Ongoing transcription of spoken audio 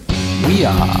We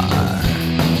are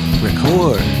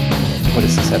record. What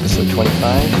is this, episode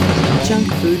 25?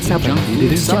 Junk food supper. Junk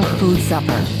food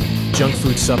supper. Junk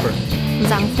food supper.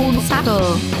 Junk food supper. Junk food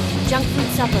supper. Junk food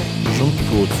supper. Junk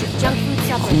food supper. Junk food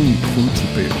supper. Food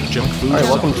supper. Junk food. All right,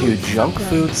 welcome to Junk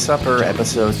Food Supper,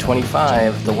 episode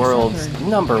 25, the world's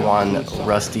 #1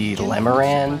 Rusty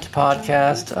Lemarand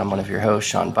podcast. I'm one of your hosts,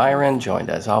 Sean Byron, joined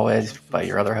as always by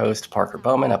your other host, Parker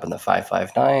Bowman, up in the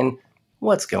 559.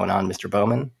 What's going on, Mr.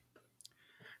 Bowman?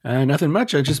 Nothing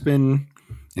much. I've just been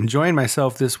enjoying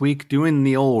myself this week doing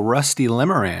the old Rusty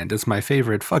Lemarand. It's my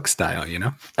favorite fuck style, you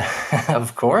know?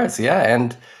 Of course, yeah.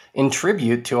 And in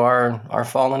tribute to our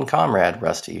fallen comrade,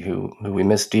 Rusty, who we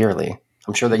miss dearly.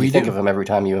 I'm sure that you think of him every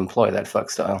time you employ that fuck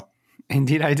style.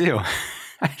 Indeed, I do.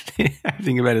 I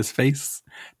think about his face,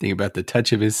 think about the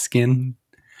touch of his skin.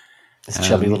 His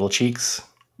chubby little cheeks.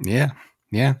 Yeah.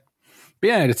 But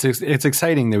yeah, it's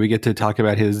exciting that we get to talk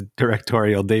about his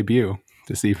directorial debut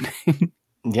this evening.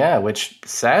 Yeah, which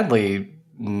sadly,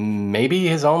 maybe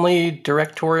his only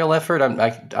directorial effort. I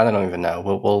don't even know.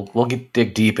 We'll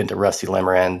dig deep into Rusty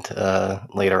Lemarand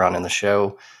later on in the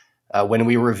show when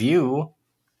we review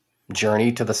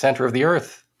Journey to the Center of the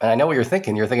Earth. And I know what you're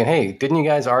thinking. You're thinking, hey, didn't you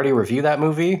guys already review that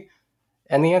movie?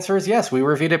 And the answer is yes. We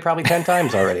reviewed it probably 10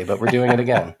 times already, but we're doing it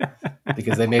again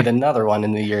because they made another one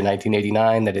in the year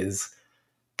 1989 that is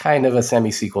kind of a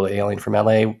semi-sequel to Alien from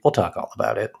LA. We'll talk all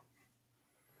about it.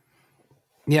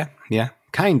 Yeah,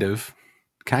 kind of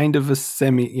a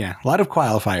a lot of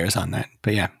qualifiers on that,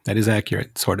 but yeah, that is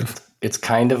accurate, sort of. It's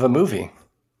kind of a movie.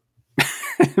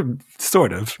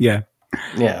 Sort of, yeah.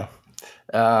 Yeah.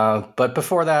 But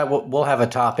before that, we'll have a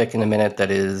topic in a minute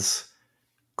that is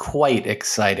quite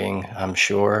exciting, I'm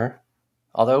sure.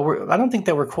 Although I don't think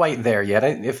that we're quite there yet.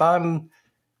 If I'm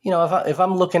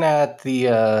looking at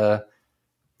the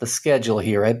schedule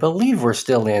here, I believe we're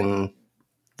still in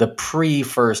the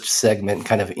pre-first segment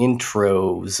kind of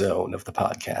intro zone of the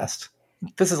podcast.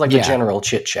 This is like the general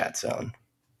chit-chat zone.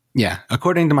 Yeah,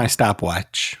 according to my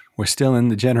stopwatch, we're still in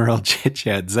the general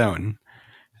chit-chat zone.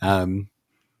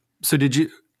 So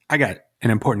I got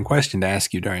an important question to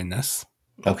ask you during this.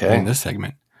 Okay. During this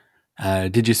segment.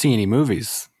 Did you see any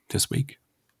movies this week?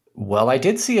 Well, I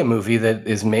did see a movie that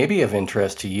is maybe of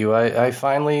interest to you. I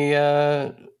finally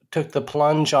took the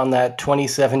plunge on that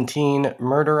 2017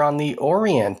 Murder on the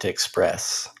Orient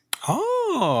Express.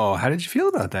 Oh, how did you feel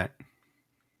about that?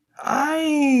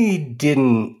 I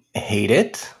didn't hate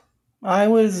it. I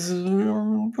was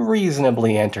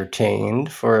reasonably entertained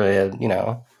for a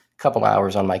couple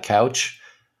hours on my couch.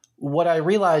 What I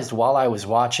realized while I was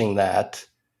watching that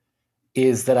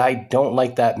is that I don't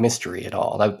like that mystery at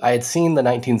all. I had seen the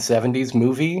 1970s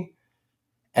movie,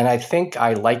 and I think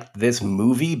I liked this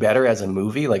movie better as a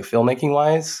movie, like filmmaking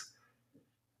wise.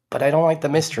 But I don't like the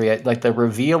mystery. Like the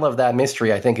reveal of that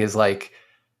mystery, I think is like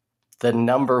the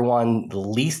 #1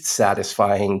 least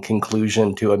satisfying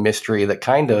conclusion to a mystery that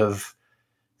kind of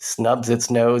snubs its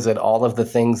nose at all of the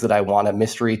things that I want a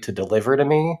mystery to deliver to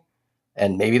me.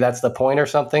 And maybe that's the point or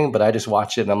something, but I just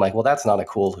watch it and I'm like, well, that's not a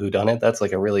cool whodunit. That's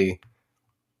like a really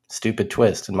stupid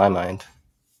twist in my mind.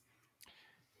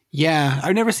 Yeah,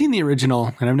 I've never seen the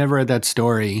original, and I've never read that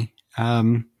story.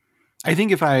 I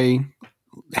think if I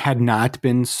had not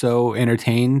been so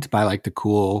entertained by like the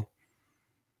cool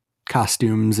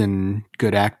costumes and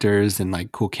good actors and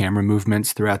like cool camera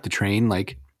movements throughout the train,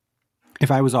 like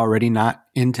if I was already not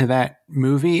into that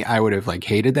movie, I would have like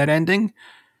hated that ending.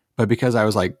 But because I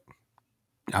was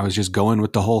just going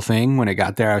with the whole thing when it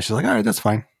got there, I was just like, all right, that's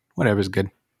fine. Whatever's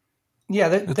good. Yeah,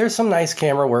 there's some nice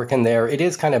camera work in there. It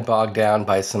is kind of bogged down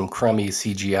by some crummy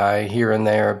CGI here and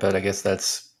there, but I guess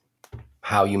that's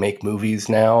how you make movies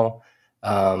now.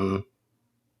 But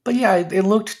yeah, it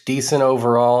looked decent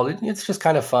overall. It's just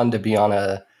kind of fun to be on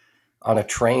a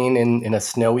train in a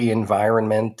snowy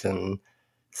environment and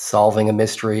solving a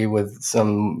mystery with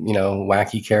some,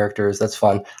 wacky characters. That's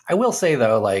fun. I will say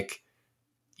though, like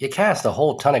you cast a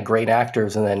whole ton of great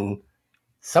actors and then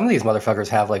some of these motherfuckers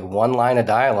have like one line of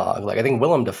dialogue. Like I think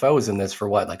Willem Dafoe's in this for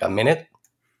what, like a minute?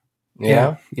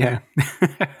 Yeah. Yeah.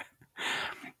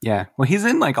 Well, he's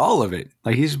in like all of it.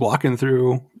 Like he's walking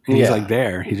through and he's like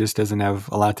there. He just doesn't have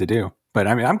a lot to do. But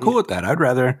I mean, I'm cool with that. I'd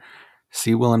rather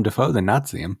see Willem Dafoe than not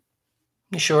see him.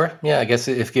 Sure. Yeah, I guess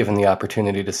if given the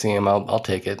opportunity to see him, I'll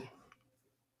take it.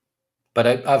 But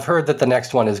I've heard that the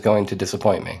next one is going to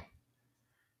disappoint me.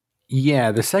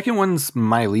 Yeah, the second one's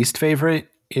my least favorite.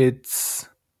 It's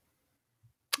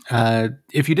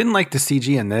if you didn't like the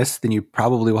CG in this, then you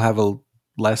probably will have a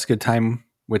less good time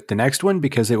with the next one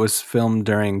because it was filmed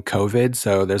during COVID.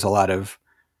 So there's a lot of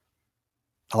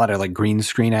a lot of like green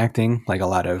screen acting, like a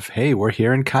lot of, hey, we're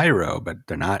here in Cairo, but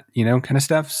they're not, kind of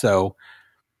stuff. So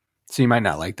you might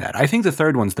not like that. I think the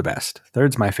third one's the best.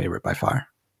 Third's my favorite by far.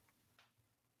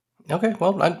 Okay,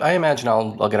 well, I imagine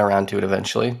I'll get around to it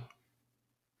eventually.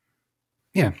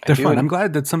 Yeah, they're fun. I'm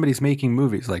glad that somebody's making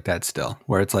movies like that still,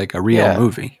 where it's like a real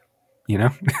movie.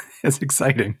 It's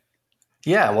exciting.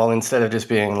 Yeah, well, instead of just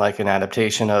being like an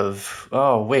adaptation of,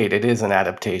 oh, wait, it is an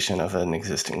adaptation of an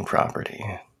existing property.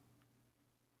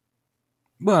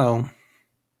 Well,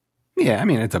 yeah, I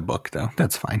mean, it's a book, though.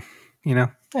 That's fine,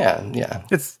 Yeah.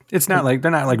 It's not like they're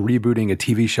not like rebooting a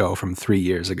TV show from 3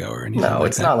 years ago or anything. No,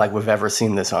 it's not like we've ever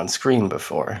seen this on screen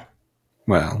before.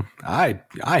 Well, I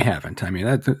haven't. I mean,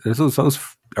 those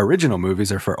original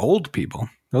movies are for old people.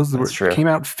 Those came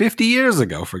out 50 years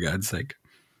ago, for God's sake.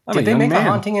 Did they make a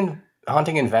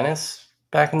Haunting in Venice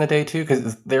back in the day too?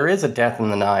 Because there is a Death in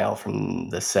the Nile from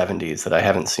the 70s that I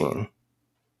haven't seen,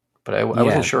 but I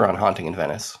wasn't sure on Haunting in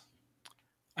Venice.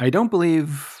 I don't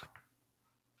believe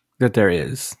that there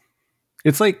is.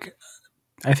 It's like,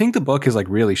 I think the book is like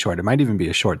really short. It might even be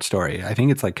a short story. I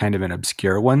think it's like kind of an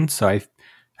obscure one. So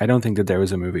I don't think that there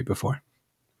was a movie before.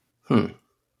 All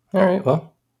right.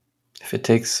 Well, if it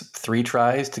takes 3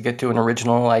 tries to get to an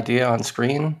original idea on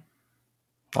screen,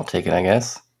 I'll take it, I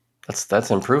guess.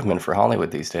 That's improvement for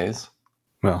Hollywood these days.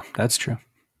 Well, that's true.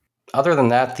 Other than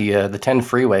that, the 10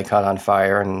 freeway caught on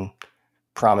fire and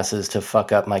promises to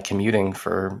fuck up my commuting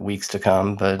for weeks to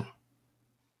come, but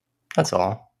that's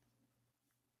all.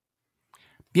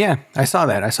 Yeah, I saw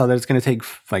that. I saw that it's going to take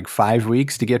like 5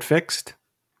 weeks to get fixed.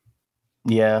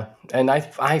 Yeah, and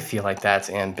I feel like that's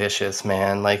ambitious,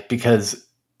 man. Like, because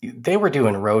they were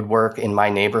doing road work in my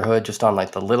neighborhood, just on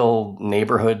like the little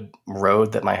neighborhood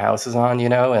road that my house is on,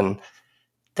 and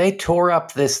they tore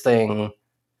up this thing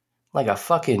like a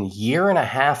fucking year and a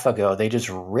half ago. They just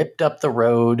ripped up the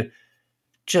road,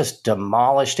 just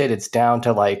demolished it. It's down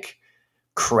to like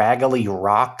craggly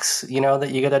rocks,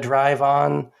 that you got to drive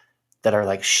on, that are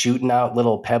like shooting out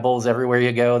little pebbles everywhere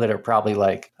you go, that are probably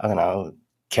like, I don't know,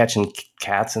 catching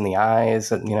cats in the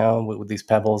eyes, with these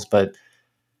pebbles. But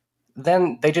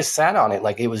then they just sat on it.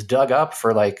 Like, it was dug up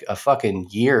for like a fucking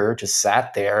year, just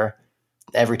sat there.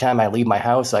 Every time I leave my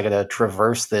house, I got to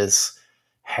traverse this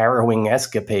harrowing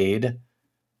escapade.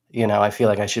 I feel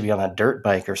like I should be on a dirt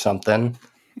bike or something.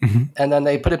 Mm-hmm. And then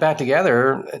they put it back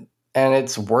together, and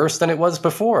it's worse than it was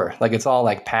before. Like, it's all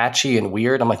like patchy and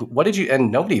weird. I'm like, what did you,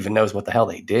 and nobody even knows what the hell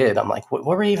they did. I'm like, what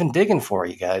were you even digging for,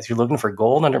 you guys? You're looking for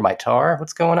gold under my tar?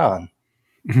 What's going on?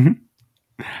 Mm-hmm.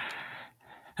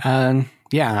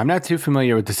 Yeah, I'm not too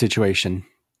familiar with the situation.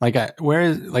 Like, where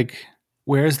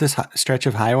is this stretch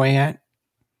of highway at?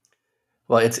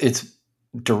 Well, it's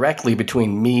directly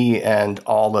between me and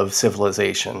all of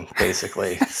civilization,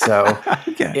 basically. So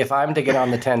okay. If I'm to get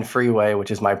on the 10 freeway,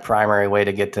 which is my primary way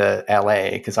to get to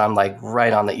LA, because I'm like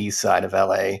right on the east side of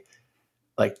LA,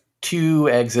 like 2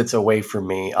 exits away from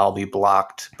me, I'll be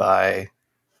blocked by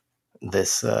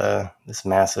this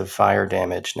massive fire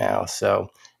damage now. So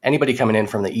anybody coming in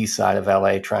from the east side of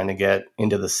LA trying to get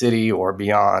into the city or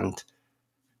beyond,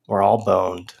 we're all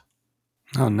boned.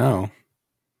 Oh no.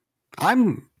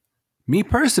 Me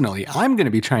personally, I'm going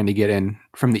to be trying to get in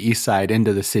from the east side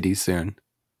into the city soon.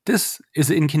 This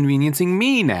is inconveniencing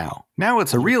me now. Now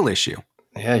it's a real issue.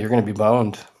 Yeah, you're going to be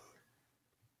boned.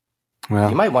 Well,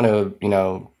 you might want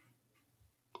to,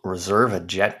 reserve a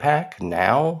jetpack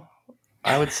now,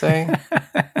 I would say.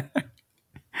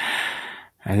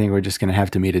 I think we're just going to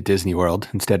have to meet at Disney World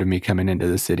instead of me coming into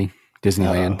the city.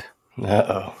 Disneyland.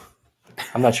 Uh-oh.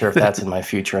 I'm not sure if that's in my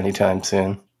future anytime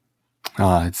soon.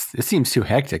 It seems too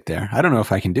hectic there. I don't know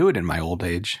if I can do it in my old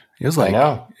age. It was like,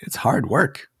 it's hard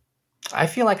work. I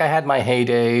feel like I had my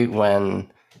heyday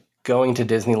when going to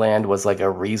Disneyland was like a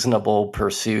reasonable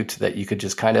pursuit that you could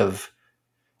just kind of,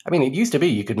 it used to be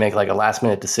you could make like a last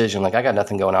minute decision. Like, I got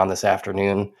nothing going on this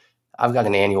afternoon. I've got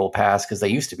an annual pass because they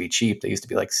used to be cheap. They used to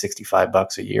be like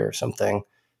 $65 a year or something.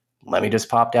 Let me just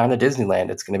pop down to Disneyland.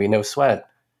 It's going to be no sweat.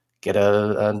 Get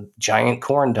a giant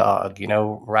corn dog,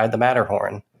 ride the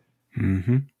Matterhorn.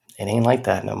 Mm-hmm. It ain't like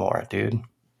that no more, dude.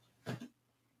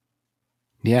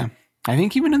 Yeah. I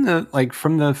think even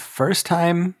from the first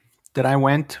time that I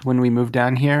went when we moved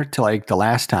down here to like the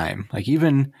last time, like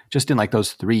even just in like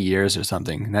those 3 years or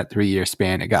something, in that 3-year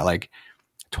span, it got like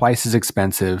twice as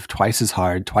expensive, twice as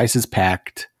hard, twice as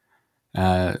packed.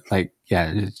 It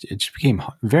became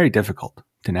very difficult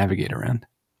to navigate around.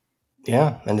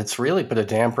 Yeah. And it's really put a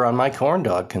damper on my corn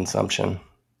dog consumption.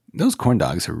 Those corn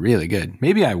dogs are really good.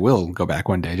 Maybe I will go back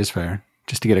one day just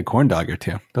to get a corn dog or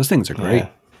two. Those things are great. Yeah,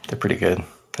 they're pretty good.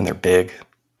 And they're big.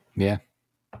 Yeah.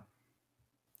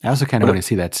 I also kind of want to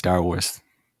see that Star Wars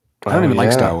I don't Oh even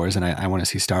like Star yeah. Wars, and I want to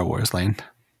see Star Wars Land.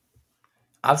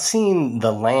 I've seen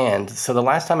the land. So the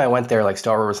last time I went there, like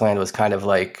Star Wars Land was kind of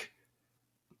like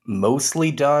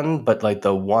mostly done, but like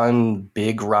the one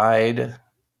big ride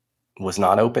was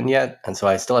not open yet, and so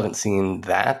I still haven't seen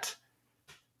that.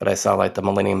 But I saw like the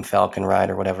Millennium Falcon ride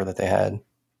or whatever that they had.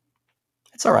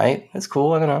 It's all right. It's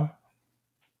cool. I don't know.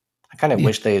 I kind of Yeah.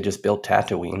 wish they had just built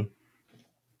Tatooine.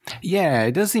 Yeah,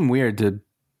 it does seem weird to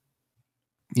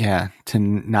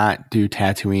not do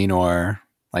Tatooine or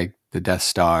like the Death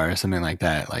Star or something like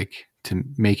that, like to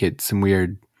make it some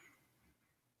weird.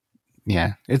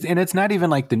 Yeah, it's not even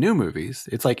like the new movies.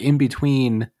 It's like in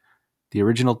between the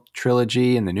original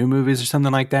trilogy and the new movies or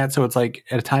something like that. So it's like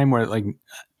at a time where like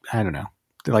I don't know,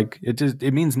 like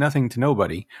it means nothing to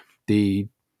nobody. The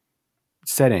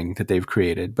setting that they've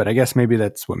created, but I guess maybe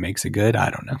that's what makes it good. I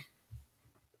don't know.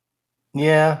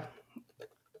 Yeah,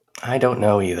 I don't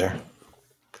know either.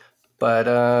 But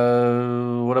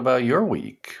what about your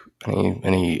week?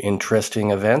 Any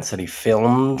interesting events? Any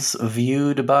films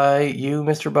viewed by you,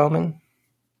 Mr. Bowman?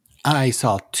 I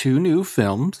saw 2 new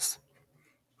films.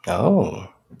 Oh,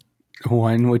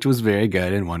 One which was very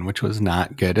good and one which was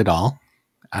not good at all.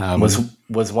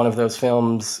 was one of those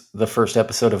films the first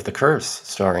episode of The Curse,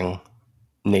 starring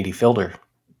Nady Fielder?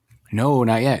 No,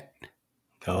 not yet.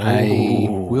 I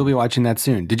will be Oh, watching that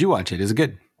soon. Did you watch it? Is it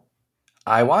good?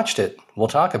 I watched it. We'll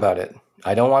talk about it.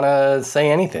 I don't want to say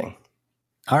anything.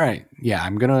 All right. Yeah,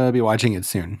 I'm going to be watching it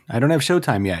soon. I don't have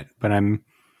Showtime yet, but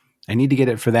I need to get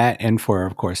it for that and for,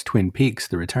 of course, Twin Peaks: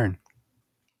 The Return.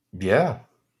 Yeah,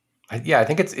 yeah. I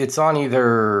think it's on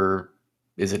either,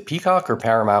 is it Peacock or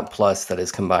Paramount Plus that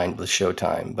is combined with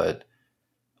Showtime, but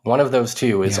one of those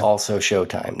two is Yeah. also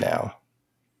Showtime now,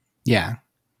 Yeah.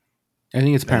 I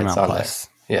think it's and it's Paramount on there. Plus.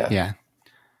 Yeah. Yeah.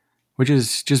 Which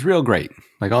is just real great.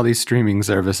 Like all these streaming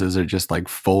services are just like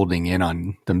folding in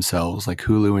on themselves. Like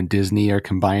Hulu and Disney are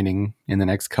combining in the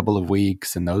next couple of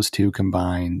weeks, and those two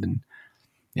combined. And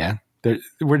yeah,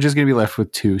 we're just going to be left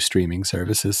with 2 streaming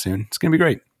services soon. It's going to be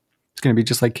great. It's going to be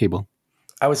just like cable.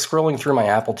 I was scrolling through my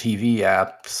Apple TV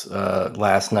apps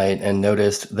last night and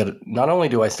noticed that not only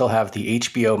do I still have the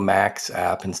HBO Max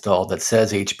app installed that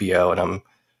says HBO, and I'm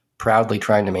proudly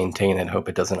trying to maintain it, hope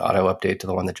it doesn't auto update to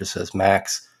the one that just says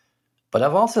Max, but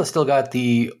I've also still got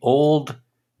the old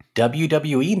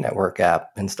WWE Network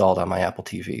app installed on my Apple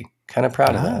TV. Kind of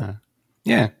proud of that.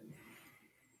 Yeah.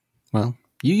 Well,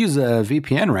 you use a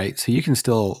VPN, right? So you can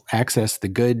still access the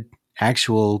good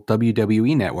actual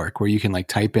WWE network where you can like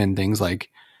type in things like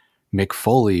Mick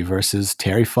Foley versus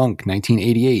Terry Funk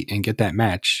 1988 and get that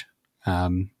match.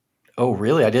 Oh,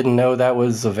 really? I didn't know that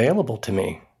was available to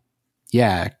me.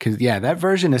 Yeah, because that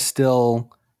version is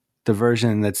still the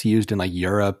version that's used in like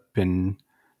Europe and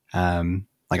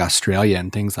like Australia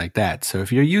and things like that. So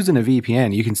if you're using a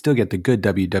VPN, you can still get the good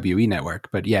WWE network.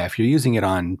 But yeah, if you're using it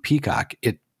on Peacock,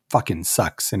 it fucking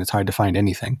sucks and it's hard to find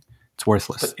anything. It's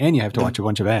worthless, But and you have to the, watch a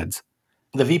bunch of ads.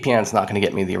 the VPN's not going to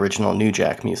get me the original New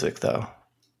Jack music, though.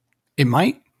 It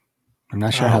might. I'm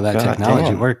not sure how Oh, that god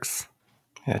technology damn. works.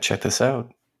 Yeah, check this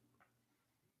out.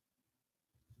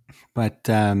 But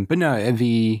no,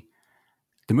 the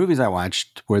movies I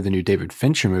watched were the new David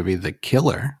Fincher movie, The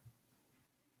Killer,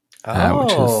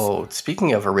 which is Oh,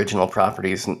 speaking of original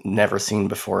properties never seen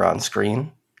before on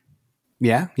screen.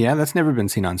 yeah, that's never been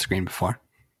seen on screen before.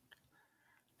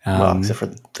 Well, except for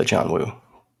the John Woo.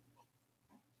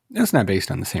 It's not based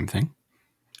on the same thing.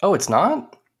 Oh, it's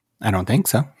not? I don't think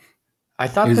so. I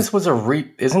thought this was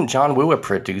isn't John Woo a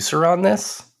producer on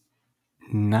this?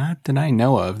 Not that I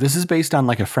know of. This is based on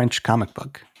like a French comic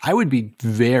book. I would be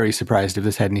very surprised if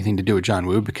this had anything to do with John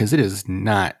Woo because it is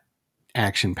not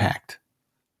action packed.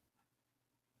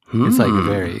 It's like a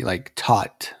very like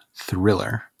taut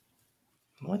thriller.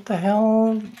 What the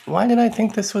hell? Why did I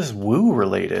think this was Woo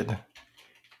related?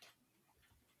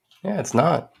 Yeah, it's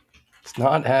not. It's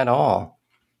not at all.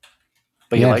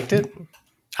 But you liked it?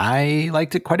 I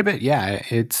liked it quite a bit. Yeah,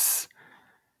 it's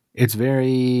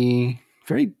very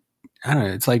I don't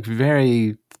know. It's like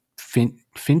very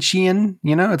Finchian,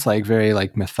 you know. It's like very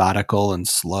like methodical and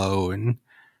slow, and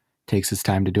takes its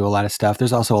time to do a lot of stuff.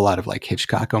 There's also a lot of like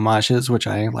Hitchcock homages, which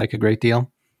I like a great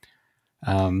deal.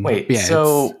 Wait,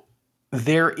 so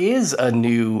there is a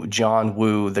new John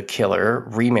Woo The Killer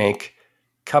remake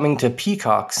coming to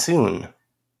Peacock soon.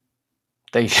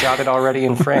 They shot it already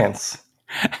in France.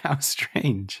 How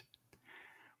strange.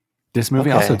 This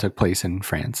movie also took place in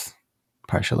France,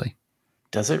 partially.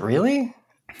 Does it really?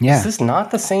 Yeah. Is this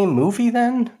not the same movie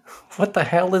then? What the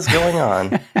hell is going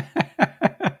on?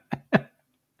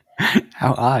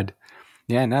 How odd.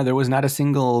 Yeah, no, there was not a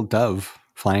single dove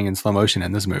flying in slow motion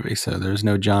in this movie, so there's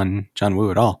no John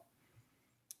Woo at all.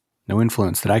 No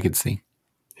influence that I could see.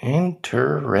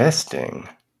 Interesting.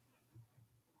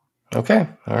 Okay.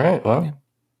 All right. Well.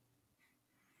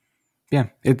 Yeah,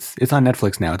 it's on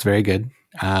Netflix now. It's very good.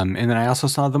 And then I also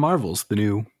saw The Marvels, the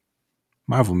new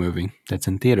Marvel movie that's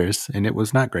in theaters, and it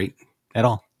was not great at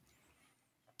all.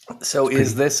 So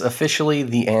is this officially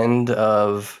the end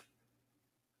of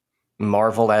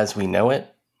Marvel as we know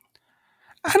it?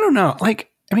 I don't know.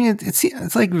 Like, I mean,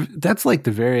 it's like that's like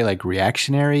the very like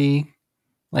reactionary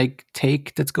like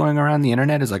take that's going around the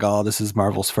internet is like, oh, this is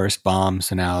Marvel's first bomb,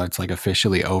 so now it's like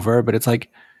officially over. But it's like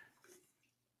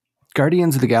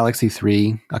Guardians of the Galaxy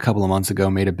 3 a couple of months ago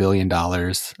made $1 billion.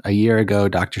 A year ago,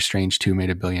 Doctor Strange 2 made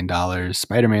 $1 billion.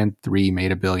 Spider-Man 3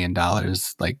 made $1 billion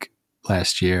like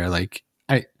last year. Like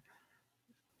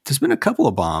there's been a couple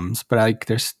of bombs, but I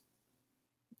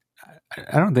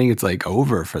don't think it's like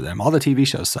over for them. All the TV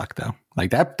shows suck though.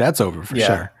 Like that's over for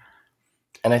sure.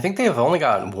 And I think they have only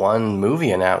got one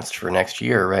movie announced for next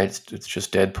year, right? It's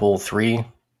just Deadpool 3.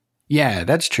 Yeah,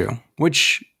 that's true.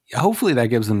 Which hopefully that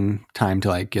gives them time to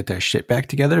like get their shit back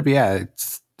together. But yeah,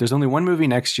 there's only one movie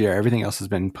next year. Everything else has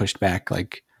been pushed back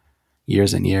like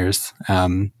years and years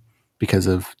because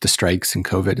of the strikes and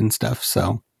COVID and stuff.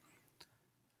 So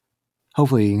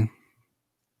hopefully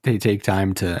they take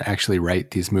time to actually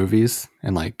write these movies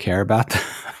and like care about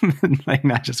them and like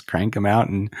not just crank them out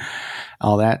and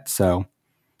all that. So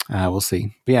we'll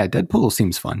see. But yeah, Deadpool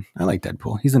seems fun. I like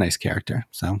Deadpool. He's a nice character.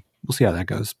 So we'll see how that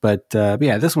goes. But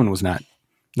yeah, this one was not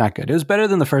good. It was better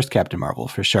than the first Captain Marvel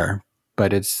for sure,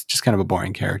 but it's just kind of a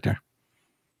boring character.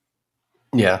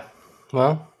 Yeah.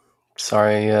 Well,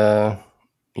 sorry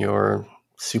your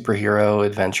superhero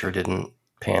adventure didn't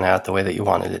pan out the way that you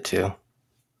wanted it to.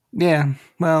 Yeah,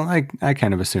 well, I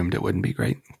kind of assumed it wouldn't be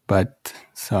great, but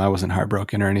so I wasn't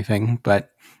heartbroken or anything.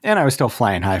 And I was still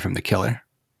flying high from The Killer.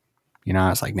 You know, I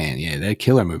was like, man, yeah, that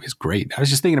Killer movie is great. I was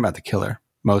just thinking about The Killer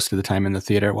most of the time in the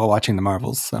theater while watching the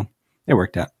Marvels, so it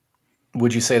worked out.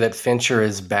 Would you say that Fincher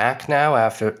is back now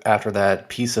after that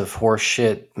piece of horse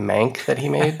shit Mank that he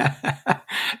made?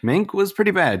 Mank was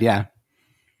pretty bad, yeah.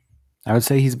 I would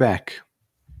say he's back.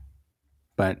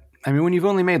 But I mean, when you've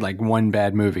only made like one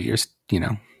bad movie,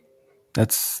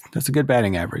 that's a good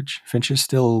batting average. Fincher's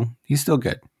he's still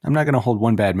good. I'm not going to hold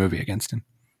one bad movie against him.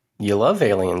 You love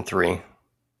Alien 3.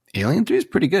 Alien 3 is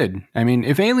pretty good. I mean,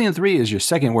 if Alien 3 is your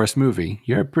second worst movie,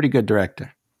 you're a pretty good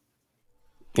director.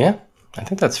 Yeah, I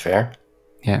think that's fair.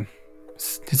 Yeah,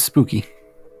 it's spooky.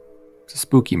 It's a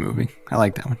spooky movie. I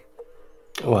like that one.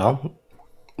 Well,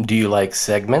 do you like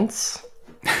segments?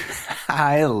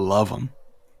 I love them.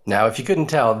 Now, if you couldn't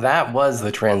tell, that was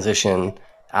the transition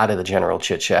out of the general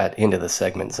chit-chat into the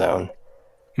segment zone.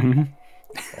 Mm-hmm.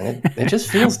 And it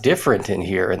just feels different in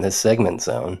here in this segment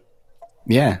zone.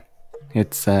 Yeah.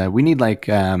 It's we need like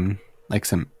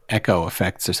some echo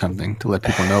effects or something to let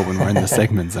people know when we're in the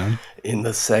segment zone. In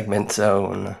the segment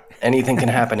zone. Anything can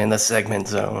happen in the segment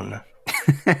zone.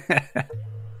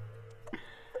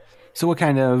 So what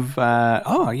kind of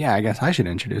I guess I should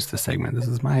introduce the segment. This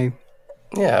is my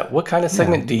what kind of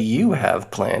segment do you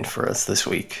have planned for us this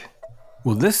week?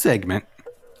 Well, this segment,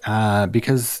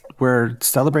 because we're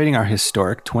celebrating our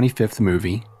historic 25th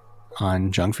movie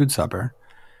on Junk Food Supper,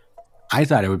 I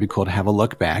thought it would be cool to have a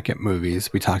look back at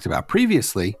movies we talked about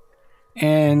previously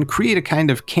and create a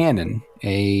kind of canon,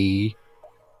 a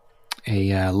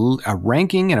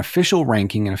ranking, an official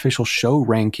show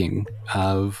ranking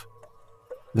of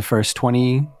the first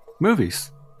 20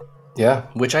 movies. Yeah,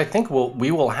 which I think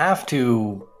we will have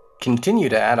to continue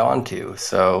to add on to.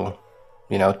 So,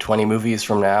 20 movies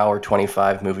from now or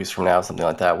 25 movies from now, something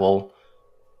like that, we'll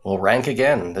rank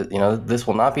again. This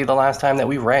will not be the last time that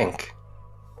we rank.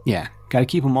 Yeah, got to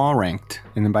keep them all ranked.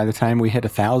 And then by the time we hit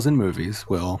 1,000 movies,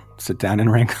 we'll sit down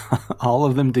and rank all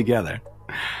of them together.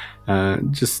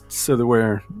 Just so that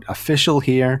we're official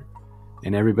here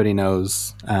and everybody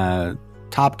knows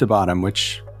top to bottom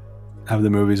which of the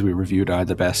movies we reviewed are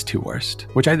the best to worst,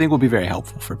 which I think will be very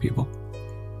helpful for people.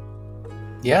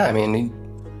 Yeah, I mean,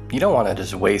 you don't want to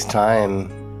just waste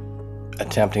time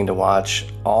attempting to watch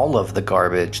all of the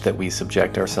garbage that we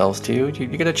subject ourselves to. You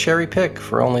get a cherry pick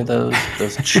for only those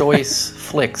choice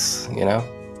flicks,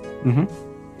 Mm-hmm.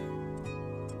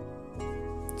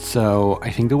 So I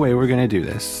think the way we're going to do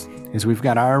this is we've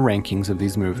got our rankings of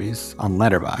these movies on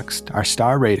Letterboxd, our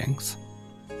star ratings,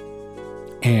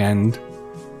 and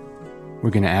we're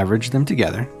going to average them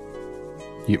together.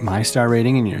 My star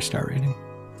rating and your star rating.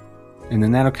 And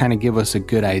then that'll kind of give us a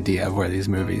good idea of where these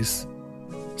movies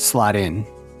slot in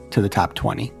to the top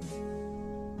 20.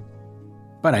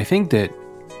 But I think that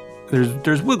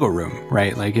there's wiggle room,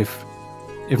 right? Like if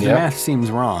the math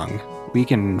seems wrong, we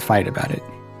can fight about it.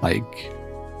 Like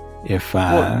If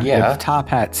yeah. if Top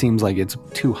Hat seems like it's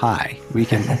too high, we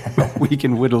can we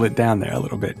can whittle it down there a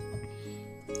little bit.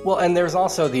 Well, and there's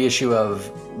also the issue of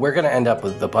we're going to end up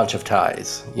with a bunch of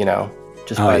ties,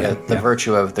 just the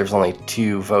virtue of there's only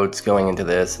 2 votes going into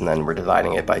this, and then we're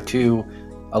dividing it by 2.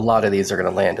 A lot of these are going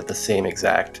to land at the same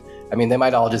exact. I mean, they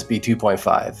might all just be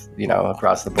 2.5,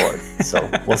 across the board. So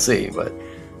we'll see, but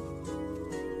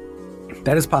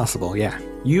that is possible. Yeah,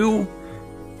 you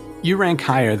rank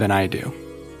higher than I do,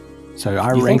 so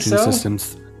our ranking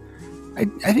systems. I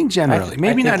think generally,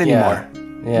 maybe not anymore.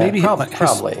 Yeah, maybe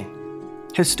probably.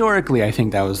 Historically, I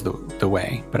think that was the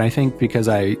way, but I think because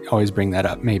I always bring that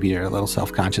up, maybe you're a little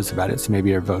self-conscious about it, so maybe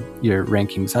your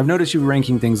rankings. I've noticed you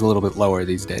ranking things a little bit lower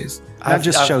these days. Not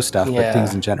just show stuff, but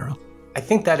things in general. I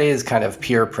think that is kind of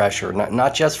peer pressure,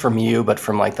 not just from you, but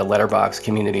from like the Letterboxd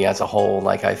community as a whole.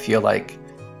 Like I feel like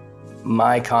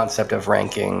my concept of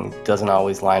ranking doesn't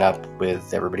always line up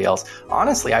with everybody else.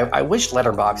 Honestly, I wish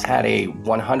Letterboxd had a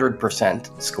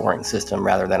 100% scoring system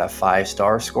rather than a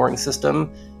 5-star scoring system.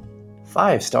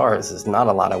 5 stars is not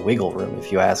a lot of wiggle room,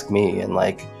 if you ask me. And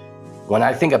like, when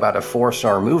I think about a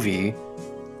 4-star movie,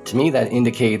 to me that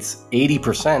indicates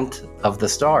 80% of the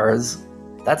stars.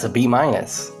 That's a B-.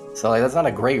 So like, that's not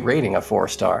a great rating, a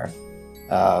 4-star.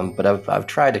 But I've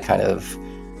tried to kind of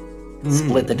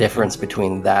split the difference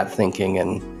between that thinking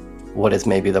and what is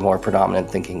maybe the more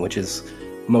predominant thinking, which is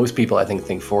most people I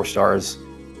think 4 stars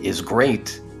is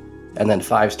great, and then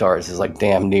 5 stars is like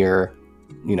damn near,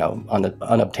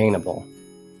 unobtainable.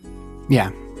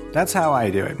 Yeah, that's how I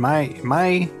do it.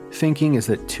 My thinking is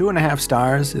that 2.5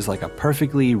 stars is like a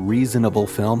perfectly reasonable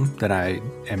film that I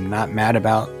am not mad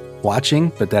about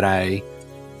watching, but that I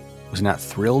was not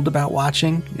thrilled about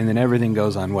watching, and then everything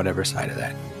goes on whatever side of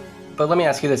that. But let me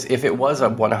ask you this. If it was a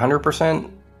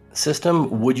 100%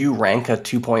 system, would you rank a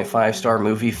 2.5-star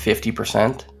movie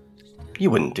 50%? You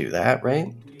wouldn't do that,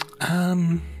 right?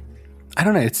 I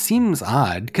don't know. It seems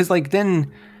odd because, like,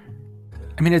 then,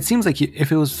 I mean, it seems like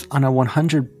if it was on a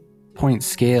 100-point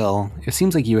scale, it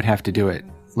seems like you would have to do it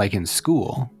like in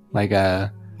school, like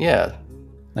a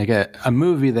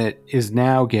movie that is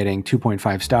now getting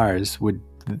 2.5 stars would,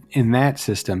 in that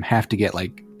system, have to get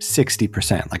like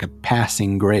 60%, like a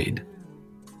passing grade.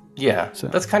 Yeah, so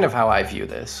that's kind of how I view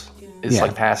this. It's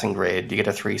like passing grade. You get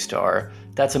a 3-star.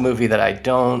 That's a movie that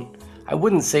I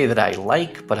wouldn't say that I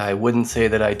like, but I wouldn't say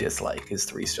that I dislike is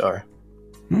 3-star.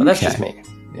 But that's just me.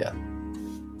 Yeah.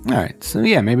 All right. So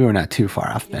yeah, maybe we're not too far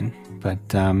off then. But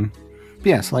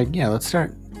yeah, so like, yeah, let's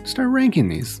start ranking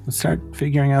these. Let's start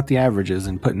figuring out the averages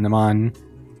and putting them on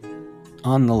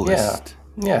the list.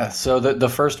 Yeah. So the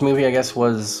first movie, I guess,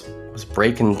 was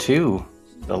Breakin' 2,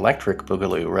 Electric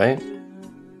Boogaloo, right?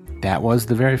 That was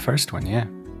the very first one, yeah.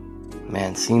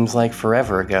 Man, seems like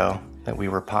forever ago that we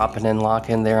were popping and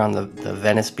locking there on the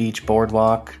Venice Beach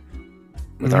boardwalk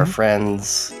with our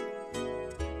friends.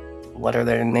 What are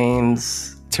their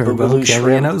names? Turbo, Boogaloo Kelly,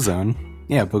 Shrimp. and Ozone.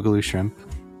 Yeah, Boogaloo Shrimp.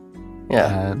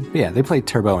 Yeah. They played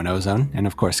Turbo and Ozone, and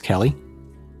of course Kelly.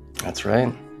 That's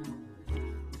right.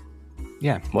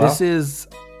 Yeah, well, this is...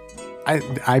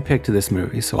 I picked this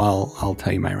movie, so I'll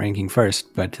tell you my ranking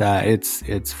first, but it's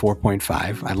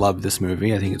 4.5. I love this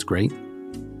movie. I think it's great.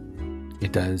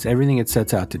 It does everything it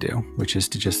sets out to do, which is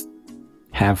to just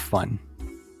have fun.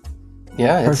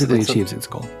 Yeah, perfectly achieves its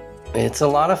goal. It's a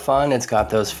lot of fun. It's got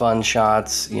those fun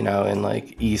shots, in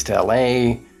like East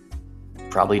LA,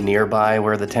 probably nearby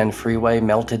where the 10 freeway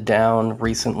melted down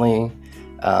recently.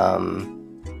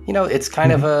 It's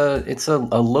kind of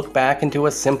a look back into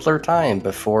a simpler time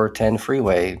before 10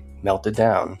 freeway melted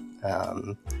down.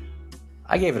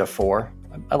 I gave it a 4.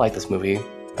 I like this movie.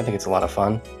 I think it's a lot of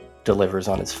fun. Delivers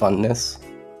on its funness.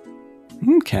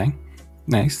 Okay,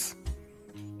 nice.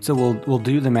 So we'll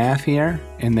do the math here,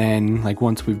 and then like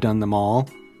once we've done them all,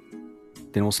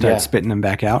 then we'll start spitting them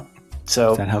back out.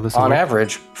 So is that how this on work?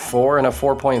 average, 4 and a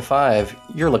 4.5,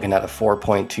 you're looking at a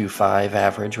 4.25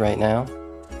 average right now.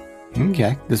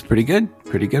 Okay, that's pretty good.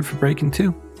 Pretty good for Breakin'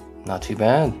 2. Not too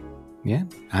bad. Yeah,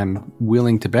 I'm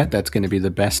willing to bet that's going to be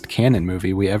the best canon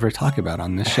movie we ever talk about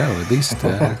on this show, at least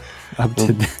up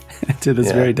to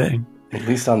this very day. At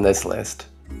least on this list.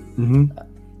 Mm-hmm.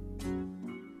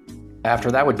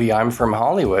 After that would be I'm From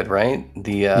Hollywood, right?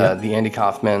 The Andy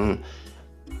Kaufman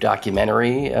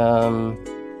documentary.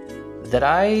 That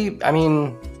I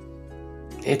mean,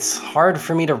 it's hard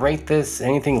for me to rate this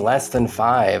anything less than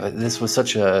 5. This was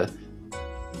such a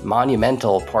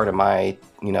monumental part of my,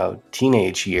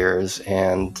 teenage years,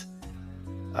 and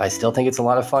I still think it's a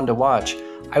lot of fun to watch.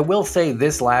 I will say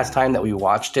this last time that we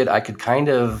watched it, I could kind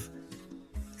of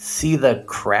see the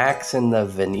cracks in the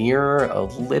veneer a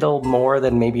little more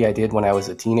than maybe I did when I was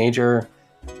a teenager.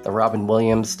 The Robin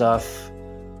Williams stuff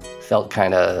felt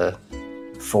kind of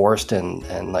forced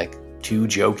and like too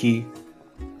jokey.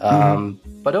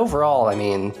 But overall, I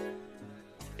mean,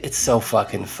 it's so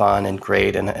fucking fun and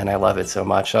great, and I love it so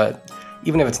much.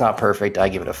 Even if it's not perfect, I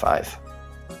give it a 5.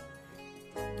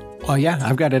 Well, yeah,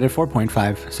 I've got it at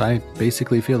 4.5, so I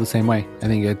basically feel the same way. I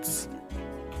think it's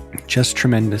just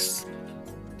tremendous.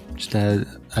 Just a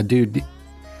dude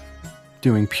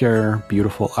doing pure,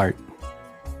 beautiful art,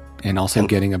 and also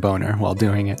getting a boner while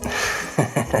doing it.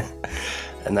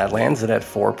 And that lands it at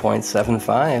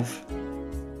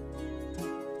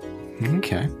 4.75.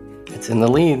 Okay. It's in the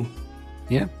lead.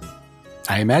 Yeah.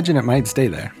 I imagine it might stay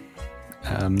there.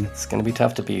 It's going to be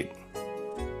tough to beat.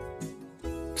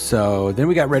 So then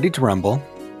we got Ready to Rumble,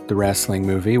 the wrestling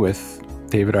movie with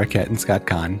David Arquette and Scott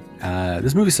Conn.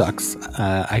 This movie sucks.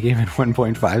 I gave it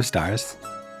 1.5 stars.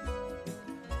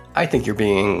 I think you're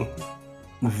being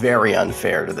very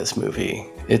unfair to this movie.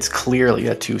 It's clearly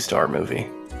a 2-star movie.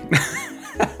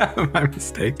 My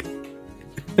mistake.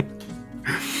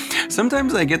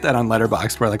 Sometimes I get that on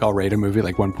Letterboxd where like I'll rate a movie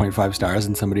like 1.5 stars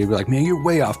and somebody will be like, man, you're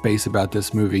way off base about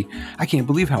this movie. I can't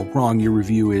believe how wrong your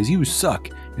review is. You suck.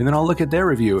 And then I'll look at their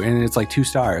review and it's like 2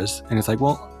 stars. And it's like,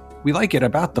 well, we like it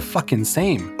about the fucking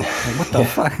same. Like, what the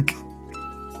fuck?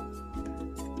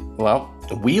 Well,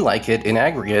 we like it in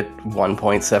aggregate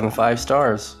 1.75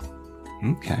 stars.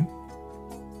 Okay.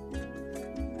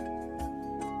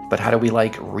 But how do we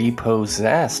like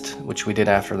Repossessed, which we did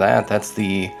after that? That's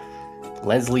the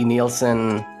Leslie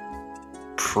Nielsen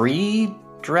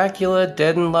pre-Dracula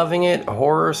Dead and Loving It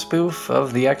horror spoof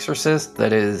of The Exorcist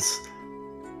that is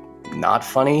not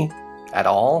funny at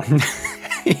all.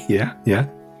 Yeah.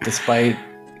 Despite,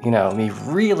 me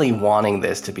really wanting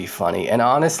this to be funny. And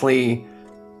honestly,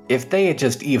 if they had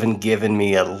just even given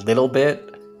me a little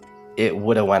bit, it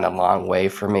would have went a long way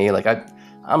for me. Like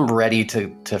I'm ready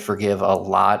to forgive a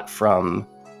lot from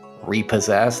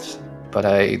Repossessed, but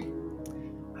I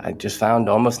just found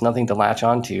almost nothing to latch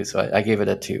onto, so I gave it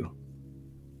a 2.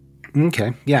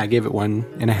 Okay. Yeah, I gave it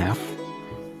 1.5.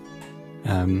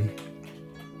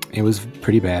 It was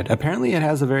pretty bad. Apparently it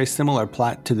has a very similar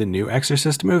plot to the new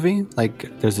Exorcist movie.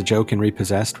 Like, there's a joke in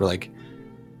Repossessed where, like,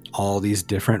 all these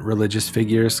different religious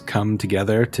figures come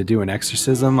together to do an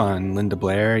exorcism on Linda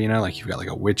Blair, like you've got like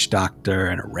a witch doctor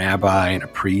and a rabbi and a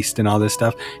priest and all this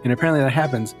stuff. And apparently that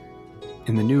happens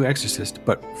in the new Exorcist,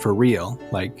 but for real.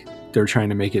 Like, they're trying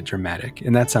to make it dramatic.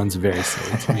 And that sounds very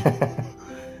silly to me.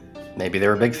 Maybe they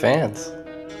were big fans.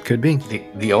 Could be.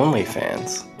 The only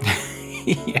fans.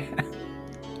 Yeah.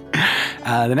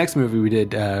 The next movie we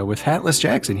did with Hatless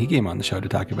Jackson. He came on the show to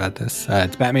talk about this.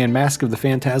 It's Batman Mask of the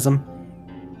Phantasm,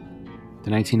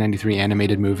 the 1993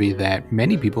 animated movie that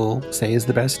many people say is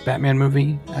the best Batman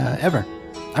movie ever.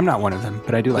 I'm not one of them,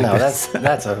 but I do like this. No,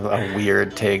 that's a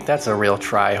weird take. That's a real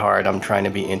try hard, I'm trying to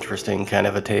be interesting kind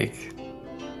of a take.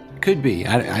 Could be.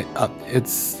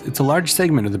 It's a large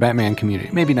segment of the Batman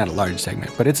community. Maybe not a large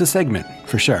segment, but it's a segment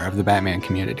for sure of the Batman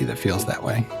community that feels that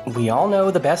way. We all know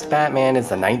the best Batman is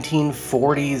the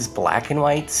 1940s black and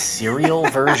white serial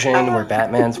version where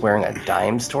Batman's wearing a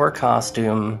dime store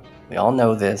costume. We all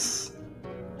know this.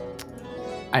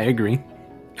 I agree.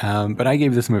 But I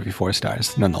gave this movie 4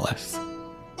 stars nonetheless.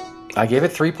 I gave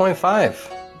it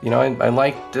 3.5.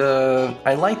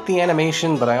 I liked the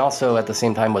animation, but I also at the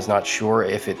same time was not sure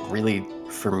if it really,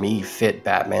 for me, fit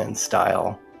Batman's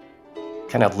style.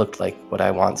 Kind of looked like what I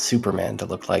want Superman to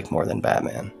look like more than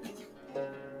Batman.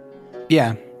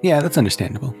 Yeah, that's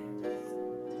understandable.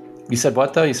 You said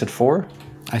what, though? You said 4?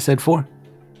 I said 4.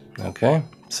 Okay,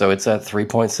 so it's at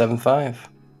 3.75.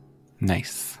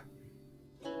 Nice.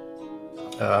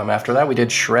 After that, we did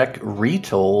Shrek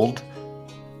Retold.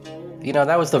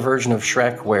 That was the version of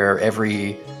Shrek where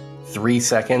every 3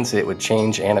 seconds it would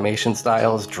change animation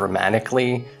styles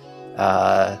dramatically.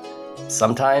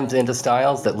 Sometimes into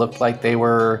styles that looked like they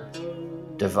were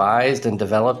devised and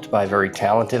developed by very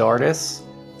talented artists.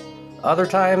 Other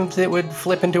times it would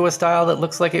flip into a style that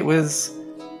looks like it was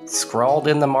scrawled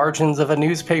in the margins of a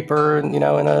newspaper, in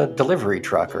a delivery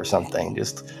truck or something.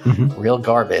 Just real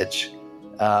garbage.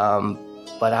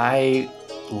 But I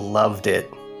loved it.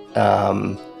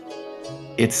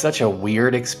 It's such a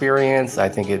weird experience. I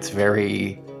think it's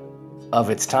very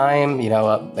of its time,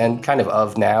 and kind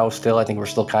of now still. I think we're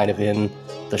still kind of in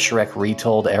the Shrek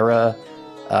Retold era.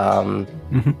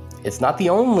 It's not the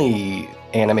only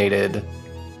animated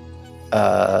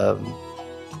or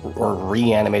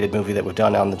reanimated movie that we've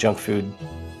done on the Junk Food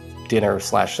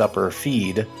Dinner/Supper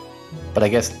feed, but I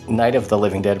guess Night of the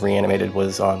Living Dead Reanimated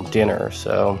was on Dinner,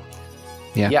 so...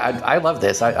 Yeah, I love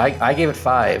this. I gave it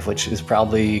 5, which is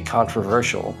probably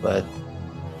controversial, but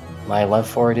my love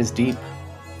for it is deep.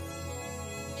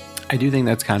 I do think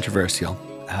that's controversial.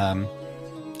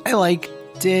 I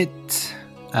liked it.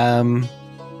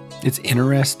 It's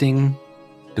interesting.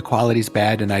 The quality's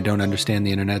bad, and I don't understand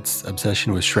the internet's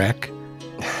obsession with Shrek.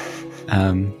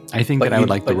 I think that I would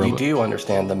like the robot. But you do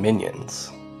understand the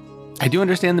Minions. I do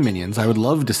understand the Minions. I would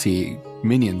love to see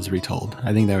Minions retold.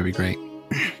 I think that would be great.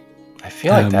 I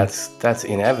feel like that's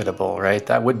inevitable, right?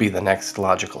 That would be the next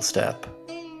logical step.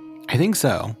 I think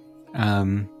so.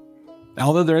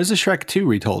 Although there is a Shrek 2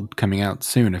 retold coming out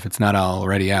soon, if it's not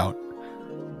already out.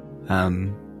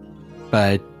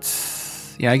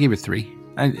 But yeah, I gave it 3.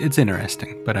 It's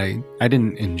interesting, but I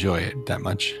didn't enjoy it that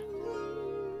much.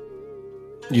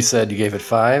 You said you gave it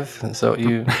 5? So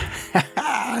you...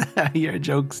 You're a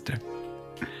jokester.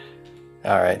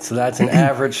 All right, so that's an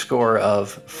average score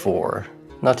of 4.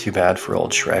 Not too bad for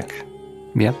old Shrek.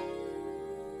 Yep.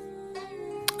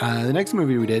 The next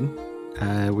movie we did,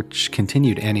 which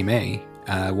continued anime,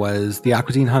 was The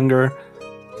Aqua Teen Hunger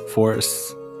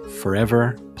Force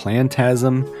Forever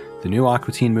Plantasm, the new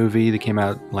Aqua Teen movie that came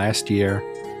out last year.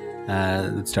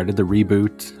 That started the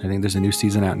reboot. I think there's a new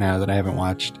season out now that I haven't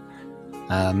watched.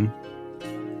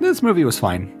 This movie was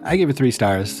fine. I gave it 3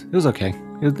 stars. It was okay.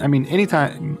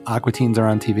 Anytime Aqua Teens are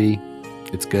on TV,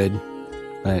 it's good.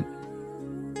 But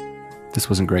this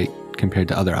wasn't great compared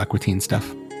to other Aqua Teen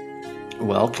stuff.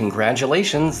 Well,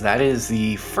 congratulations. That is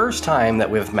the first time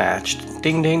that we've matched.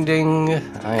 Ding, ding, ding.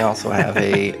 I also have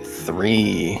a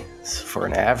 3 for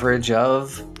an average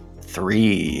of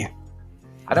 3.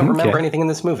 I don't remember anything in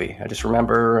this movie. I just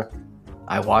remember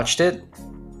I watched it.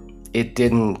 It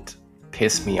didn't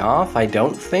piss me off, I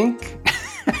don't think.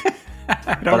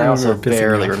 But I also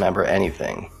barely remember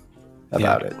anything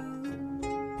about it.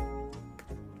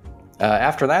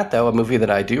 After that, though, a movie that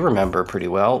I do remember pretty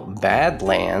well,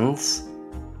 Badlands.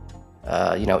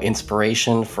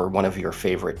 Inspiration for one of your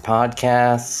favorite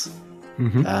podcasts.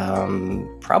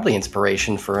 Mm-hmm. Probably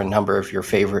inspiration for a number of your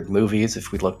favorite movies,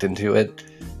 if we looked into it.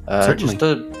 Certainly.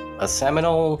 Just a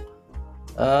seminal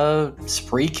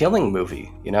spree killing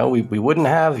movie. We wouldn't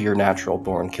have your Natural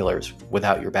Born Killers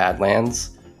without your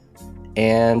Badlands.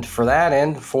 And for that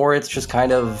and for its just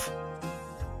kind of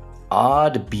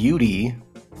odd beauty,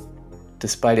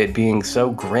 despite it being so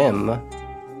grim,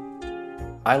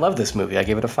 I love this movie. I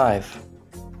gave it a 5.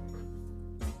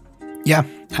 Yeah,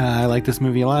 I like this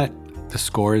movie a lot. The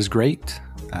score is great.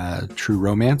 True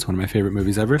Romance, one of my favorite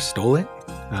movies ever, stole it.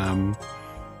 And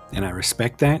I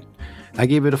respect that. I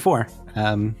gave it a 4.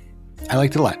 I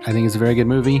liked it a lot. I think it's a very good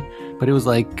movie, but it was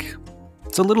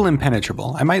it's a little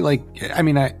impenetrable. I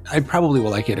probably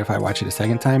will like it if I watch it a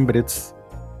second time, but it's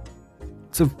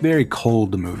a very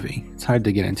cold movie. It's hard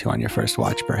to get into on your first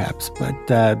watch, perhaps,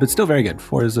 but still very good.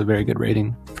 4 is a very good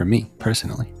rating for me,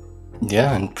 personally.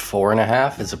 Yeah, and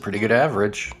 4.5 is a pretty good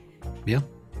average. Yeah.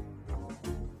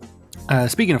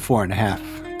 Speaking of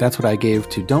 4.5, that's what I gave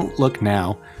to Don't Look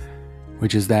Now,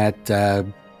 which is that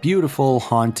beautiful,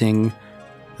 haunting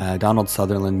Donald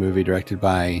Sutherland movie directed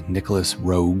by Nicholas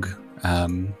Roeg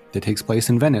that takes place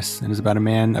in Venice and is about a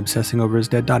man obsessing over his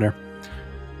dead daughter.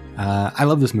 I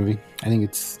love this movie. I think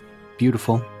it's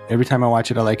beautiful. Every time I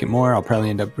watch it, I like it more. I'll probably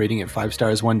end up rating it 5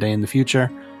 stars one day in the future.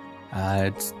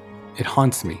 It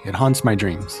haunts me. It haunts my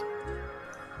dreams.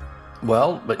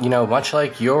 Well, but much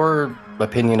like your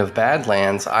opinion of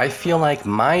Badlands, I feel like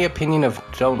my opinion of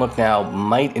Don't Look Now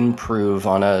might improve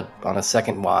on a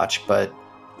second watch, but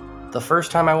the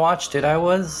first time I watched it, I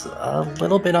was a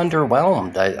little bit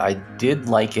underwhelmed. I did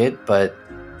like it, but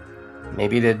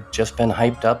maybe it had just been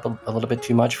hyped up a little bit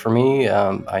too much for me.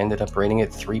 I ended up rating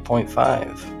it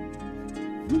 3.5.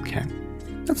 Okay.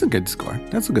 That's a good score.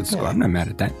 Yeah. I'm not mad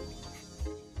at that.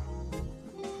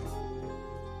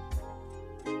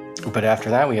 But after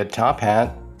that, we had Top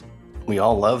Hat. We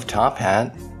all love Top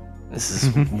Hat. This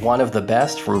is one of the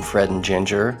best from Fred and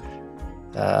Ginger,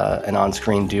 an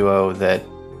on-screen duo that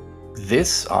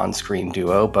this on-screen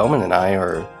duo, Bowman and I,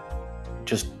 are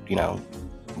just,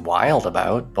 wild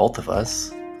about, both of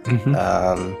us. Mm-hmm.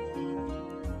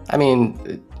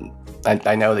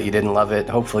 I know that you didn't love it.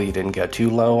 Hopefully you didn't go too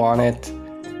low on it.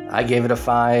 I gave it a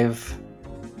 5.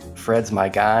 Fred's my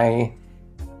guy.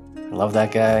 I love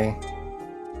that guy.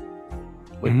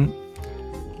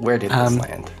 Where did this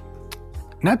land?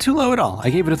 Not too low at all.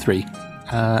 I gave it a 3.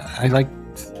 I liked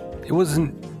it.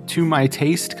 Wasn't to my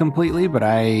taste completely, but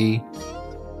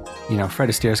Fred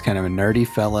Astaire's kind of a nerdy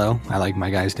fellow. I like my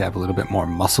guys to have a little bit more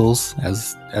muscles,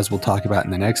 as we'll talk about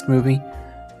in the next movie.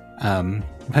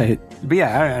 But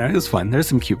yeah, I don't know, it was fun. There's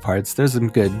some cute parts. There's some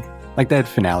good, that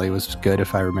finale was good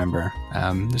if I remember.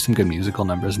 There's some good musical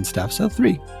numbers and stuff. So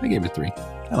 3. I gave it 3.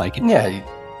 I like it. Yeah.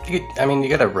 You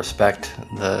gotta respect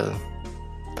the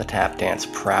tap dance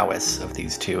prowess of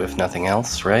these two, if nothing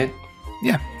else, right?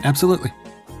 Yeah, absolutely.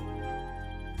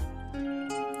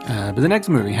 But the next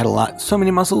movie had so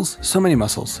many muscles.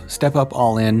 Step Up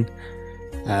All In,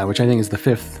 which I think is the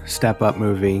 5th Step Up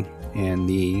movie, and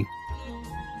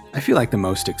I feel like the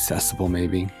most accessible,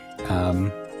 maybe.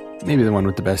 Maybe the one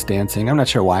with the best dancing. I'm not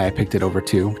sure why I picked it over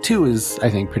 2. 2 is,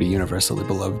 I think, pretty universally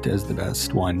beloved as the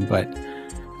best one, but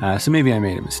so maybe I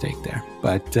made a mistake there.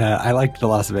 But I liked the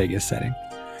Las Vegas setting.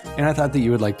 And I thought that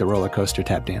you would like the roller coaster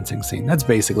tap dancing scene. That's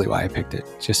basically why I picked it,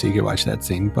 just so you could watch that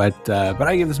scene. But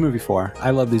I give this movie 4.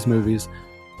 I love these movies.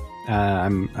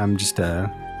 I'm just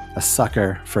a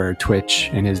sucker for Twitch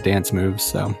and his dance moves.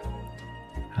 So,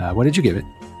 what did you give it?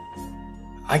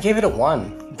 I gave it a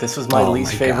 1. This was my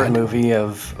least favorite movie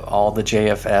of all the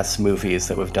JFS movies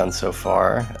that we've done so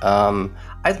far.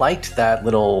 I liked that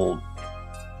little...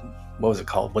 What was it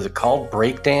called? Was it called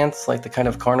breakdance? Like the kind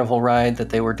of carnival ride that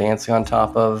they were dancing on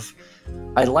top of?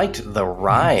 I liked the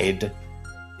ride.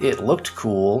 It looked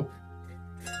cool.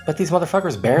 But these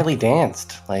motherfuckers barely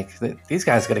danced. Like, these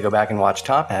guys got to go back and watch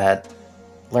Top Hat,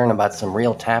 learn about some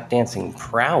real tap dancing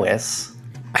prowess.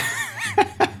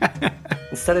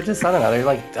 Instead of just, I don't know, they're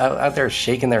like out there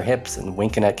shaking their hips and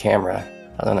winking at camera.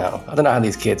 I don't know how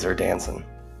these kids are dancing.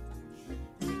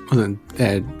 Well,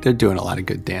 they're doing a lot of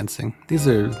good dancing. These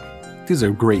are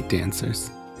great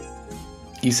dancers.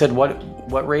 You said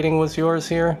what rating was yours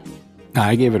here?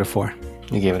 I gave it a 4.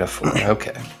 You gave it a 4.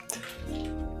 Okay.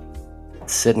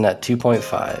 Sitting at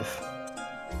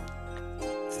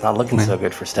 2.5. It's not looking so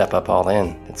good for Step Up All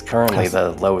In. It's currently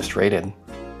the lowest rated.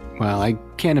 Well, I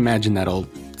can't imagine that'll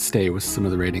stay with some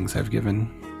of the ratings I've given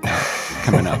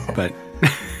coming up, but...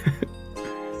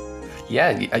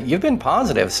 Yeah, you've been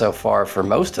positive so far for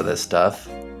most of this stuff.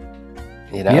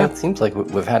 You know, It seems like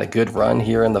we've had a good run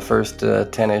here in the first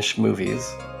 10-ish movies.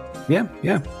 Yeah.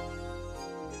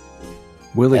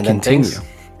 Will it continue?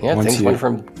 Things went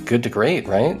from good to great,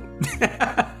 right?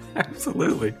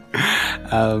 Absolutely.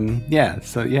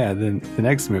 The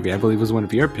next movie, I believe, was one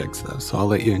of your picks, though, so I'll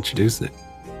let you introduce it.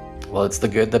 Well, it's The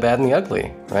Good, the Bad, and the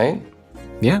Ugly, right?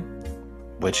 Yeah.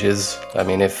 Which is, I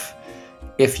mean, if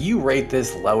you rate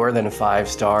this lower than 5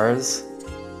 stars,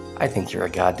 I think you're a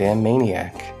goddamn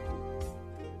maniac.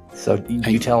 So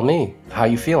you tell me, how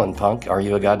you feeling, punk? Are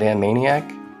you a goddamn maniac?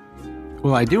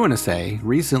 Well, I do want to say,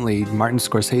 recently Martin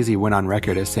Scorsese went on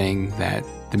record as saying that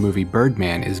the movie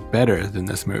Birdman is better than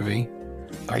this movie.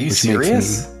 Are you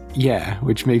serious?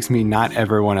 Which makes me not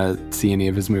ever want to see any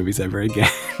of his movies ever again.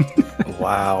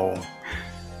 Wow.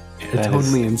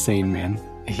 Totally insane, man.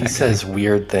 He says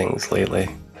weird things lately.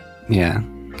 Yeah.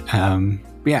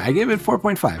 I gave it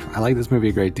 4.5. I like this movie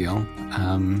a great deal.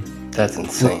 That's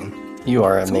insane. You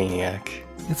are a maniac.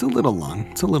 It's a little long.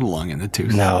 It's a little long in the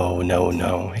tooth. No.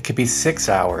 It could be 6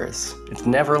 hours. It's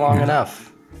never long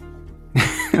enough.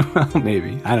 Well,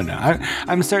 maybe. I don't know.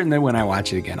 I'm certain that when I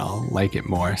watch it again, I'll like it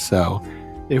more. So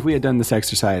if we had done this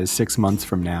exercise 6 months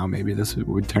from now, maybe this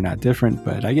would turn out different.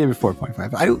 But I gave it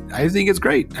 4.5. I think it's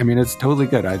great. I mean, it's totally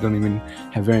good. I don't even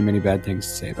have very many bad things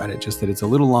to say about it. Just that it's a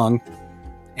little long.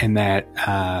 And that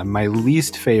my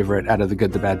least favorite out of The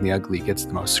Good, the Bad, and the Ugly gets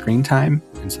the most screen time,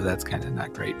 and so that's kind of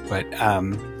not great. But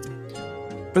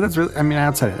that's really, I mean,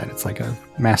 outside of that, it's like a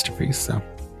masterpiece. So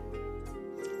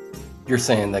you're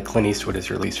saying that Clint Eastwood is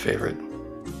your least favorite?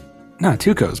 No,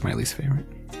 Tuco is my least favorite.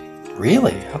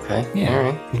 Really? Okay. Yeah.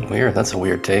 All right. Weird. That's a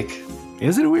weird take.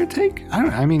 Is it a weird take? I don't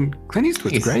know. I mean, Clint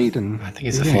Eastwood's great, and I think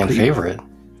he's a fan favorite.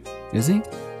 Is he?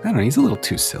 I don't know, he's a little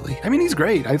too silly. I mean, he's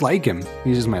great. I like him.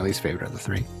 He's just my least favorite of the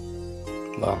 3.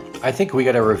 Well, I think we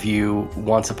got to review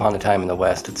Once Upon a Time in the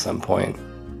West at some point.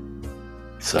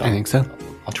 So I think so.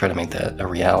 I'll try to make that a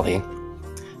reality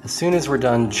as soon as we're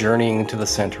done journeying to the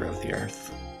center of the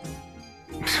earth.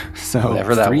 So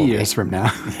whenever that 3 years from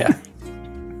now. Yeah.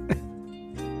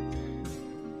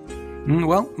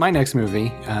 Well, my next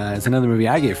movie is another movie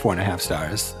I gave 4.5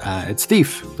 stars. It's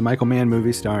Thief, the Michael Mann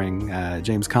movie starring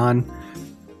James Caan,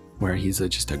 where he's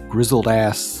just a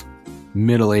grizzled-ass,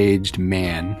 middle-aged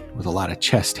man with a lot of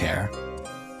chest hair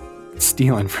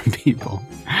stealing from people.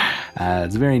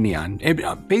 It's very neon.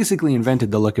 It basically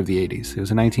invented the look of the 80s. It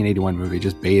was a 1981 movie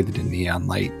just bathed in neon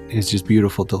light. It's just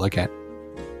beautiful to look at.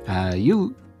 I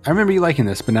remember you liking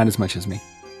this, but not as much as me.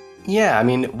 Yeah, I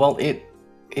mean, well, it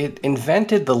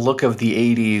invented the look of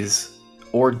the 80s,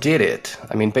 or did it?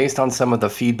 I mean, based on some of the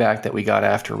feedback that we got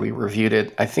after we reviewed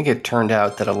it, I think it turned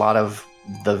out that a lot of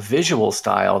the visual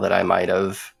style that I might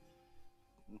have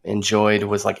enjoyed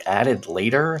was like added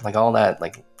later, like all that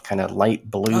like kind of light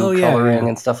blue coloring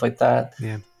and stuff like that.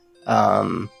 Yeah.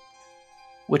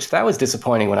 which that was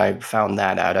disappointing when I found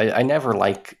that out. I never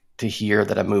like to hear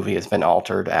that a movie has been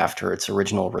altered after its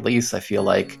original release. I feel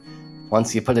like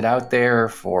once you put it out there,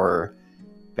 for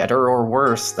better or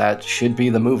worse, that should be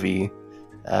the movie.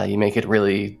 You make it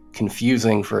really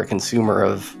confusing for a consumer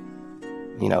of,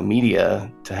 media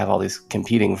to have all these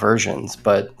competing versions.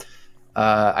 But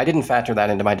I didn't factor that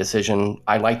into my decision.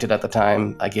 I liked it at the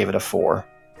time. I gave it a 4.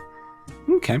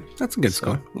 Okay, that's a good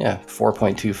score. Yeah,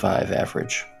 4.25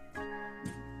 average.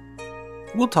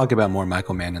 We'll talk about more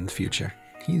Michael Mann in the future.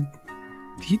 He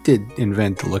did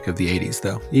invent the look of the 80s,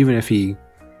 though, even if he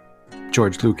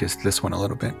George Lucas this one a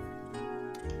little bit.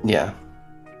 Yeah.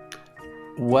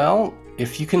 Well,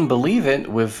 if you can believe it,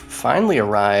 we've finally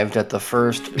arrived at the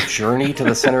first Journey to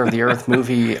the Center of the Earth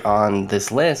movie on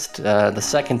this list, the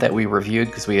second that we reviewed,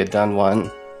 because we had done one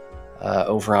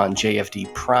over on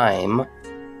JFD Prime.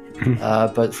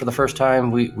 But for the first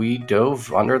time, we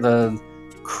dove under the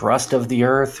crust of the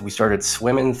Earth. We started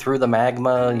swimming through the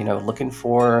magma, looking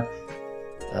for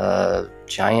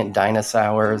giant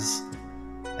dinosaurs.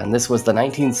 And this was the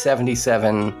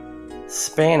 1977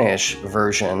 Spanish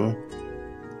version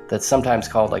that's sometimes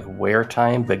called like Where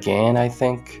Time Began, I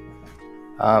think.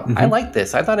 I like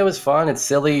this. I thought it was fun. It's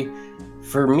silly.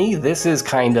 For me, this is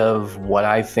kind of what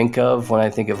I think of when I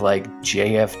think of like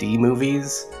JFD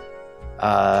movies.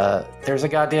 There's a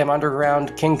goddamn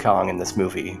underground King Kong in this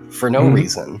movie for no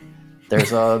reason.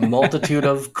 There's a multitude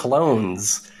of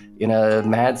clones in a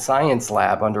mad science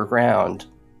lab underground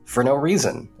for no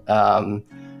reason.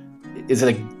 Is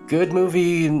it a good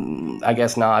movie? I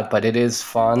guess not, but it is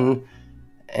fun.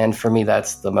 And for me,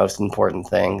 that's the most important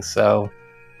thing. So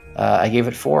I gave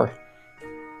it 4.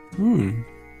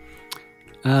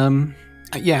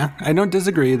 Yeah, I don't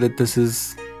disagree that this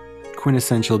is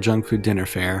quintessential junk food dinner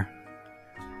fare.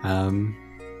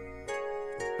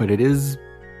 But it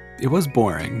was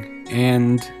boring.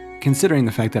 And considering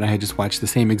the fact that I had just watched the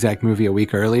same exact movie a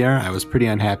week earlier, I was pretty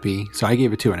unhappy. So I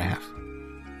gave it 2.5.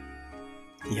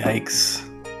 Yikes.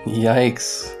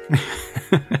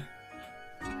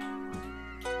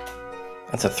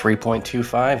 That's a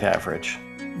 3.25 average.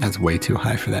 That's way too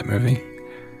high for that movie.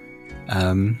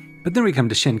 But then we come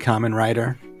to Shin Kamen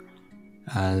Rider,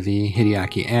 the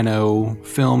Hideaki Anno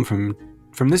film from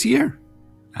this year.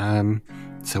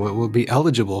 So it will be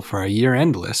eligible for our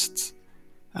year-end lists.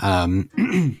 I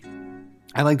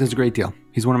like this a great deal.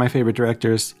 He's one of my favorite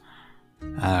directors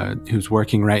who's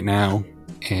working right now,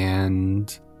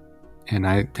 and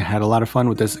I had a lot of fun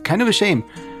with this. Kind of a shame.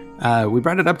 We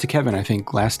brought it up to Kevin, I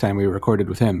think, last time we recorded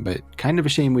with him, but kind of a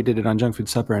shame we did it on Junk Food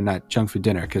Supper and not Junk Food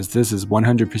Dinner, because this is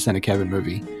 100% a Kevin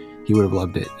movie. He would have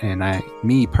loved it. And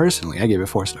me personally, I gave it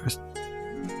 4 stars.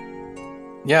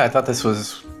 Yeah, I thought this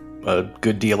was a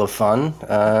good deal of fun.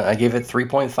 I gave it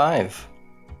 3.5.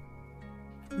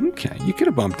 Okay, you could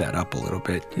have bumped that up a little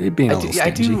bit. You're being a little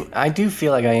stingy. I do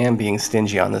feel like I am being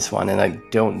stingy on this one, and I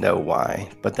don't know why.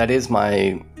 But that is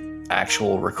my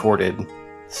actual recorded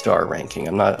star ranking.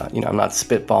 I'm not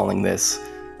spitballing this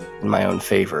in my own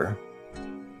favor.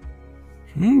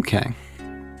 Okay.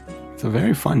 It's a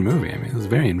very fun movie. I mean, it was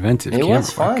very inventive. It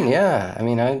was fun, yeah. I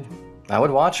mean, I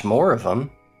would watch more of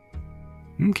them.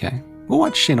 Okay. We'll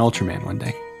watch Shin Ultraman one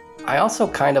day. I also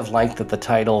kind of like that the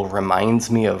title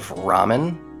reminds me of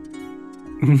ramen.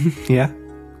 Yeah.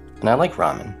 And I like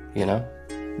ramen,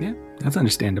 Yeah, that's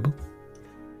understandable.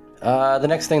 The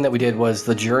next thing that we did was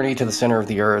the Journey to the Center of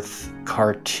the Earth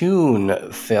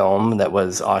cartoon film that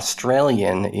was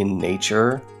Australian in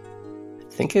nature. I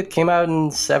think it came out in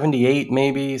 1978,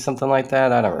 maybe, something like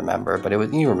that. I don't remember, but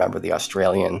you remember the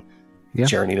Australian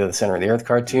Journey to the Center of the Earth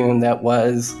cartoon that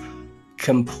was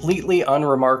completely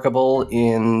unremarkable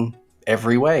in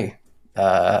every way.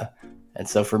 And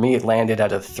so for me, it landed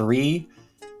at a 3,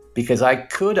 because I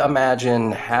could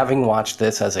imagine having watched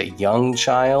this as a young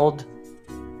child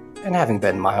and having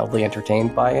been mildly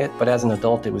entertained by it, but as an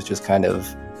adult, it was just kind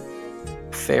of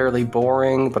fairly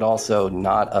boring, but also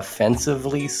not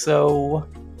offensively so.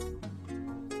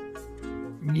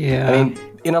 Yeah. I mean,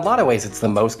 in a lot of ways, it's the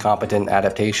most competent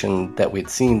adaptation that we'd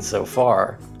seen so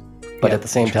far, but at the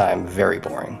same time, very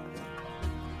boring.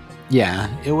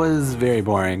 Yeah, it was very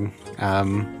boring.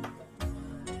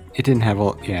 It didn't have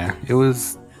it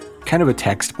was kind of a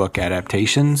textbook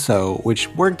adaptation, which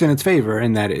worked in its favor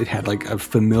in that it had like a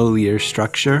familiar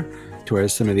structure, to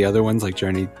whereas some of the other ones, like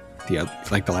Journey,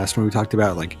 like the last one we talked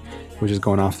about, like was just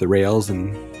going off the rails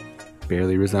and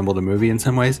barely resembled a movie in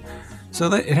some ways. So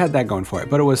that it had that going for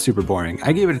it, but it was super boring.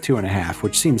 I gave it a 2.5,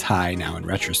 which seems high now in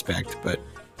retrospect, but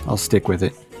I'll stick with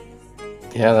it.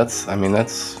 Yeah, that's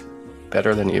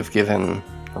better than you've given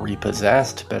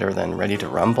Repossessed, better than Ready to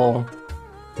Rumble.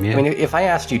 Yeah. I mean, if I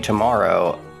asked you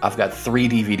tomorrow, I've got 3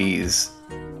 DVDs,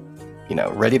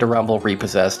 Ready to Rumble,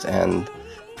 Repossessed, and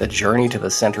The Journey to the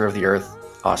Center of the Earth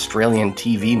Australian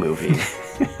TV movie.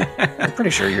 I'm pretty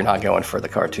sure you're not going for the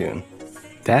cartoon.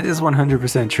 That is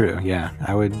 100% true. Yeah,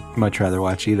 I would much rather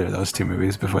watch either of those 2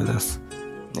 movies before this.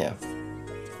 Yeah.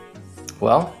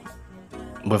 Well,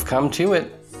 we've come to it.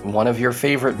 One of your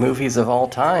favorite movies of all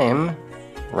time,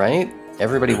 right?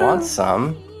 Everybody wants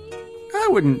some. I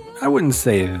wouldn't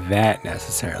say that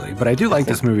necessarily, but I do like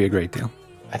this movie a great deal.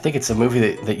 I think it's a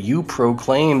movie that you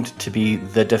proclaimed to be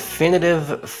the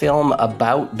definitive film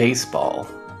about baseball,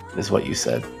 is what you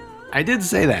said. I did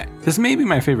say that. This may be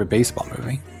my favorite baseball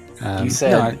movie. You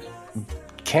said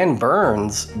Ken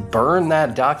Burns burned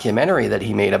that documentary that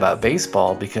he made about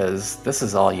baseball because this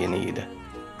is all you need.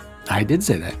 I did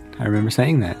say that. I remember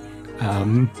saying that.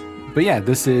 But yeah,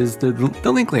 this is the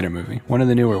Linklater movie, one of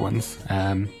the newer ones.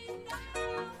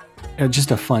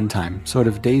 Just a fun time, sort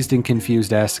of Dazed and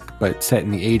Confused-esque, but set in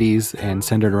the 80s and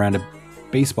centered around a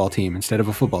baseball team instead of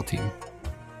a football team.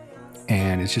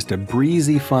 And it's just a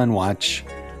breezy, fun watch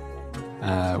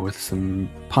with some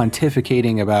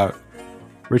pontificating about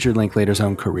Richard Linklater's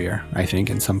own career, I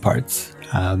think, in some parts.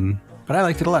 But I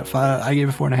liked it a lot. I gave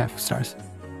it 4.5 stars.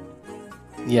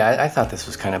 Yeah, I thought this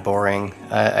was kind of boring.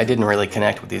 I didn't really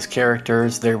connect with these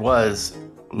characters. There was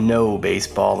no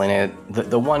baseball in it.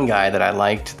 The one guy that I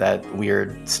liked, that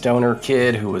weird stoner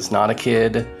kid who was not a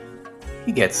kid,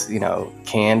 he gets,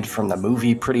 canned from the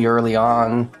movie pretty early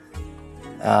on.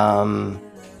 I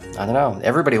don't know.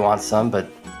 Everybody wants some, but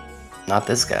not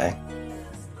this guy.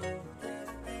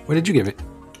 What did you give it?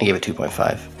 I gave it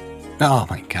 2.5. Oh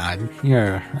my god.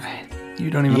 You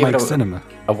don't even like cinema.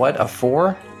 A what? A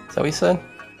 4? Is that what you said?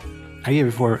 I gave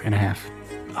it 4.5.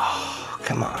 Oh,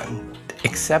 come on.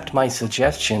 Accept my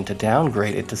suggestion to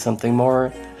downgrade it to something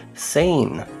more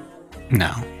sane.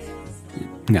 No.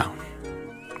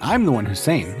 I'm the one who's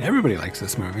sane. Everybody likes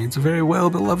this movie. It's a very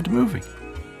well-beloved movie.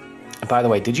 By the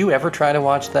way, did you ever try to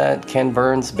watch that Ken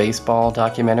Burns baseball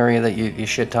documentary that you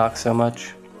shit-talk so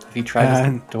much? Have you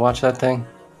tried to watch that thing?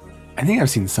 I think I've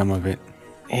seen some of it.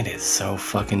 It is so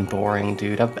fucking boring,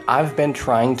 dude. I've been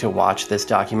trying to watch this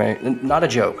documentary. Not a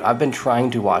joke. I've been trying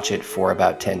to watch it for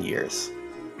about 10 years.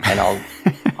 And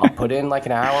I'll put in like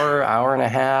an hour and a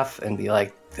half and be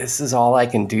like, this is all I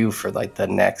can do for like the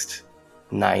next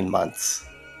 9 months.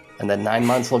 And then 9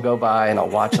 months will go by and I'll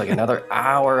watch like another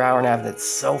hour and a half. That's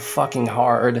so fucking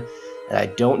hard. And I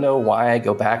don't know why I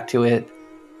go back to it,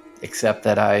 except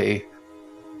that I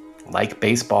like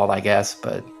baseball, I guess.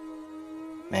 But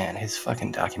man, his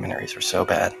fucking documentaries are so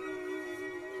bad.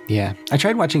 Yeah. I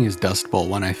tried watching his Dust Bowl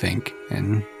one, I think.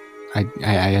 And I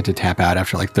had to tap out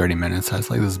after like 30 minutes. I was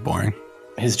like, this is boring.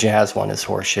 His jazz one is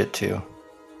horseshit too.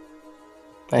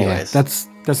 Anyways. Yeah,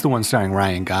 that's the one starring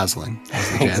Ryan Gosling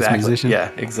as the jazz musician.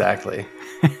 Yeah, exactly.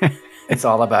 It's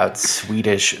all about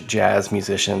Swedish jazz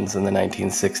musicians in the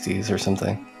 1960s or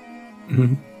something.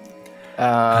 Mm-hmm.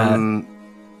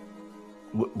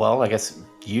 Well, I guess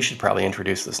you should probably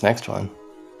introduce this next one.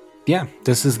 Yeah,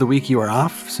 this is the week you were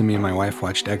off. So me and my wife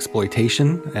watched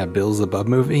Exploitation, a Bills Above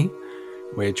movie,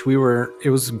 which it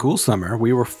was Ghoul Summer.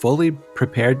 We were fully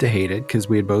prepared to hate it because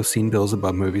we had both seen Bills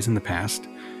Above movies in the past.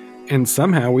 And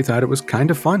somehow we thought it was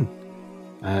kind of fun.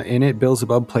 In it, Bill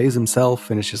Zabub plays himself,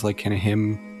 and it's just like kind of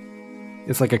him.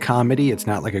 It's like a comedy. It's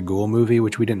not like a ghoul movie,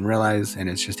 which we didn't realize. And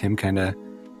it's just him kind of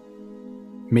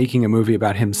making a movie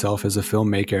about himself as a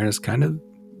filmmaker. And it's kind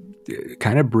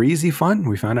of breezy fun.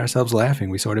 We found ourselves laughing.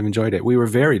 We sort of enjoyed it. We were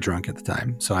very drunk at the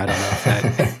time, so I don't know if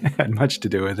that had much to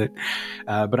do with it.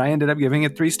 But I ended up giving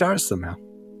it 3 stars somehow.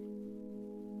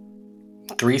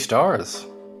 3 stars?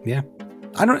 Yeah.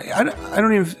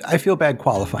 I feel bad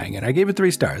qualifying it. I gave it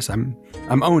 3 stars. I'm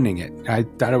owning it. I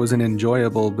thought it was an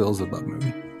enjoyable Bills Above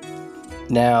movie.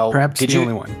 Now, perhaps the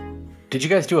only one. Did you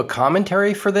guys do a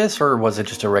commentary for this, or was it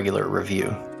just a regular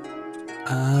review?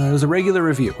 It was a regular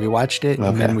review. We watched it,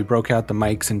 and then we broke out the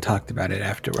mics and talked about it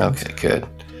afterwards. Okay, good.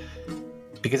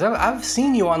 Because I've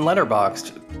seen you on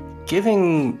Letterboxd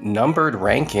giving numbered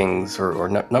rankings or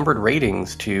numbered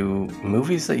ratings to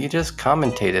movies that you just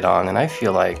commentated on, and I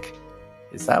feel like,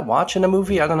 is that watching a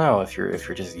movie? I don't know. If you're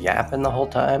just yapping the whole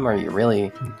time, or are you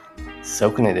really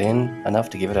soaking it in enough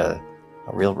to give it a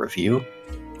real review?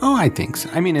 Oh, I think so.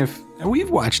 I mean, if we've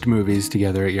watched movies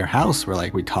together at your house where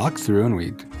like we talk through and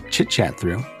we chit-chat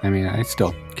through, I mean, I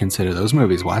still consider those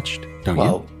movies watched, don't you?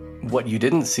 Well, what you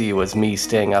didn't see was me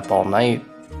staying up all night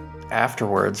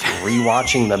afterwards,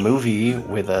 rewatching the movie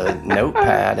with a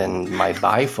notepad and my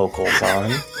bifocals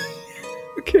on.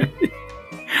 Okay.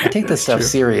 I take this stuff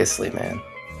seriously, man.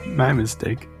 My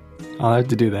mistake. I'll have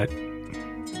to do that.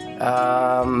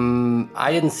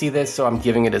 I didn't see this, so I'm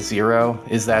giving it a 0.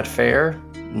 Is that fair?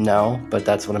 No, but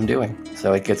that's what I'm doing.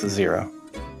 So it gets a 0.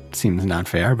 Seems not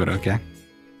fair, but okay.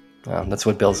 That's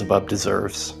what Beelzebub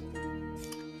deserves.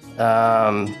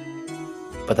 But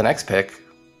the next pick,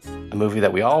 a movie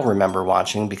that we all remember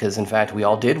watching, because in fact we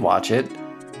all did watch it.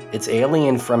 It's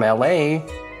Alien from LA,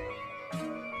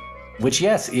 which,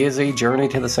 yes, is a Journey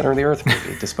to the Center of the Earth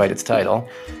movie, despite its title.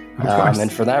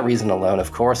 And for that reason alone,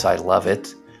 of course, I love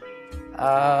it.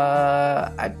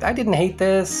 I didn't hate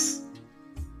this.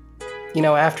 You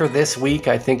know, after this week,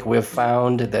 I think we've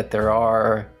found that there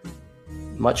are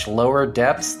much lower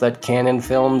depths that canon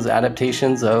films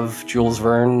adaptations of Jules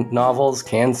Verne novels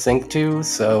can sink to.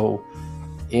 So,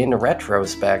 in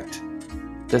retrospect,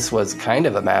 this was kind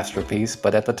of a masterpiece,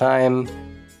 but at the time,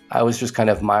 I was just kind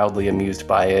of mildly amused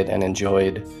by it and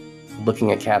enjoyed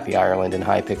looking at Kathy Ireland in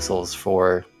high pixels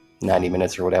for 90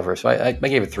 minutes or whatever. So I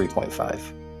gave it 3.5.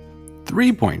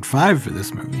 3.5 for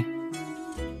this movie.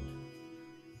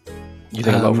 You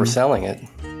think I'm overselling it?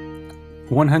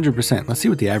 100%. Let's see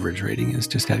what the average rating is,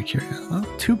 just out of curiosity. Well,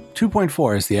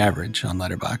 2.4 is the average on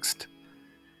Letterboxd,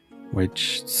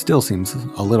 which still seems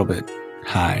a little bit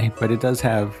high, but it does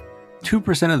have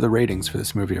 2% of the ratings for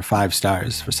this movie are 5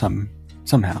 stars for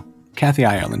somehow. Kathy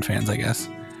Ireland fans, I guess.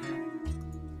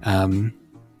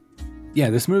 Yeah,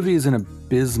 this movie is an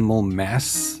abysmal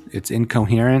mess. It's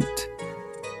incoherent,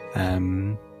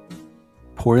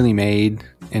 poorly made,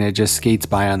 and it just skates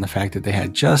by on the fact that they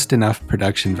had just enough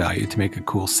production value to make a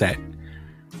cool set.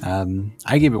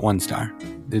 I gave it 1 star.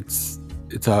 It's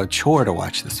a chore to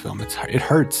watch this film. It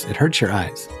hurts. It hurts your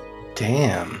eyes.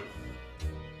 Damn.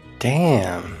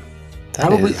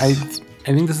 Probably, I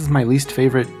think this is my least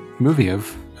favorite movie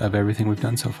of everything we've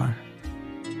done so far.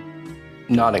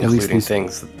 Not including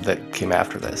things that came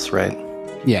after this, right?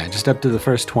 Yeah, just up to the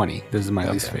first 20. This is my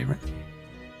least favorite.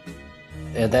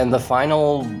 And then the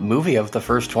final movie of the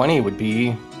first 20 would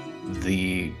be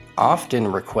the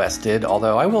often requested,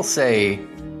 although I will say,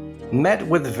 met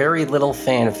with very little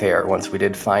fanfare once we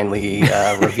did finally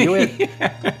review it.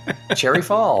 Cherry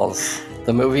Falls,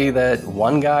 the movie that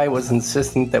one guy was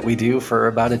insistent that we do for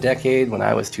about a decade when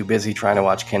I was too busy trying to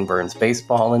watch Ken Burns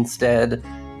baseball instead.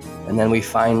 And then we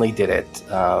finally did it.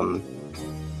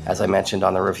 As I mentioned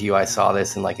on the review, I saw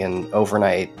this in like an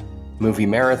overnight movie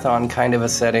marathon kind of a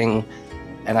setting,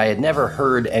 and I had never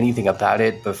heard anything about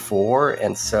it before.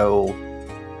 And so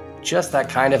just that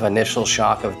kind of initial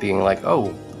shock of being like,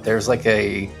 oh, there's like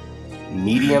a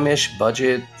medium-ish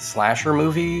budget slasher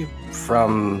movie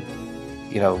from,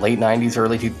 late 90s,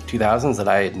 early 2000s that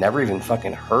I had never even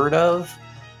fucking heard of.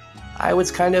 I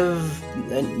was kind of,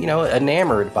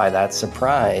 enamored by that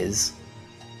surprise.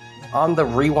 On the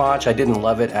rewatch, I didn't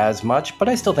love it as much, but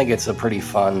I still think it's a pretty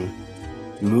fun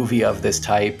movie of this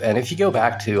type. And if you go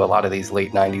back to a lot of these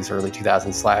late 90s, early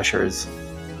 2000s slashers,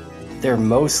 they're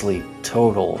mostly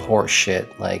total horse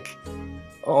shit. Like,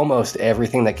 almost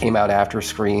everything that came out after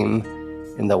Scream,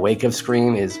 in the wake of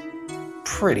Scream, is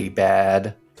pretty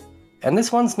bad. And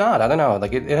this one's not. I don't know.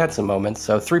 Like, it had some moments.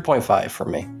 So 3.5 for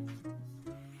me.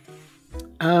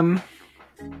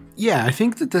 Yeah, I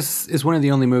think that this is one of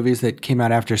the only movies that came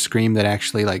out after Scream that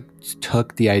actually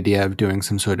took the idea of doing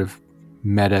some sort of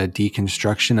meta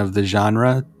deconstruction of the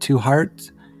genre to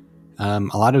heart. A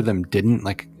lot of them didn't.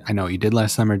 Like, I Know What You Did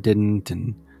Last Summer didn't,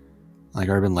 and like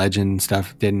urban legend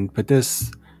stuff didn't. But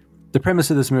the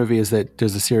premise of this movie is that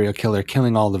there's a serial killer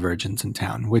killing all the virgins in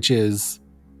town, which is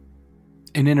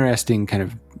an interesting kind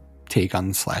of take on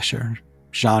the slasher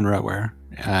genre where,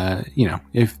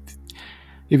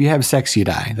 if you have sex, you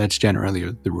die. That's generally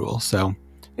the rule. So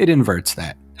it inverts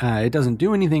that. It doesn't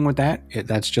do anything with that.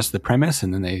 That's just the premise,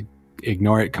 and then they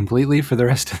ignore it completely for the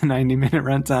rest of the 90-minute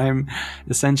runtime,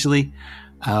 essentially.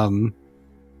 But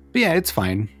yeah, it's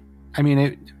fine. I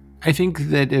mean, I think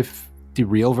that if the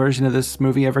real version of this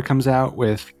movie ever comes out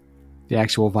with the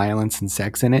actual violence and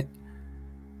sex in it,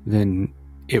 then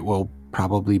it will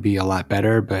probably be a lot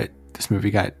better. But this movie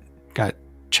got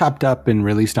chopped up and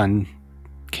released on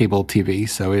cable TV,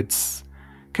 so it's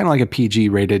kind of like a PG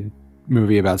rated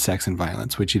movie about sex and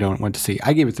violence, which you don't want to see.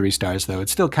 I gave it 3 stars, though.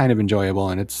 It's still kind of enjoyable,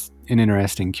 and it's an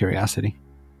interesting curiosity.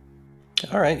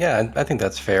 All right, yeah, I think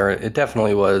that's fair. It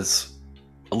definitely was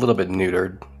a little bit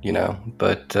neutered,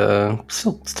 but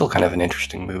still kind of an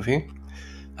interesting movie.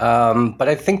 But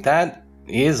I think that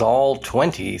is all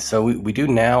 20, so we do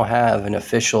now have an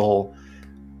official,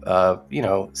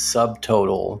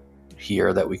 subtotal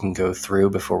here that we can go through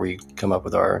before we come up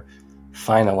with our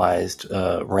finalized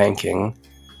ranking.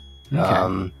 Okay.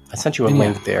 I sent you a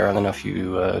link there. I don't know if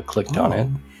you clicked on it.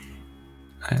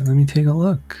 Let me take a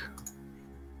look.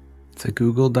 It's a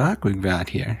Google Doc we've got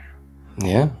here.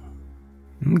 Yeah.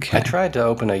 Okay. I tried to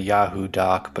open a Yahoo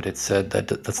doc, but it said that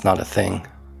that's not a thing.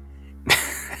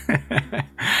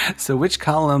 So which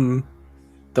column?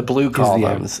 The blue the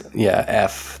columns, yeah,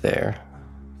 F there.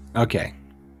 Okay.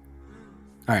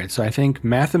 All right, so I think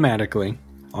mathematically,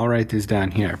 I'll write this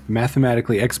down here.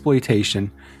 Mathematically,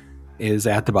 exploitation is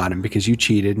at the bottom because you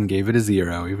cheated and gave it a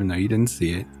 0, even though you didn't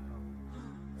see it.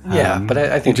 Yeah, but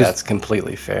I think just- that's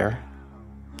completely fair.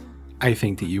 I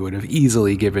think that you would have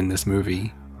easily given this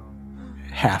movie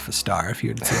half a star if you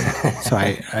had seen it. So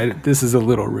I this is a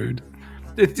little rude.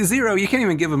 It's 0, you can't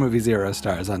even give a movie 0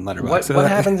 stars on Letterboxd. What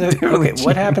happens if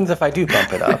what happens if I do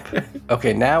bump it up?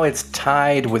 Okay, now it's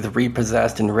tied with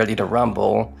Repossessed and Ready to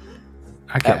Rumble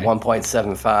at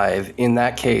 1.75. In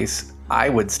that case, I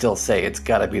would still say it's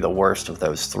got to be the worst of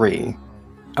those three.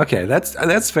 Okay,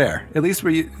 that's fair. At least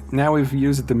now we've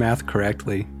used the math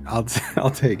correctly. I'll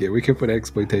take it. We can put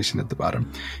exploitation at the bottom,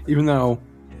 even though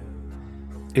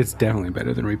it's definitely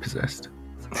better than Repossessed.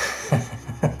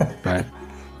 But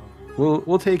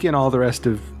we'll take in all the rest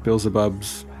of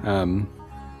Beelzebub's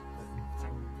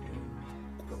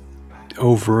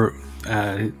over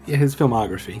his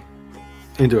filmography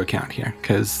into account here,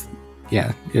 because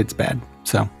it's bad.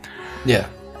 So yeah.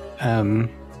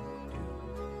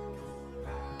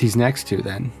 These next two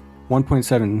then,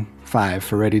 1.75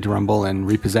 for Ready to Rumble and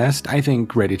Repossessed. I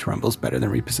think Ready to Rumble is better than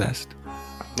Repossessed.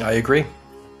 I agree.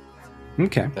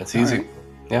 Okay. That's easy. Right.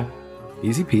 Yeah.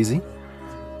 Easy peasy.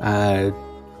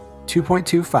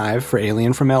 2.25 for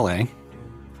Alien from LA.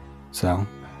 So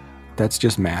that's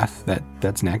just math.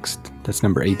 That's next. That's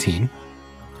number 18.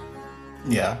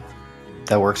 Yeah.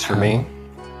 That works for me.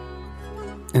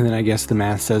 And then I guess the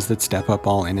math says that Step Up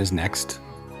All In is next.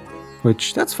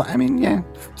 Which, that's fine. I mean,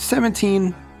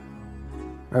 17.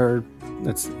 Or,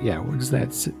 what is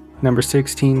that? Number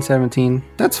 16, 17.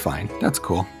 That's fine. That's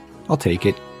cool. I'll take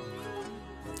it.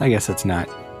 I guess it's not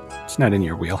in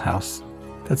your wheelhouse.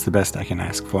 That's the best I can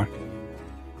ask for.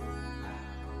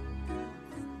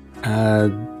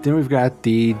 Then we've got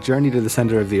the Journey to the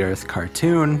Center of the Earth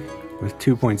cartoon with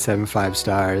 2.75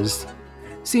 stars.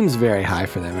 Seems very high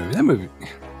for that movie. That movie,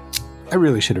 I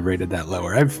really should have rated that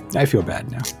lower. I feel bad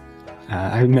now.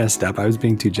 I messed up. I was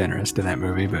being too generous to that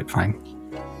movie, but fine.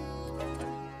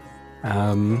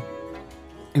 And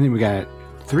then we got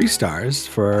 3 stars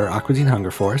for Aqua Teen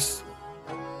Hunger Force.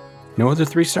 No other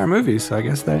 3-star movies, so I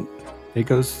guess that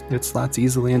it slots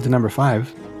easily into number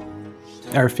 5.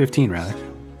 Or 15, rather.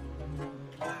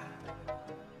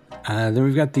 Then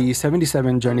we've got the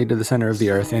 77 Journey to the Center of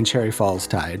the Earth and Cherry Falls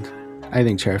tied. I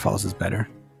think Cherry Falls is better.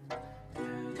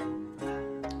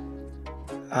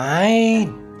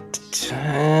 I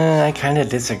kind of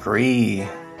disagree.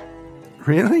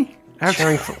 Really?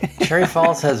 Cherry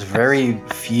Falls has very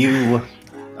few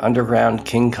underground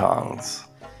King Kongs.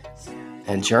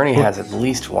 And Journey has at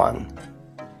least one.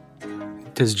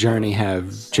 Does Journey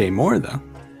have Jay Moore, though?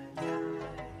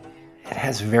 It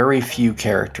has very few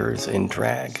characters in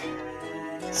drag.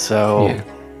 So,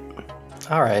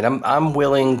 all right, I'm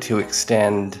willing to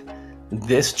extend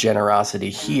this generosity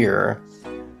here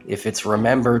if it's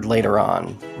remembered later on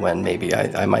when maybe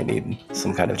I might need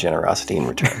some kind of generosity in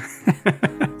return.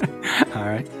 All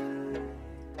right.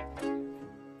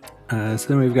 So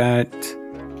then we've got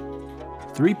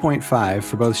 3.5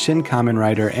 for both Shin Kamen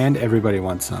Rider and Everybody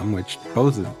Wants Some, which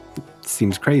both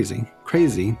seems crazy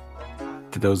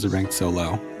that those are ranked so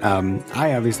low.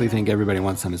 I obviously think Everybody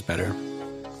Wants Some is better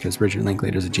because Richard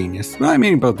Linklater's a genius. Well, I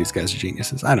mean, both these guys are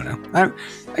geniuses. I don't know.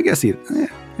 I guess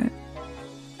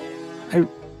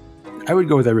I would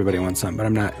go with Everybody Wants Some, but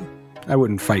I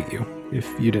wouldn't fight you if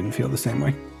you didn't feel the same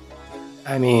way.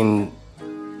 I mean,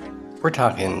 we're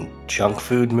talking junk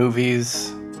food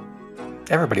movies.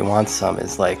 Everybody Wants Some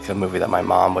is like a movie that my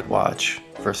mom would watch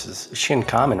versus Shin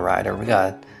Kamen Rider. We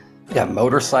got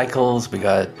motorcycles, we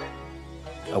got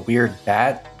a weird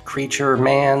bat creature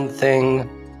man thing.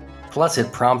 Plus,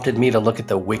 it prompted me to look at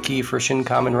the wiki for Shin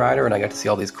Kamen Rider, and I got to see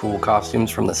all these cool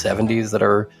costumes from the 70s that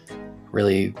are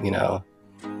really,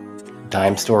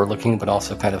 dime store looking, but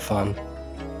also kind of fun.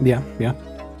 Yeah.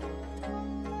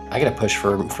 I got to push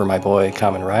for my boy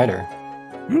Kamen Rider.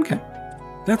 Okay.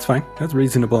 That's fine. That's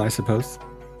reasonable, I suppose.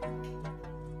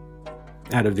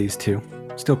 Out of these two.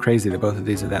 Still crazy that both of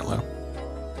these are that low.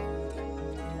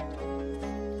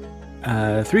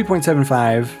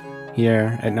 3.75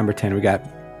 here at number 10. We got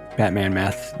Batman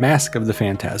Mask of the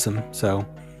Phantasm. So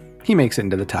he makes it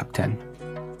into the top 10.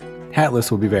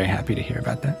 Hatless will be very happy to hear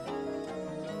about that.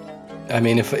 I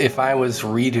mean, if I was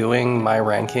redoing my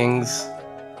rankings,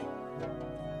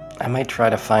 I might try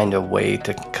to find a way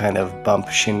to kind of bump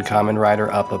Shin Kamen Rider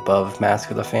up above Mask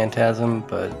of the Phantasm,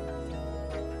 but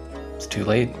It's too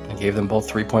late. I gave them both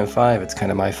 3.5. It's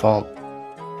kind of my fault.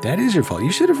 That is your fault.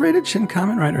 You should have rated Shin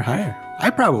Kamen Rider higher.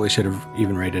 I probably should have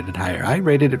even rated it higher. I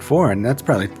rated it 4, and that's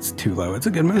probably too low. It's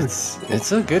a good movie.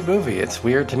 It's a good movie. It's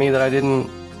weird to me that I didn't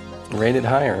rate it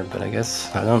higher, but I guess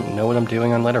I don't know what I'm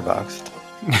doing on Letterboxd.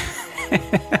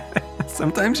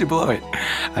 Sometimes you blow it.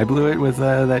 I blew it with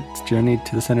that Journey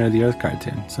to the Center of the Earth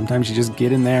cartoon. Sometimes you just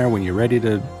get in there when you're ready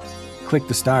to click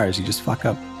the stars. You just fuck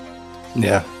up.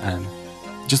 Yeah.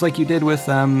 Just like you did with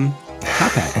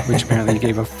Top Hat, which apparently you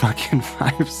gave a fucking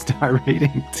 5-star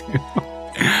rating to.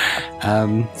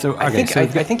 So okay,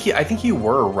 I think you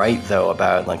were right though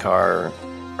about like our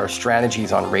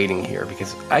strategies on rating here,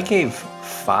 because I gave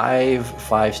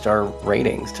 5-star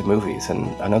ratings to movies, and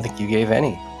I don't think you gave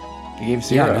any. You gave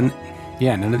 0.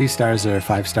 Yeah, none of these stars are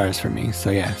 5 stars for me.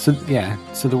 So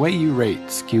so the way you rate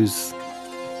skews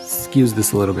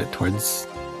this a little bit towards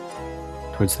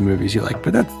the movies you like,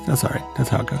 but that's all right. That's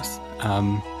how it goes.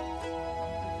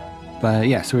 But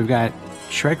yeah, so we've got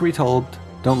Shrek Retold,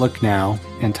 Don't Look Now,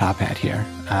 and Top Hat here.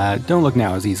 Don't Look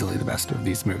Now is easily the best of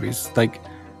these movies. Like,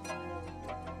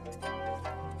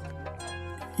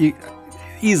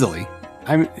 easily.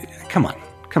 Come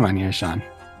on here, Sean.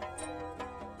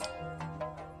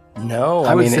 No,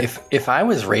 I mean, if I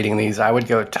was rating these, I would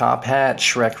go Top Hat,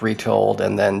 Shrek Retold,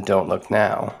 and then Don't Look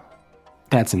Now.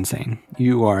 That's insane.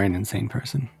 You are an insane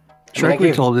person. Shrek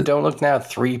Retold. Don't Look Now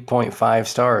 3.5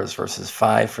 stars versus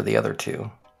 5 for the other two.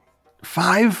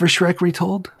 5 for Shrek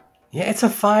Retold? Yeah, it's a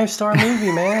 5-star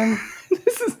movie, man.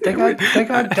 They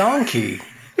got Donkey.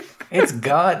 It's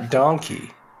got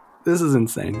Donkey. This is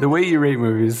insane. The way you rate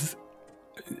movies.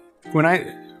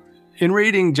 In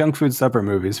rating junk food supper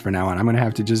movies from now on, I'm going to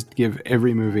have to just give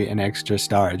every movie an extra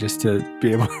star just to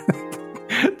be able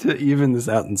to even this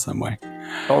out in some way.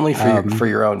 Only for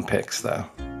your own picks, though.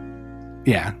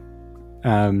 Yeah.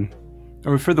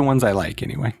 Or for the ones I like,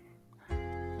 anyway.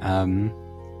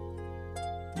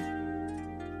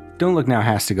 Don't Look Now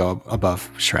has to go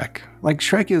above Shrek. Like,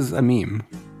 Shrek is a meme.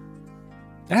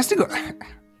 It has to go...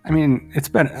 I mean, it's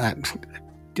better...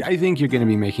 I think you're going to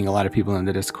be making a lot of people in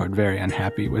the Discord very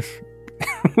unhappy with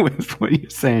with what you're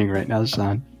saying right now,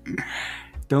 Sean.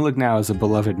 Don't Look Now is a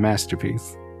beloved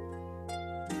masterpiece.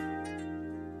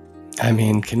 I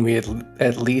mean, can we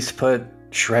at least put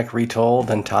Shrek Retold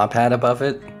and Top Hat above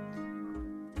it?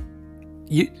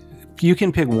 You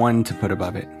can pick one to put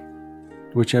above it.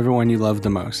 Whichever one you love the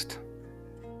most.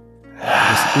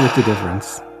 Just split the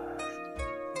difference.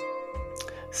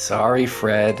 Sorry,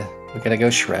 Fred. We gotta go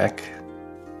Shrek.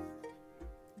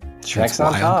 Shrek's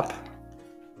on top.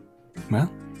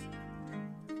 Well,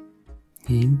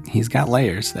 he's got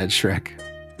layers, that Shrek.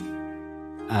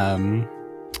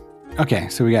 Okay,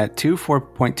 so we got 2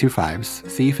 4.25s,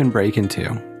 Thief and Breakin'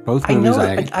 2. Both movies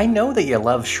I know that you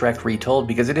love Shrek Retold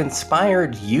because it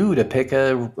inspired you to pick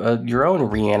your own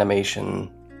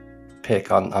reanimation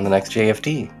pick on the next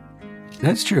JFD.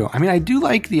 That's true. I mean, I do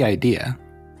like the idea.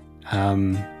 I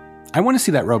want to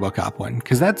see that RoboCop one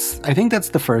because I think that's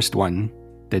the first one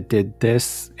that did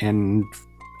this, and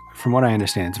from what I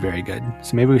understand, it's very good.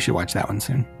 So maybe we should watch that one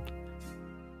soon.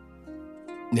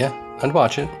 Yeah, I'd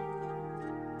watch it.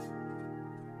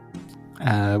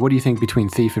 What do you think between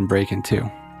Thief and Breakin' 2?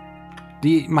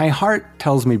 My heart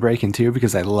tells me Breakin' 2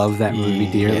 because I love that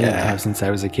movie dearly. I have since I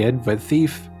was a kid. But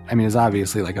Thief, I mean, is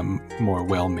obviously like a more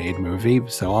well-made movie.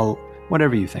 So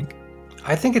whatever you think.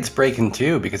 I think it's Breakin'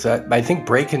 2 because I think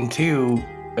Breakin' 2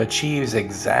 achieves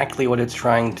exactly what it's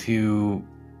trying to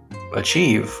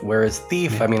achieve. Whereas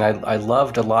Thief, yeah. I mean, I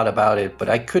loved a lot about it, but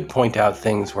I could point out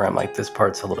things where I'm like, this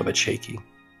part's a little bit shaky.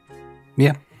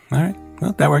 Yeah. All right.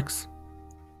 Well, that works.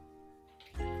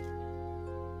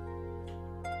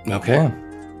 Okay.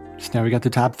 So now we got the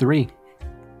top 3.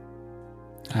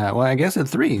 Well, I guess at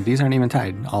 3. These aren't even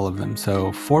tied, all of them.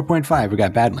 So 4.5, we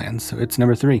got Badlands. So it's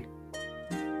number 3.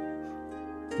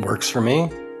 Works for me.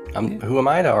 Who am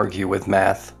I to argue with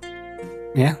math?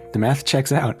 Yeah, the math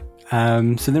checks out.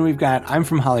 So then we've got I'm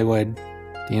From Hollywood,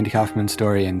 the Andy Kaufman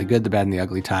story, and The Good, the Bad, and the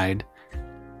Ugly tied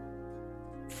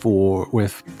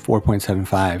with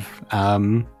 4.75.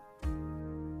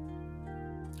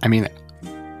 I mean,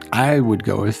 I would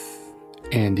go with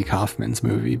Andy Kaufman's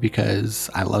movie because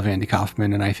I love Andy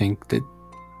Kaufman, and I think that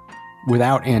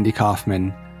without Andy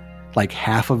Kaufman, like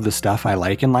half of the stuff I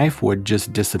like in life would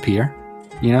just disappear.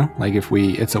 You know, like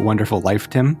It's a Wonderful Life,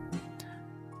 Tim.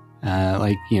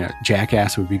 Like, you know,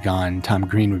 Jackass would be gone. Tom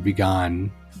Green would be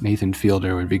gone. Nathan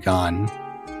Fielder would be gone.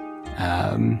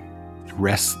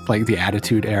 Like the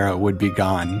Attitude Era would be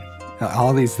gone.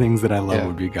 All these things that I love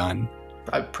would be gone.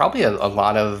 Probably a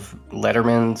lot of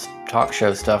Letterman's talk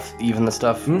show stuff, even the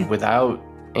stuff without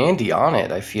Andy on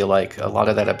it, I feel like a lot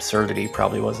of that absurdity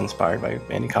probably was inspired by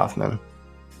Andy Kaufman.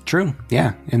 True,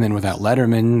 yeah. And then without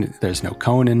Letterman, there's no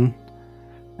Conan.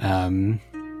 So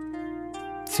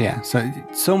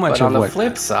much but of on the what...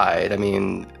 flip side, I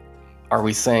mean, are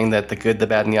we saying that The Good, the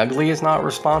Bad, and the Ugly is not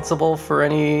responsible for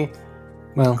any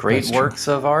great works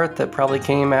of art that probably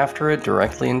came after it,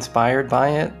 directly inspired by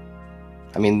it?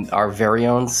 I mean, our very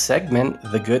own segment,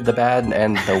 The Good, the Bad,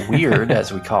 and the Weird,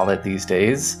 as we call it these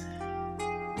days.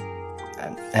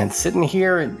 And sitting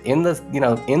here in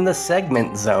the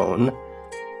segment zone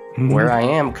where I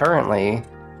am currently,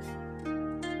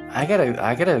 I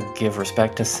gotta give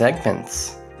respect to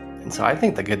segments. And so I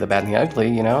think The Good, the Bad, and the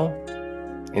Ugly,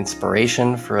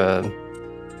 inspiration for a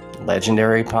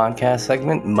legendary podcast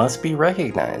segment must be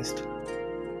recognized.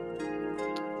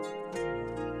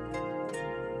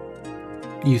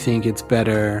 You think it's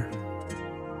better...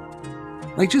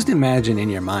 Like, just imagine in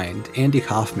your mind Andy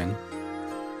Kaufman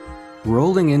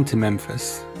rolling into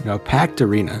Memphis, a packed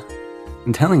arena,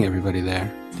 and telling everybody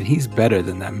there that he's better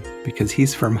than them because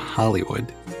he's from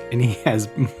Hollywood and he has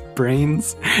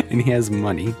brains and he has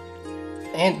money.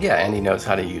 And he knows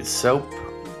how to use soap.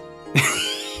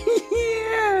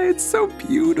 Yeah, it's so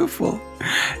beautiful.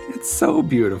 It's so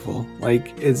beautiful.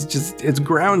 Like, it's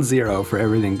ground zero for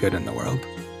everything good in the world.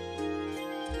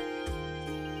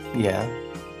 Yeah.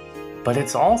 But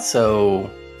it's also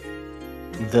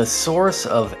the source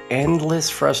of endless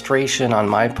frustration on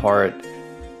my part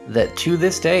that to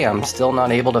this day I'm still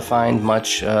not able to find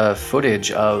much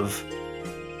footage of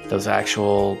those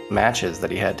actual matches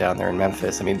that he had down there in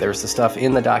Memphis. I mean, there's the stuff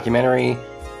in the documentary,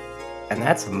 and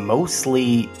that's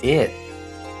mostly it.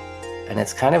 And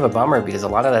it's kind of a bummer because a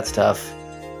lot of that stuff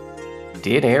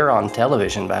did air on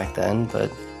television back then,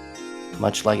 but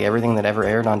much like everything that ever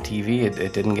aired on TV,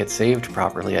 it didn't get saved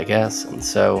properly, I guess. And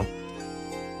so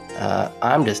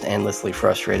I'm just endlessly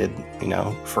frustrated,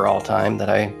 for all time that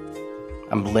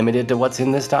I'm limited to what's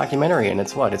in this documentary. And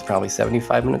it's probably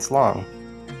 75 minutes long.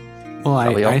 Well,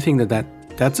 I think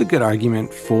that's a good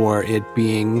argument for it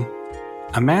being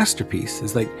a masterpiece.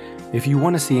 It's like, if you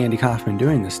want to see Andy Kaufman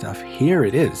doing this stuff, here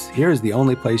it is. Here is the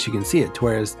only place you can see it.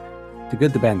 Whereas The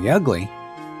Good, the Bad, and the Ugly,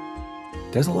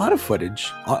 there's a lot of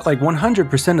footage. Like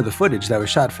 100% of the footage that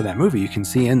was shot for that movie, you can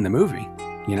see in the movie.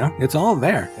 It's all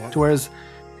there. Yeah. Whereas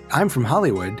I'm from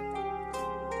Hollywood,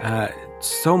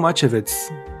 so much of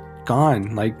it's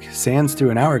gone, like sands through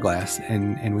an hourglass,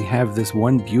 and we have this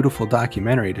one beautiful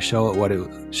documentary to show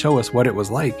us what it was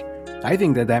like. I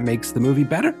think that makes the movie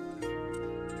better.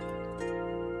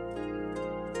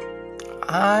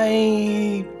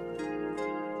 I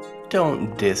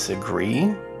don't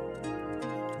disagree.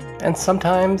 And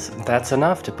sometimes that's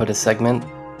enough to put a segment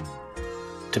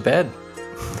to bed.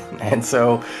 And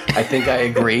so I think I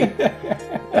agree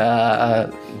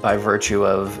by virtue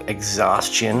of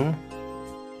exhaustion.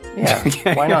 Yeah,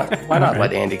 why not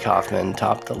let Andy Kaufman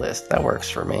top the list? That works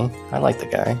for me. I like the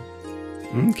guy.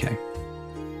 Okay.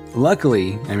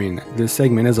 Luckily, I mean, this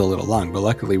segment is a little long, but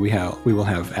luckily we will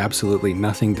have absolutely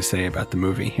nothing to say about the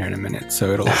movie here in a minute,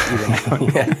 so it'll even out.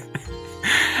 Yeah.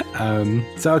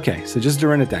 So just to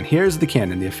run it down, here's the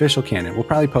canon, the official canon. We'll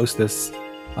probably post this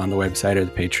on the website or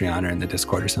the Patreon or in the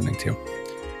Discord or something too.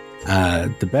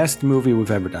 The best movie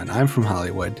we've ever done, I'm From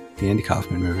Hollywood, the Andy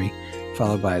Kaufman movie,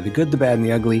 followed by The Good, the Bad, and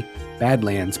the Ugly,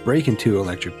 Badlands, Breakin' 2,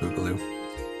 Electric Boogaloo,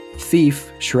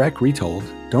 Thief, Shrek Retold,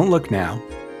 Don't Look Now,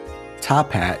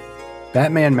 Top Hat,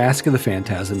 Batman Mask of the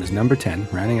Phantasm is number 10,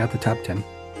 rounding out the top 10.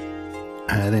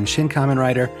 Then Shin Kamen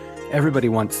Rider, Everybody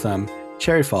Wants Some,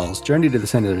 Cherry Falls, Journey to the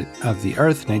Center of the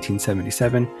Earth,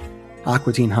 1977,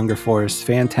 Aqua Teen Hunger Force,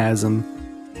 Phantasm,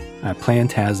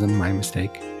 Plantasm, my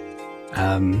mistake.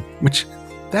 Which,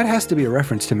 that has to be a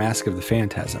reference to Mask of the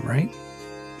Phantasm, right?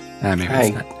 Maybe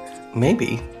it's not.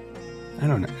 Maybe. I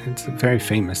don't know. It's a very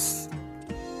famous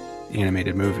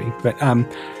animated movie. But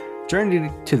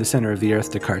Journey to the Center of the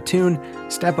Earth, the cartoon,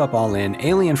 Step Up All In,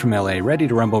 Alien from LA, Ready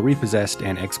to Rumble, Repossessed,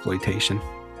 and Exploitation.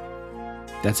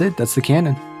 That's it. That's the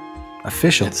canon.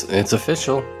 Official. It's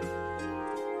official.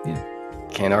 Yeah.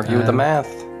 Can't argue with the math,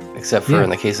 except for in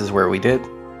the cases where we did.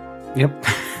 Yep.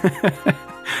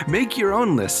 Make your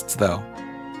own lists, though.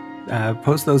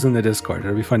 Post those in the Discord.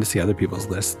 It'll be fun to see other people's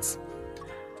lists.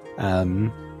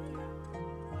 So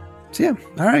yeah,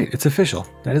 all right. It's official.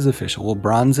 That is official. We'll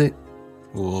bronze it.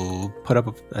 We'll put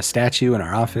up a statue in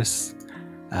our office.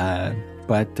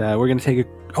 But we're going to take a...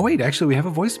 Oh, wait. Actually, we have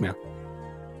a voicemail.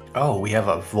 Oh, we have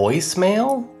a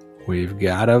voicemail? We've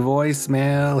got a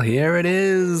voicemail. Here it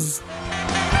is.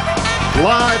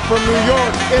 Live from New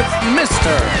York, it's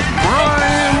Mr.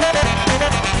 Brian.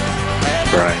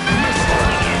 Brian.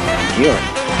 Here.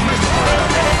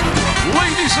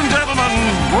 Ladies and gentlemen,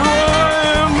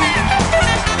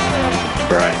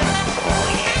 Brian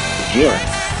calling in New York.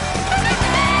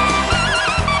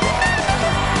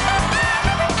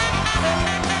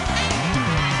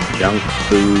 Junk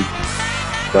food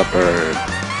supper.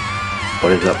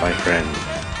 What is up, my friends?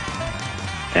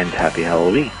 And happy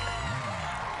Halloween.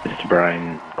 Mr.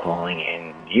 Brian calling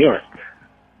in New York.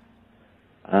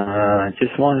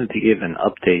 Just wanted to give an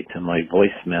update to my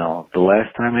voicemail. The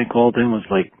last time I called in was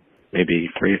like maybe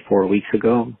 3 or 4 weeks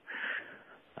ago.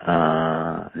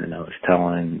 And I was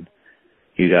telling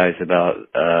you guys about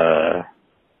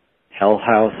Hell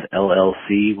House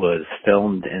LLC was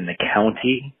filmed in the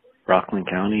county, Rockland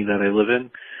County that I live in.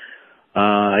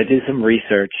 I did some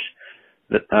research.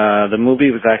 The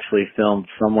movie was actually filmed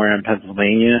somewhere in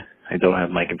Pennsylvania. I don't have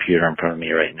my computer in front of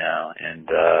me right now. And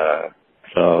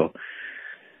so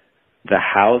the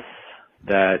house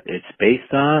that it's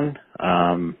based on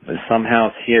is some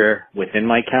house here within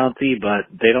my county, but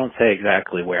they don't say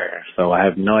exactly where. So I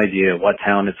have no idea what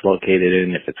town it's located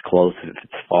in, if it's close, if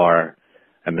it's far.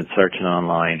 I've been searching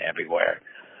online everywhere.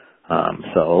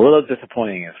 So a little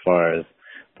disappointing as far as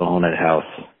the haunted house.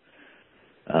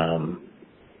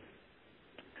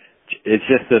 It's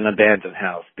just an abandoned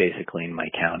house basically in my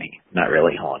county, not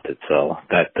really haunted, so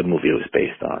that the movie was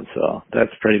based on. So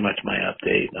that's pretty much my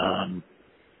update.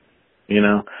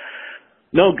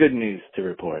 No good news to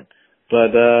report,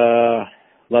 but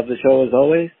love the show as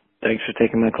always. Thanks for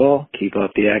taking my call. Keep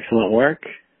up the excellent work,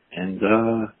 and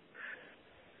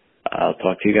I'll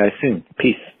talk to you guys soon.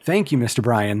 Peace. Thank you, Mr.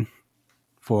 Brian,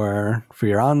 for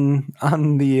your on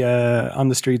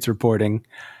the streets reporting.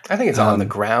 I think it's on the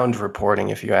ground reporting,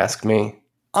 if you ask me.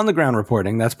 On the ground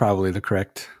reporting, that's probably the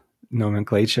correct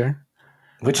nomenclature.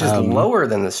 Which is lower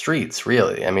than the streets,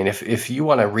 really. I mean, if you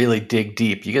want to really dig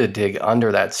deep, you got to dig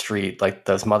under that street like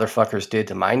those motherfuckers did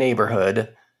to my neighborhood,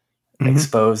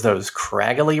 expose those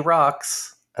craggly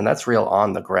rocks, and that's real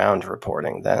on-the-ground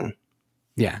reporting then.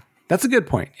 Yeah, that's a good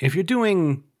point. If you're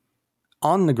doing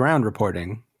on-the-ground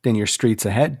reporting, then your street's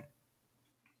ahead.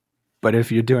 But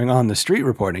if you're doing on-the-street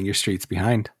reporting, your street's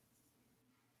behind.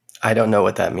 I don't know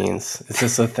what that means. Is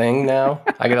this a thing now?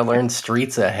 I got to learn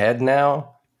streets ahead now?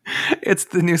 It's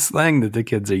the new slang that the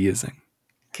kids are using.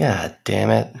 God damn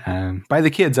it. By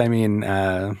the kids, I mean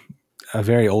a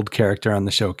very old character on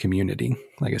the show Community.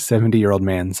 Like a 70-year-old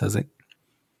man says it.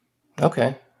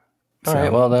 Okay. All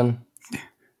right, well then.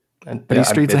 But he's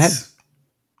streets ahead.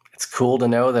 It's cool to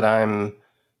know that I'm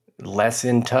less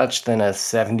in touch than a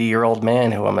 70-year-old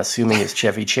man who I'm assuming is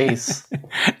Chevy Chase.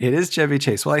 It is Chevy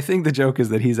Chase. Well, I think the joke is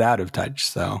that he's out of touch,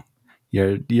 so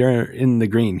you're in the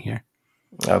green here.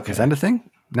 Okay. Is that a thing?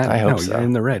 I hope so. You're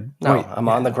in the red. No, wait, I'm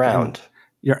on the ground.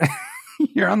 You're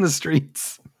on the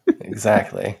streets.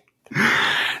 Exactly.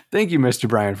 Thank you, Mr.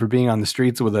 Brian, for being on the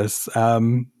streets with us.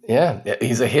 Yeah,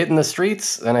 he's a hit in the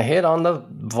streets and a hit on the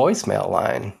voicemail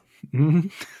line.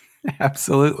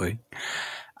 Absolutely.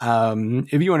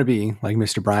 If you want to be like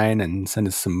Mr. Brian and send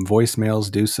us some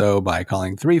voicemails, do so by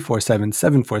calling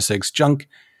 347-746-JUNK.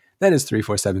 That is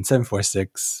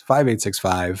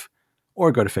 347-746-5865.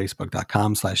 Or go to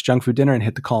facebook.com/junkfooddinner and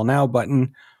hit the call now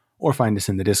button, or find us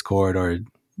in the Discord, or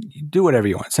do whatever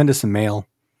you want. Send us a mail.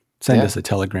 Send us a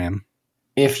telegram.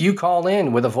 If you call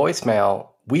in with a voicemail,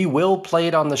 we will play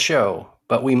it on the show,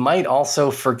 but we might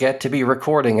also forget to be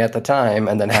recording at the time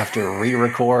and then have to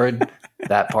re-record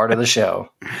that part of the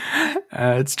show.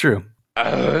 It's true.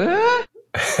 But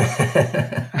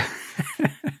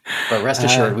rest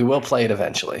assured, we will play it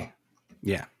eventually.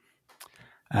 Yeah.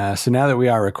 So now that we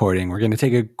are recording, we're going to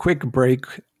take a quick break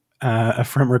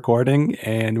from recording.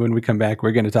 And when we come back,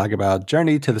 we're going to talk about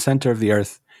Journey to the Center of the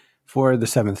Earth for the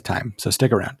 7th time. So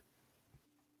stick around.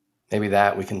 Maybe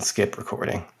that we can skip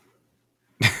recording.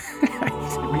 We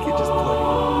could just play.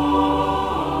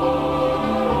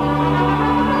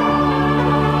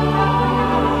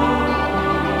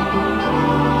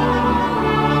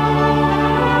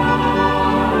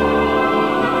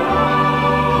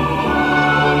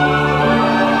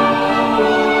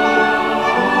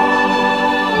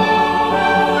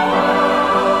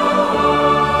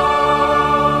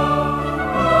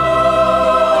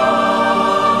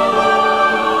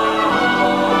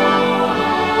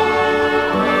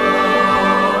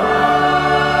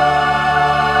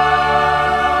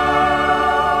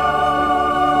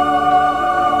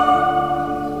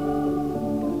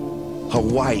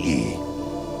 Hawaii.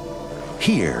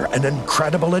 Here, an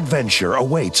incredible adventure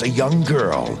awaits a young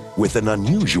girl with an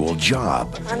unusual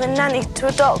job. I'm a nanny to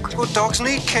a dog. Well, dogs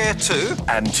need care too.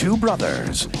 And two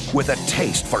brothers with a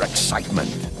taste for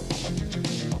excitement.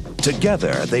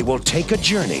 Together, they will take a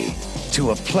journey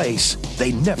to a place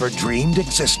they never dreamed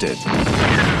existed.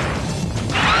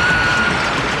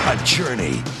 A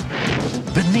journey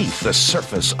beneath the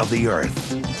surface of the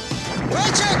Earth.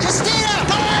 Richard, Christina!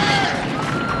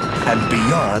 And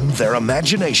beyond their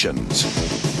imaginations.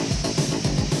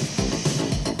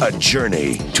 A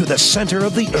journey to the center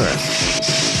of the Earth.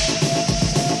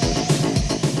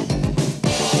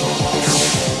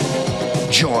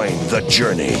 Join the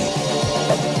journey.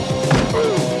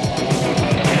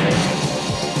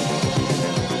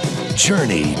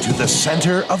 Journey to the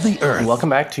center of the Earth. Welcome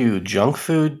back to Junk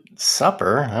Food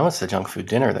Supper. I almost said Junk Food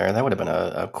Dinner there. That would have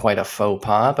been quite a faux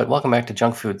pas, but welcome back to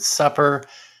Junk Food Supper.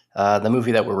 The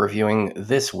movie that we're reviewing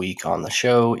this week on the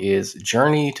show is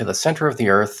Journey to the Center of the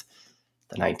Earth,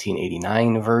 the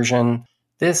 1989 version.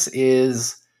 This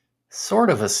is sort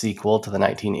of a sequel to the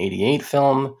 1988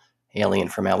 film, Alien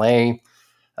from L.A.,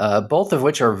 both of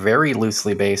which are very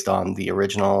loosely based on the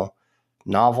original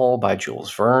novel by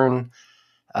Jules Verne.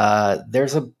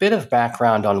 There's a bit of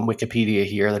background on Wikipedia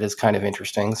here that is kind of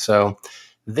interesting. So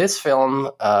this film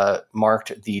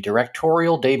marked the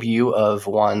directorial debut of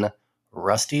one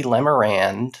Rusty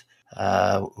Lemarand,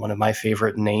 one of my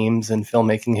favorite names in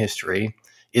filmmaking history.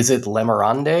 Is it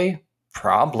Lemarande?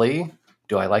 Probably.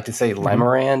 Do I like to say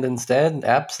Lemarand instead?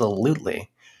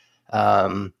 Absolutely.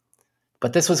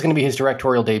 But this was going to be his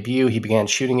directorial debut. He began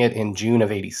shooting it in June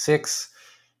of '86,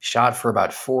 shot for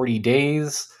about 40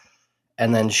 days,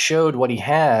 and then showed what he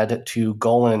had to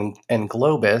Golan and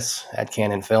Globus at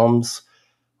Cannon Films,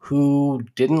 who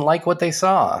didn't like what they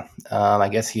saw. I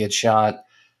guess he had shot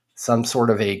some sort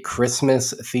of a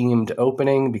Christmas-themed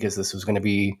opening because this was going to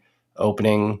be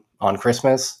opening on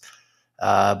Christmas.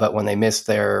 But when they missed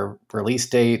their release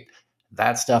date,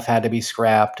 that stuff had to be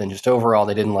scrapped, and just overall,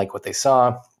 they didn't like what they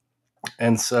saw.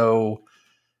 And so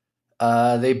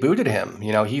they booted him.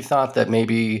 You know, he thought that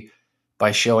maybe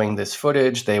by showing this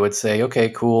footage, they would say, okay,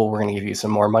 cool, we're going to give you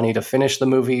some more money to finish the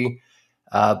movie.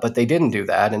 But they didn't do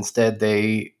that. Instead,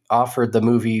 they offered the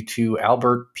movie to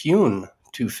Albert Pune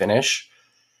to finish,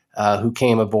 who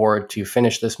came aboard to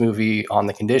finish this movie on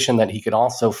the condition that he could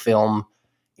also film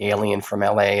Alien from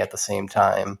LA at the same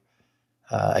time.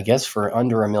 I guess for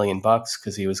under $1 million,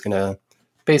 because he was going to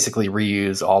basically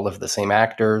reuse all of the same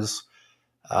actors.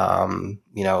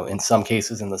 In some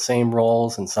cases in the same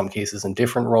roles, in some cases in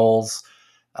different roles,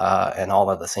 and all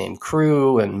of the same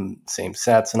crew and same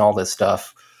sets and all this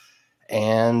stuff.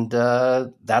 And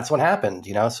that's what happened,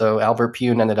 So Albert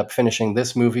Pune ended up finishing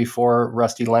this movie for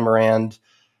Rusty Lemarand.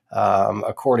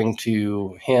 According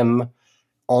to him,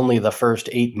 only the first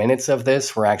 8 minutes of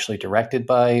this were actually directed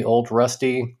by old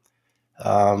Rusty,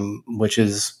 which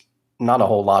is not a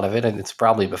whole lot of it. And it's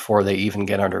probably before they even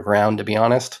get underground, to be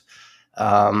honest.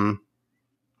 And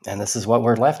this is what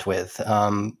we're left with.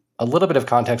 A little bit of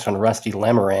context on Rusty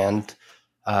Lemarand.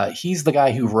 He's the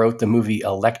guy who wrote the movie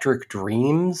Electric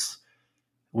Dreams,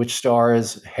 which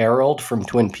stars Harold from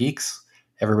Twin Peaks,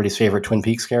 everybody's favorite Twin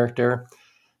Peaks character.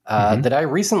 That I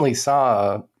recently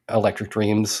saw Electric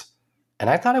Dreams, and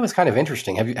I thought it was kind of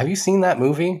interesting. Have you seen that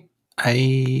movie?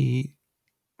 I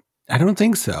don't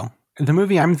think so. The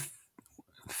movie I'm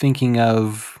thinking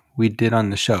of we did on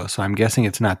the show, so I'm guessing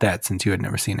it's not that since you had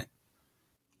never seen it.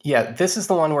 Yeah, this is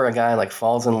the one where a guy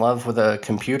falls in love with a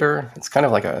computer. It's kind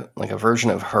of like a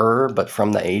version of Her, but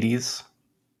from the 80s.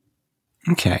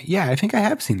 Okay, yeah, I think I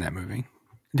have seen that movie.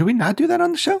 Did we not do that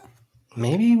on the show?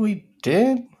 Maybe we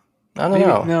did. I don't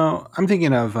know. No, I'm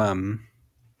thinking of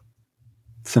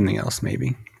something else,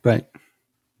 maybe. But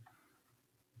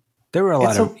there were a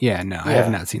lot of. I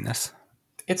have not seen this.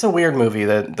 It's a weird movie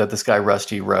that this guy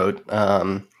Rusty wrote.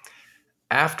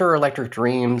 After Electric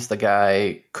Dreams, the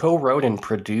guy co-wrote and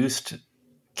produced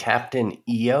Captain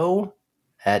EO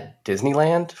at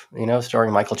Disneyland,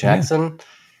 starring Michael Jackson.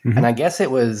 Yeah. And I guess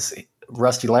it was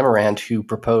Rusty Lemarand who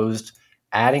proposed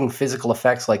adding physical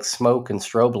effects like smoke and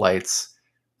strobe lights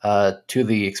to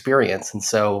the experience. And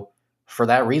so for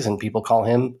that reason, people call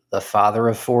him the father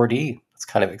of 4D. It's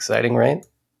kind of exciting, right?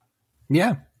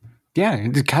 Yeah. Yeah,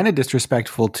 it's kind of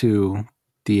disrespectful to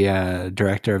the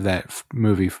director of that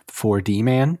movie, 4D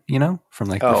Man, from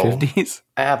the 50s.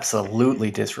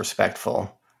 Absolutely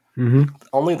disrespectful. Mm-hmm.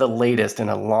 Only the latest in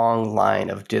a long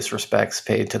line of disrespects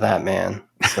paid to that man.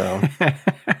 So,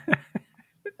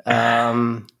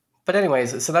 but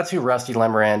anyways, so that's who Rusty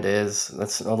Lemarand is.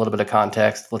 That's a little bit of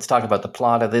context. Let's talk about the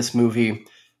plot of this movie,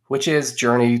 which is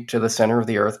Journey to the Center of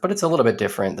the Earth, but it's a little bit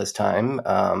different this time.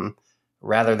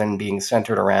 Rather than being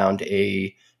centered around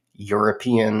a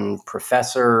European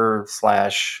professor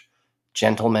 /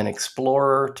 gentleman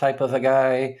explorer type of a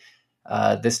guy,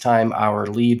 this time our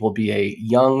lead will be a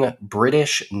young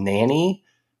British nanny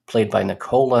played by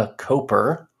Nicola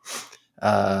Coper.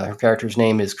 Her character's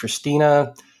name is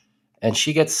Christina, and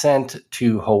she gets sent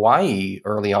to Hawaii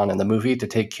early on in the movie to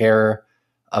take care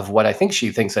of what I think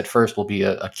she thinks at first will be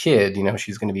a kid.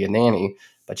 She's going to be a nanny,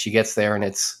 but she gets there and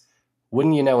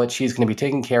wouldn't you know it, she's going to be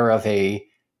taking care of a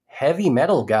heavy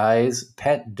metal guy's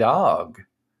pet dog.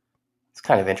 It's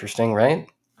kind of interesting, right?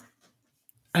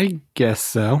 I guess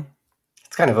so.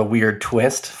 It's kind of a weird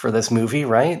twist for this movie,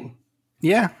 right?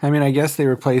 Yeah, I mean, I guess they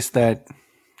replaced that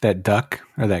duck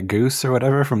or that goose or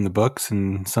whatever from the books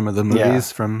and some of the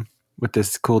movies with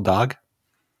this cool dog.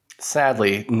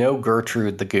 Sadly, no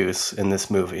Gertrude the goose in this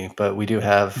movie, but we do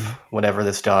have whatever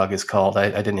this dog is called. I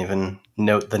didn't even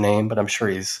note the name, but I'm sure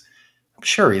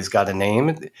he's got a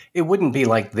name. It wouldn't be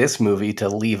like this movie to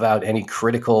leave out any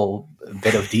critical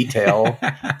bit of detail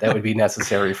that would be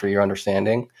necessary for your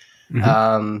understanding.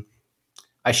 Mm-hmm.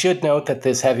 I should note that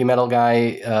this heavy metal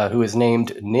guy, who is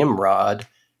named Nimrod,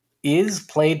 is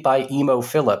played by Emo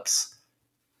Phillips.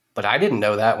 But I didn't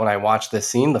know that when I watched this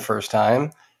scene the first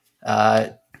time.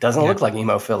 Doesn't look like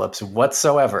Emo Phillips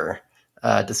whatsoever,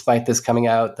 despite this coming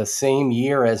out the same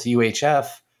year as UHF,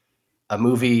 a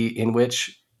movie in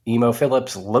which Emo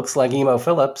Phillips looks like Emo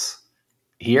Phillips.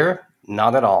 Here,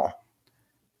 not at all.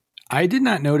 I did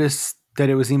not notice that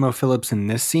it was Emo Phillips in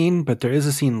this scene, but there is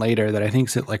a scene later that I think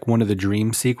is like one of the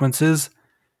dream sequences.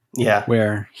 Yeah.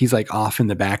 Where he's like off in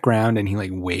the background and he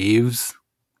like waves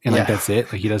and like that's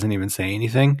it. Like he doesn't even say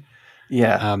anything.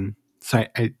 Yeah. So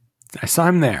I saw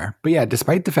him there. But yeah,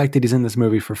 despite the fact that he's in this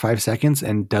movie for 5 seconds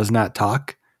and does not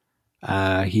talk,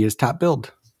 he is top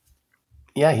billed.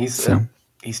 Yeah, he's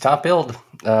top billed.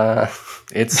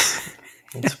 It's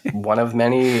one of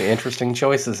many interesting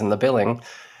choices in the billing.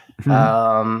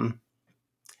 Mm-hmm.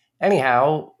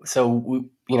 Anyhow, so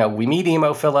we meet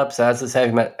Emo Phillips as this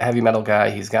heavy metal guy.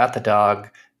 He's got the dog.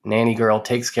 Nanny girl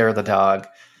takes care of the dog.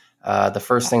 The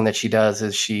first thing that she does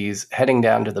is she's heading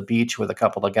down to the beach with a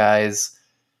couple of guys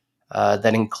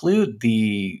that include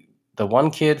the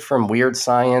one kid from Weird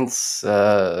Science.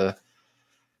 What's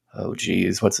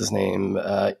his name?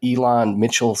 Elon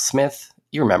Mitchell Smith.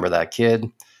 You remember that kid?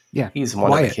 Yeah, he's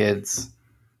one of the kids.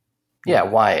 Yeah,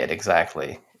 Wyatt,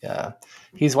 exactly. Yeah,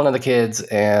 he's one of the kids,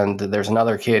 and there's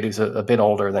another kid who's a bit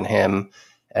older than him,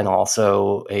 and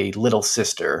also a little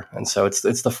sister. And so it's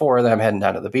the four of them heading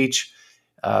down to the beach,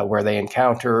 where they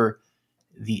encounter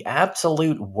the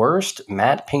absolute worst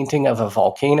matte painting of a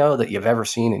volcano that you've ever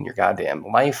seen in your goddamn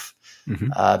life.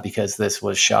 Mm-hmm. Because this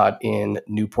was shot in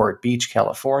Newport Beach,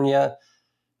 California,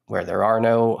 where there are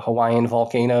no Hawaiian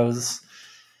volcanoes.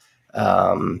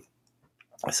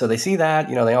 So they see that.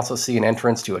 They also see an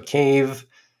entrance to a cave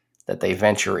that they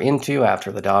venture into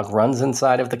after the dog runs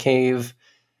inside of the cave.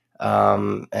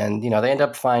 And they end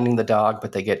up finding the dog,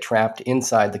 but they get trapped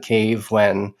inside the cave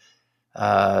when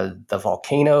the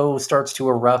volcano starts to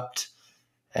erupt,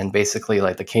 and basically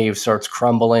like the cave starts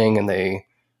crumbling and they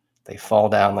fall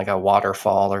down like a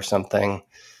waterfall or something.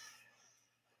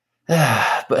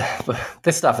 But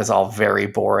this stuff is all very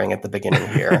boring at the beginning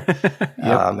here. Yep.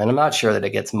 And I'm not sure that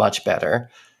it gets much better.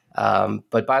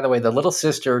 But by the way, the little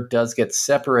sister does get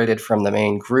separated from the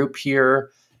main group here.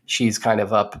 She's kind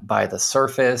of up by the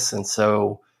surface. And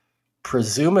so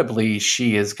presumably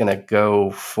she is going to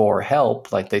go for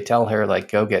help. Like they tell her, like,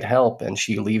 go get help. And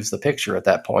she leaves the picture at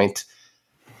that point.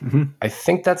 Mm-hmm. I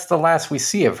think that's the last we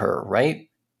see of her, right?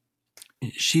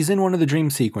 She's in one of the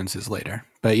dream sequences later.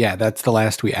 But yeah, that's the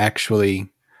last we actually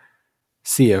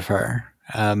see of her.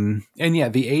 And yeah,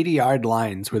 the 80-yard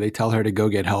lines where they tell her to go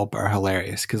get help are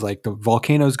hilarious because like the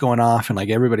volcano's going off and like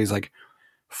everybody's like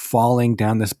falling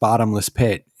down this bottomless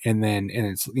pit, and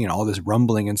it's all this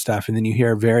rumbling and stuff, and then you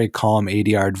hear very calm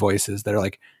 80-yard voices that are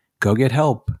like, go get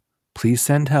help, please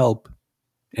send help,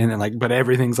 and then like, but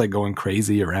everything's like going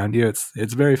crazy around you.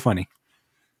 It's very funny.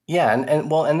 Yeah,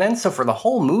 and then so for the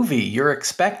whole movie you're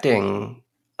expecting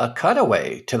a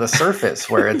cutaway to the surface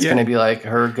where it's going to be like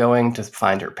her going to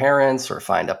find her parents or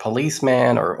find a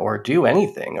policeman or do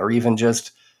anything, or even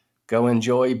just go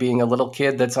enjoy being a little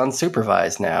kid that's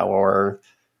unsupervised now or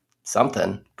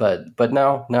something. But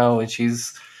no,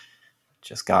 she's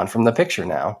just gone from the picture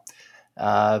now.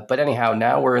 But anyhow,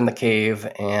 now we're in the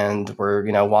cave and we're,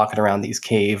 walking around these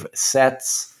cave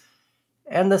sets,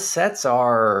 and the sets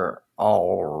are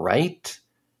all right.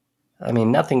 I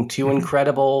mean, nothing too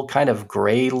incredible, kind of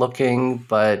gray looking,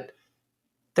 but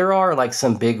there are like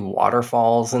some big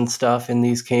waterfalls and stuff in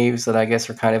these caves that I guess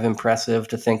are kind of impressive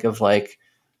to think of. Like,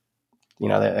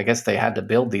 I guess they had to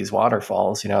build these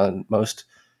waterfalls. Most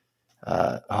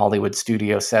Hollywood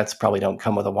studio sets probably don't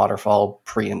come with a waterfall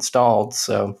pre-installed.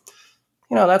 So,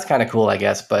 that's kind of cool, I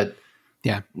guess. But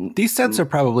yeah, these sets are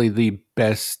probably the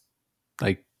best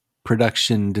like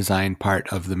production design part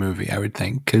of the movie, I would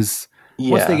think, because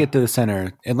once they get to the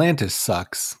center, Atlantis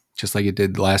sucks, just like it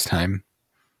did last time.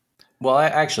 Well,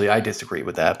 I disagree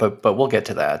with that, but we'll get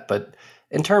to that. But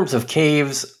in terms of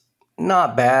caves,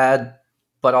 not bad,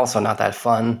 but also not that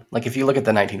fun. Like if you look at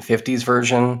the 1950s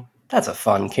version, that's a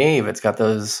fun cave. It's got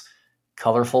those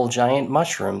colorful giant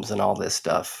mushrooms and all this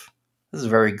stuff. This is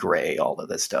very gray, all of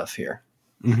this stuff here.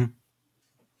 Mm-hmm.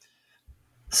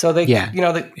 So they, Yeah,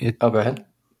 go ahead.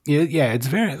 Yeah, it's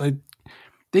very like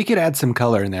they could add some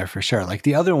color in there for sure. Like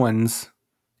the other ones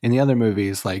in the other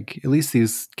movies, like at least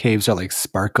these caves are like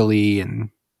sparkly and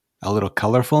a little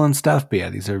colorful and stuff. But yeah,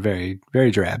 these are very, very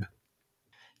drab.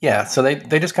 Yeah, so they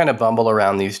just kind of bumble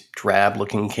around these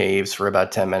drab-looking caves for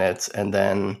about 10 minutes and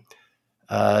then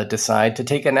decide to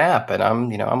take a nap. And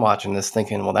I'm watching this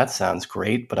thinking, well, that sounds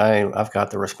great, but I've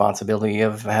got the responsibility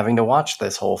of having to watch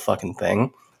this whole fucking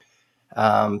thing.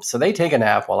 So they take a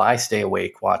nap while I stay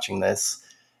awake watching this.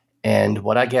 And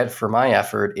what I get for my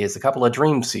effort is a couple of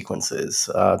dream sequences.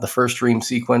 The first dream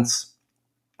sequence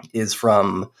is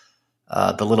from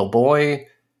the little boy,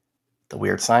 the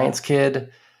weird science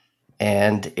kid,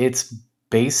 and it's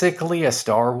basically a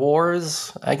Star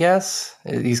Wars, I guess.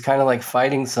 He's kind of like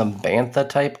fighting some Bantha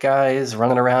type guys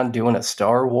running around doing a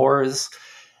Star Wars.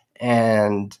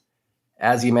 And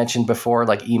as you mentioned before,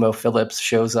 like Emo Phillips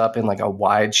shows up in like a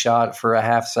wide shot for a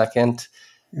half second,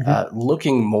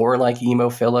 looking more like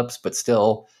Emo Phillips, but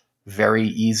still very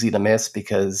easy to miss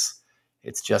because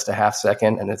it's just a half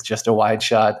second and it's just a wide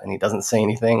shot and he doesn't say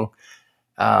anything.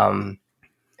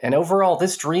 And overall,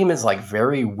 this dream is like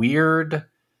very weird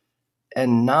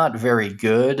and not very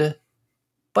good,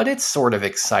 but it's sort of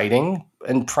exciting.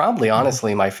 And probably,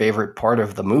 honestly, my favorite part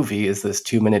of the movie is this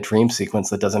 2-minute dream sequence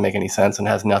that doesn't make any sense and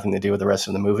has nothing to do with the rest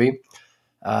of the movie.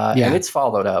 And it's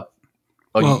followed up.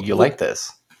 Oh, well, you like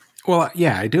this? Well,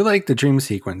 yeah, I do like the dream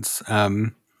sequence.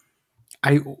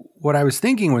 What I was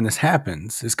thinking when this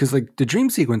happens is because like the dream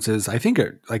sequences, I think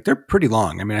are like they're pretty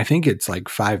long. I mean, I think it's like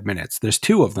 5 minutes. There's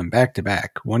 2 of them back to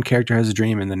back. One character has a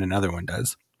dream and then another one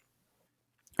does.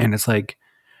 And it's like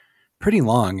pretty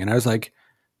long. And I was like,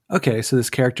 okay, so this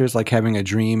character is like having a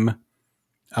dream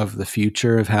of the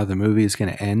future of how the movie is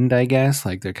going to end, I guess.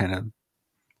 Like they're kind of,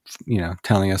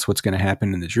 telling us what's going to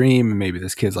happen in the dream. And maybe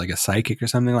this kid's like a psychic or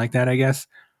something like that, I guess.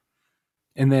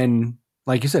 And then,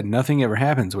 like you said, nothing ever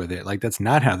happens with it. Like that's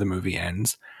not how the movie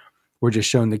ends. We're just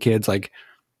showing the kids like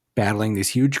battling these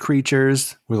huge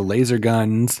creatures with laser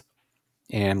guns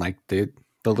and like the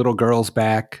little girl's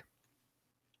back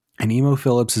and Emo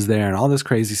Phillips is there and all this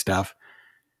crazy stuff.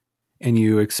 And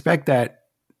you expect that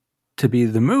to be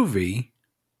the movie,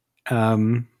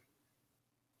 because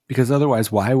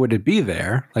otherwise, why would it be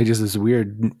there? Like just this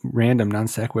weird, random, non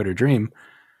sequitur dream.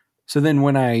 So then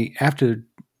when after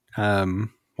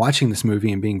watching this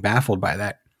movie and being baffled by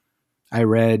that, I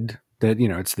read that,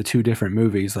 it's the 2 different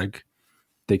movies. Like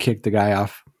they kicked the guy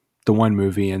off the one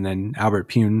movie and then Albert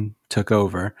Pune took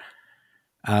over.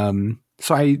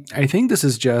 So I think this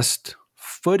is just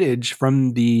footage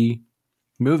from the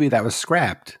movie that was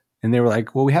scrapped. And they were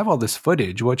like, well, we have all this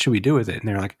footage. What should we do with it? And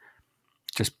they're like,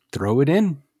 just throw it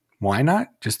in. Why not?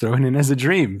 Just throw it in as a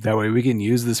dream. That way we can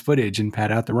use this footage and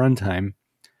pad out the runtime,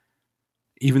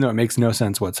 even though it makes no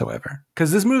sense whatsoever.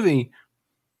 Because this movie,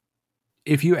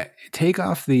 if you take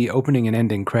off the opening and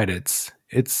ending credits,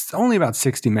 it's only about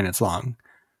 60 minutes long.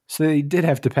 So they did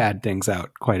have to pad things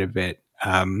out quite a bit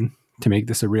to make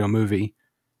this a real movie.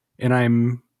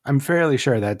 And I'm fairly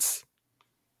sure that's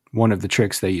one of the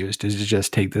tricks they used, is to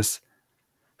just take this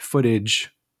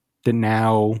footage that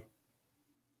now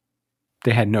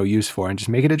they had no use for and just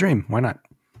make it a dream. Why not?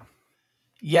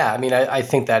 Yeah, I mean, I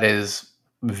think that is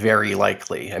very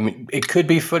likely. I mean, it could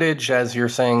be footage, as you're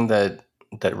saying, that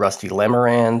Rusty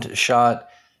Lemarand shot.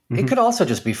 Mm-hmm. It could also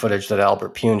just be footage that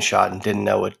Albert Pune shot and didn't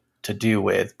know what to do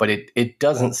with. But it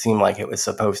doesn't seem like it was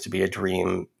supposed to be a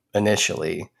dream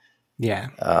initially. Yeah.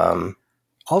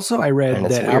 Also, I read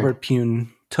that Albert Pune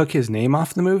took his name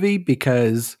off the movie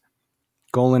because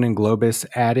Golan and Globus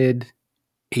added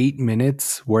 8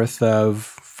 minutes worth of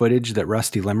footage that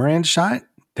Rusty Lemarand shot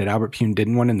that Albert Pune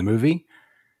didn't want in the movie.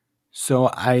 So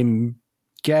I'm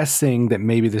guessing that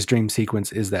maybe this dream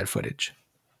sequence is that footage.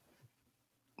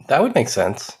 That would make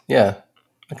sense. Yeah,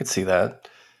 I could see that.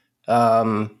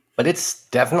 But it's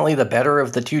definitely the better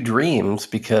of the 2 dreams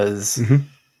because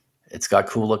it's got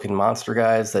cool looking monster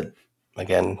guys that,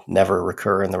 again, never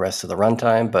recur in the rest of the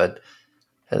runtime. But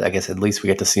I guess at least we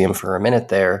get to see them for a minute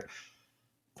there.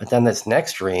 But then this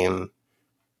next dream,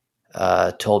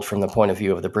 told from the point of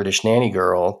view of the British nanny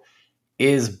girl,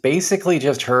 is basically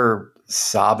just her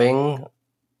sobbing.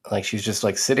 Like she's just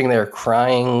like sitting there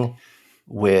crying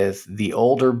with the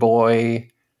older boy,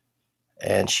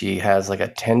 and she has like a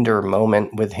tender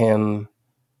moment with him,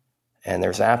 and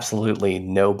there's absolutely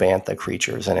no bantha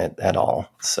creatures in it at all.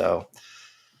 So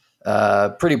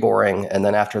pretty boring. And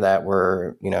then after that,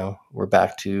 we're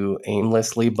back to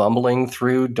aimlessly bumbling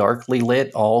through darkly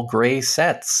lit all gray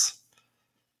sets.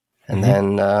 And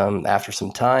then after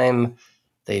some time,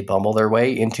 they bumble their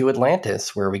way into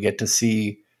Atlantis, where we get to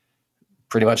see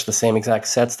pretty much the same exact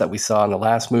sets that we saw in the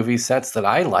last movie, sets that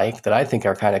I like, that I think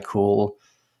are kind of cool.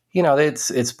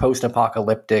 It's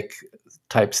post-apocalyptic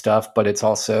type stuff, but it's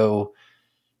also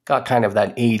got kind of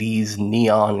that 80s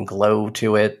neon glow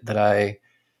to it that I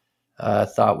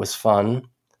thought was fun.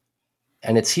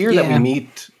 And it's here that we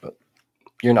meet.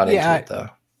 You're not into it, though.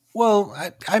 Well,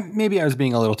 maybe I was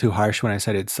being a little too harsh when I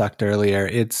said it sucked earlier.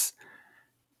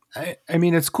 I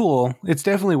mean, it's cool. It's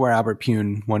definitely where Albert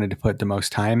Pune wanted to put the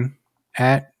most time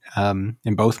at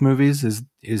in both movies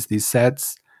is these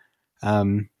sets.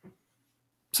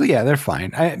 So yeah, they're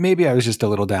fine. Maybe I was just a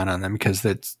little down on them because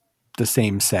it's the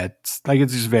same sets. Like,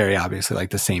 it's just very obviously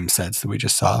like the same sets that we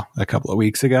just saw a couple of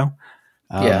weeks ago.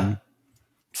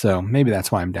 So maybe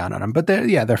that's why I'm down on them. But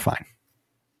they're fine.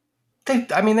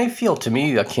 They feel to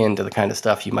me akin to the kind of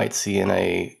stuff you might see in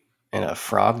a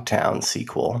Frogtown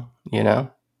sequel, you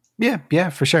know? Yeah,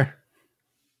 for sure.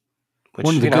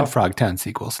 One of the good Frogtown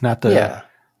sequels, not the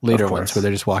later ones where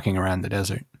they're just walking around the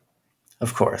desert.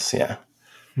 Of course, yeah.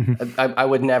 I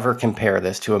would never compare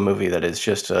this to a movie that is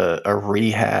just a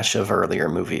rehash of earlier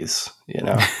movies, you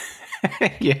know?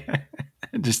 Yeah,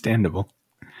 understandable.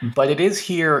 But it is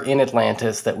here in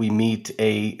Atlantis that we meet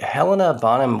a Helena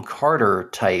Bonham Carter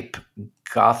type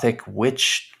gothic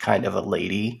witch kind of a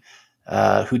lady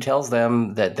who tells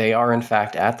them that they are in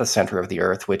fact at the center of the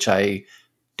earth, which I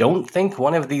don't think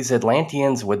one of these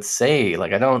Atlanteans would say.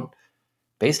 Like,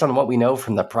 based on what we know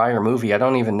from the prior movie, I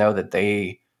don't even know that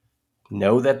they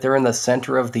know that they're in the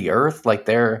center of the earth. Like,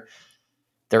 they're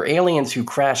aliens who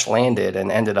crash landed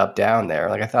and ended up down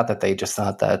there. Like, I thought that they just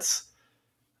thought that's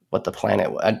what the planet,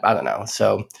 I don't know.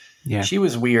 So She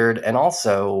was weird. And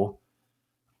also,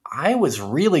 I was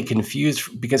really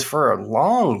confused because for a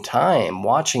long time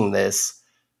watching this,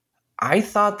 I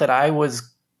thought that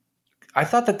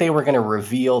they were going to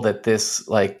reveal that this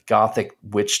like gothic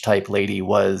witch type lady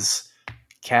was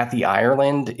Kathy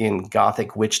Ireland in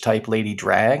gothic witch type lady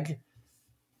drag,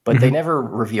 but they never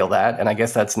reveal that. And I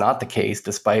guess that's not the case,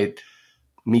 despite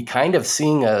me kind of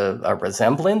seeing a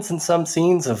resemblance in some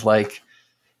scenes of like,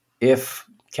 if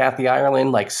Kathy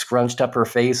Ireland like scrunched up her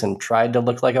face and tried to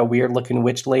look like a weird looking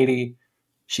witch lady,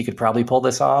 she could probably pull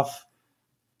this off.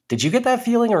 Did you get that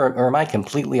feeling, or am I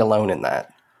completely alone in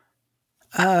that?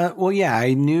 Well, yeah,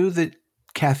 I knew that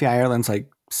Kathy Ireland's like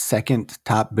second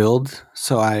top build,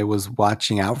 so I was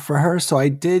watching out for her. So I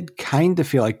did kind of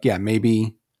feel like,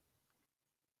 maybe,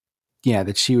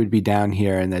 that she would be down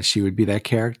here and that she would be that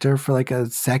character for like a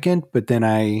second. But then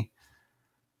I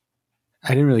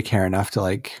didn't really care enough to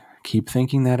like keep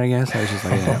thinking that, I guess. I was just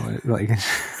like,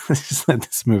 let's just let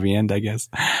this movie end, I guess.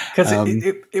 Because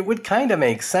it would kind of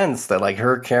make sense that like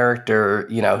her character,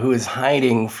 who is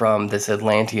hiding from this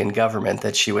Atlantean government,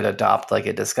 that she would adopt like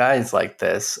a disguise like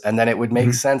this. And then it would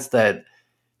make sense that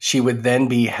she would then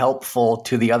be helpful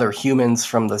to the other humans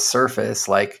from the surface.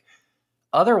 Like,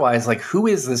 otherwise, like, who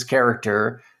is this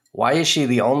character? Why is she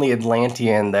the only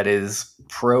Atlantean that is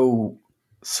pro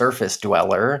surface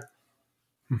dweller?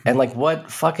 And like,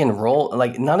 what fucking role?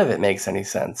 Like, none of it makes any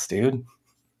sense, dude.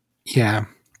 Yeah.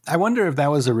 I wonder if that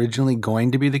was originally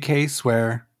going to be the case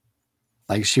where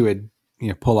like she would,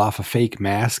 pull off a fake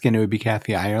mask and it would be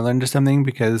Kathy Ireland or something,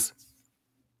 because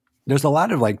there's a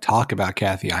lot of like talk about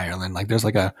Kathy Ireland. Like, there's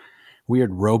like a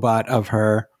weird robot of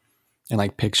her and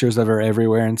like pictures of her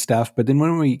everywhere and stuff. But then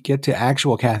when we get to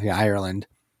actual Kathy Ireland,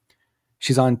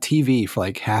 she's on TV for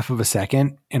like half of a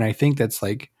second. And I think that's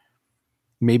like,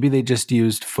 maybe they just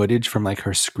used footage from like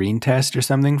her screen test or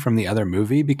something from the other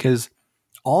movie, because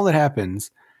all that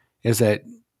happens is that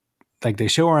like they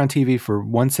show her on TV for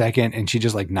 1 second and she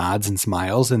just like nods and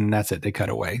smiles and that's it. They cut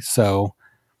away. So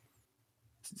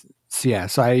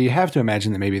I have to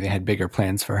imagine that maybe they had bigger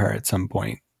plans for her at some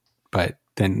point, but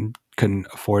then couldn't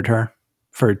afford her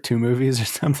for 2 movies or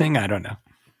something. I don't know.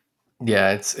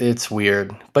 Yeah, it's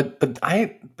weird. But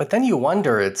then you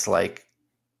wonder, it's like,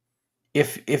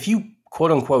 if you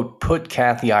quote unquote put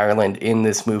Kathy Ireland in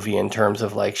this movie in terms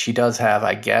of like, she does have,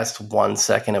 I guess, 1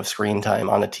 second of screen time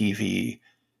on a TV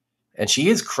and she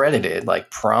is credited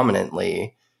like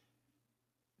prominently.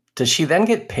 Does she then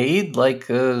get paid like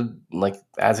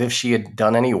as if she had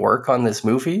done any work on this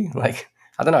movie? Like,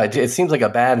 I don't know. It seems like a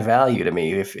bad value to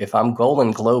me. If I'm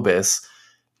Golan Globus,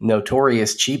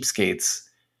 notorious cheapskates.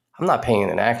 I'm not paying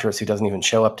an actress who doesn't even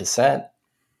show up to set.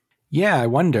 Yeah, I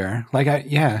wonder.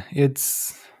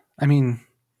 I mean,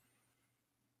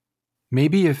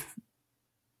 maybe if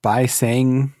by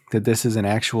saying that this is an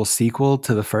actual sequel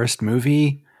to the first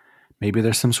movie, maybe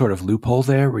there's some sort of loophole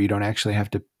there where you don't actually have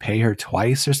to pay her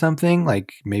twice or something.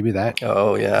 Like maybe that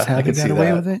Oh, yeah. is how I they could got see away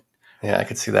that. with it. Yeah, I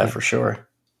could see that for sure.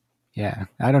 Yeah,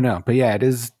 I don't know. But yeah, it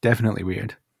is definitely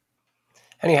weird.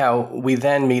 Anyhow, we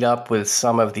then meet up with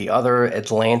some of the other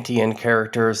Atlantean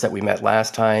characters that we met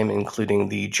last time, including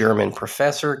the German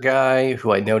professor guy,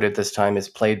 who I noted this time is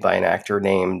played by an actor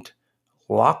named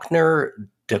Lochner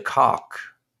de Kock.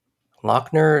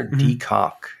 Lochner de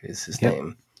Kock is his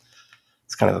name.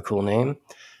 It's kind of a cool name.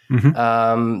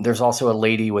 There's also a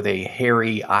lady with a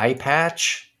hairy eye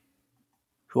patch,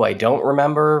 who I don't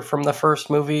remember from the first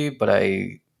movie, but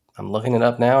I'm looking it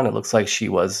up now, and it looks like she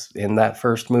was in that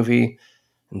first movie.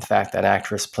 In fact, that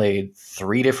actress played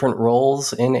 3 different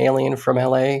roles in Alien from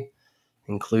LA,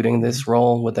 including this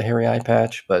role with the hairy eye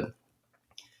patch. But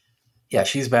yeah,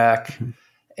 she's back.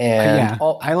 And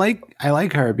I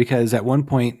like her because at one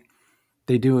point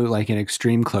they do like an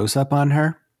extreme close up on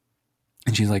her,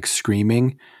 and she's like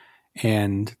screaming,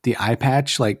 and the eye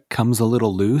patch like comes a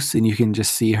little loose, and you can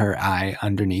just see her eye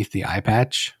underneath the eye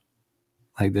patch.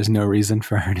 Like there's no reason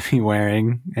for her to be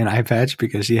wearing an eye patch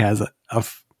because she has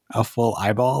a full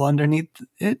eyeball underneath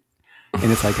it. And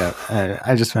it's like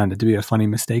I just found it to be a funny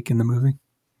mistake in the movie.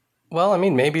 Well, I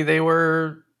mean, maybe they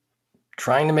were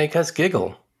trying to make us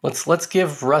giggle. Let's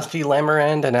give Rusty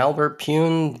Lemmerand and Albert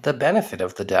Pune the benefit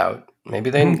of the doubt. Maybe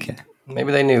they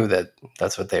knew that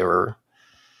that's what they were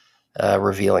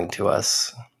revealing to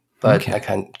us, but I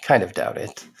kind of doubt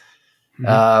it.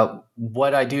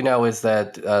 What I do know is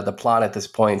that the plot at this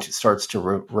point starts to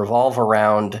revolve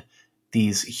around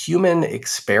these human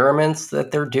experiments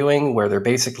that they're doing, where they're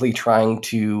basically trying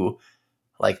to,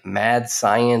 like, mad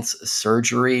science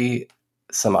surgery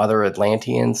some other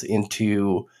Atlanteans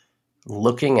into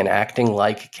looking and acting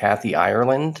like Kathy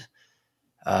Ireland.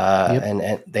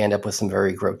 And they end up with some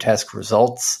very grotesque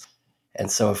results. And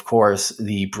so, of course,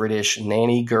 the British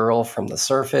nanny girl from the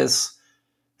surface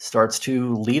starts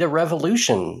to lead a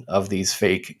revolution of these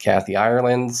fake Kathy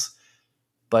Irelands,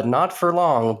 but not for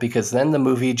long, because then the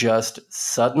movie just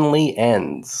suddenly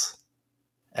ends.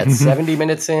 At 70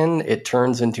 minutes in, it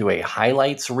turns into a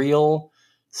highlights reel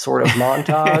sort of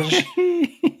montage,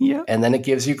 and then it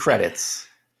gives you credits.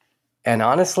 And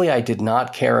honestly, I did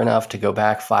not care enough to go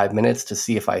back 5 minutes to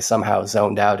see if I somehow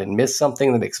zoned out and missed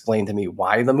something that explained to me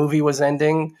why the movie was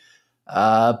ending.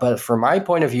 But from my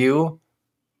point of view,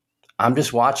 I'm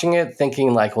just watching it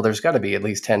thinking like, well, there's got to be at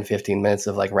least 10, 15 minutes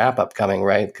of like wrap up coming,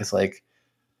 right? Because like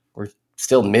we're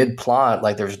still mid plot.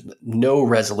 Like there's no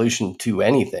resolution to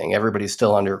anything. Everybody's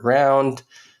still underground.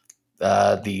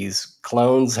 These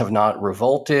clones have not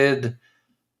revolted.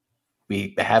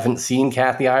 We haven't seen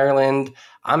Kathy Ireland.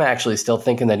 I'm actually still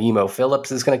thinking that Emo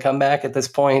Phillips is going to come back at this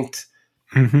point.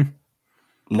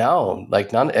 No,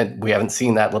 like none. And we haven't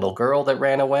seen that little girl that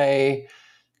ran away.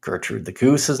 Gertrude the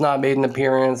Goose has not made an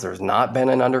appearance. There's not been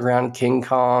an underground King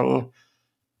Kong.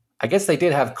 I guess they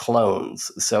did have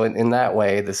clones. So in that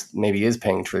way, this maybe is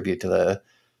paying tribute to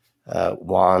the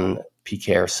Juan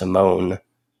Piquer Simon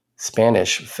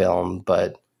Spanish film.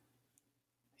 But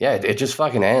yeah, it just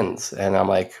fucking ends. And I'm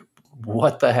like,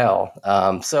 what the hell?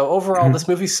 So overall, this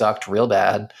movie sucked real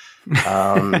bad.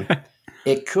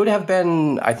 It could have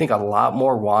been, I think, a lot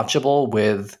more watchable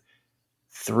with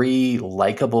 3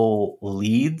 likable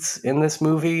leads in this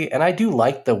movie. And I do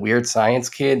like the weird science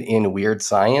kid in Weird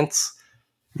Science,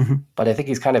 but I think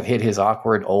he's kind of hit his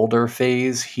awkward older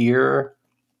phase here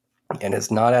and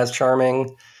is not as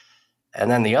charming.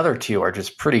 And then the other 2 are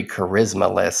just pretty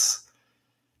charisma-less.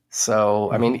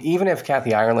 So, I mean, even if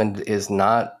Kathy Ireland is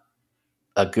not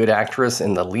a good actress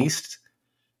in the least,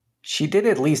 she did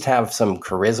at least have some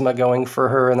charisma going for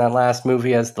her in that last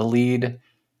movie as the lead.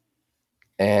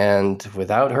 And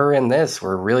without her in this,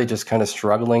 we're really just kind of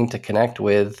struggling to connect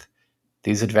with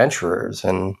these adventurers.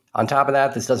 And on top of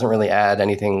that, this doesn't really add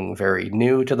anything very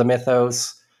new to the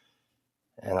mythos.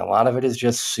 And a lot of it is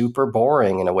just super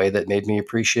boring in a way that made me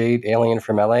appreciate Alien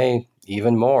from LA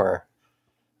even more.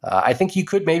 I think you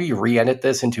could maybe re-edit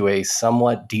this into a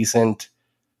somewhat decent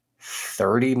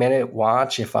 30-minute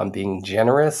watch if I'm being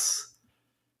generous.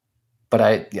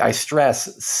 But I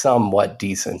stress somewhat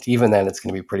decent. Even then, it's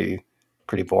going to be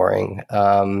pretty boring.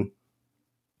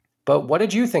 But what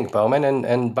did you think, Bowman?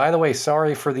 And by the way,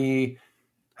 sorry for the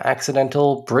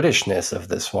accidental Britishness of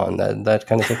this one. That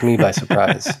kind of took me by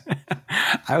surprise.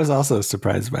 I was also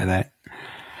surprised by that.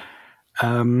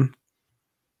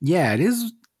 Yeah, it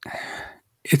is.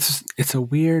 it's a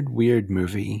weird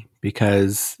movie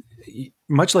because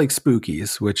much like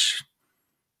Spookies, which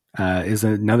is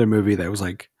another movie that was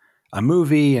like a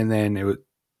movie, and then it was,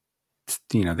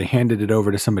 they handed it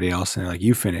over to somebody else and they're like,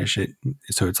 you finish it.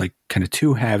 So it's like kind of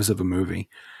two halves of a movie.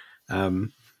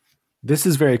 This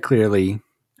is very clearly,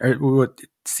 or what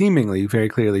seemingly very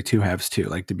clearly two halves too.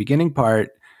 Like the beginning part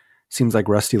seems like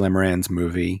Rusty Lemoran's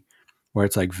movie, where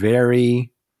it's like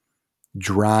very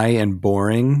dry and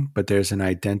boring, but there's an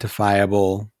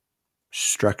identifiable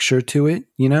structure to it.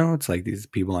 It's like these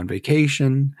people on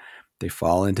vacation, they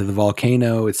fall into the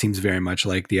volcano. It seems very much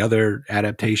like the other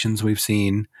adaptations we've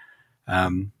seen.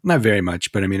 Not very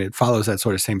much, but I mean, it follows that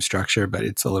sort of same structure, but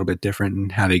it's a little bit different in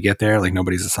how they get there. Like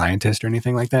nobody's a scientist or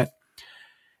anything like that.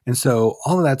 And so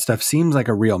all of that stuff seems like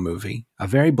a real movie, a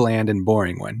very bland and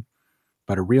boring one,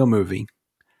 but a real movie.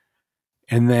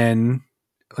 And then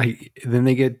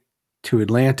they get to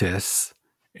Atlantis,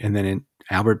 and then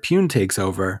Albert Pune takes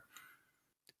over,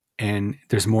 and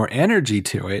there's more energy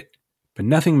to it, but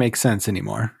nothing makes sense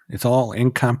anymore. It's all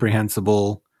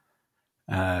incomprehensible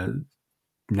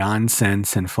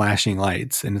nonsense and flashing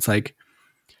lights. And it's like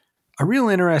a real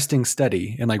interesting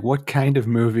study in like, what kind of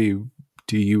movie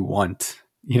do you want,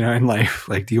 in life?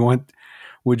 Like,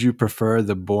 would you prefer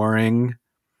the boring,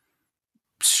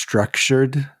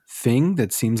 structured thing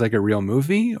that seems like a real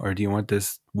movie? Or do you want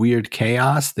this weird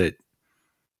chaos that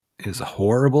is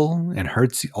horrible and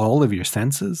hurts all of your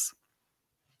senses?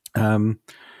 So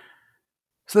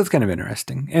that's kind of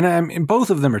interesting. And both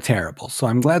of them are terrible. So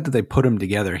I'm glad that they put them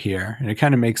together here. And it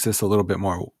kind of makes this a little bit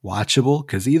more watchable,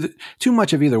 because too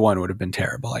much of either one would have been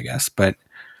terrible, I guess. But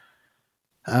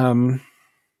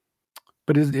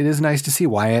it is nice to see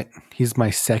Wyatt. He's my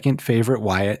second favorite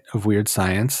Wyatt of Weird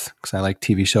Science, because I like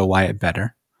TV show Wyatt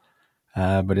better.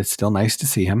 But it's still nice to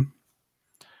see him.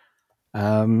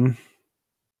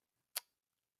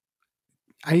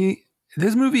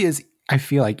 This movie is, I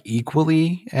feel like,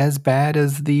 equally as bad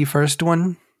as the first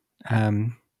one,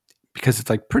 because it's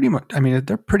like pretty much, I mean,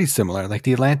 they're pretty similar. Like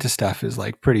the Atlantis stuff is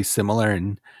like pretty similar,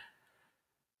 and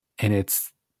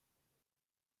it's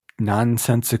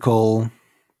nonsensical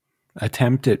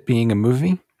attempt at being a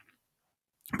movie.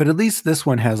 But at least this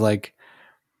one has like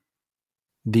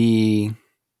the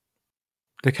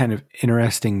kind of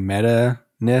interesting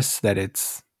meta-ness that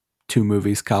it's two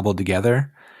movies cobbled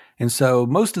together. And so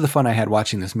most of the fun I had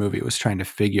watching this movie was trying to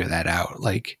figure that out.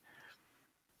 Like,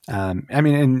 I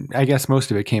mean, and I guess most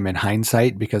of it came in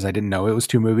hindsight, because I didn't know it was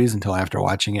two movies until after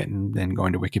watching it and then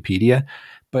going to Wikipedia.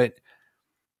 But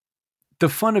the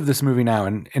fun of this movie now,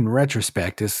 in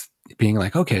retrospect, is being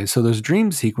like, okay, so those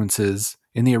dream sequences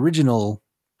in the original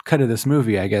cut of this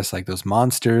movie, I guess like those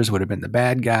monsters would have been the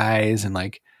bad guys, and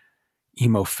like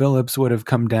Emo Phillips would have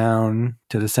come down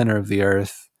to the center of the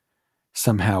earth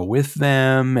somehow with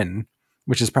them, and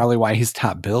which is probably why he's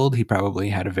top billed. He probably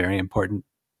had a very important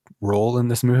role in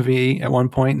this movie at one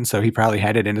point, and so he probably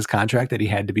had it in his contract that he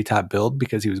had to be top billed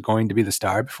because he was going to be the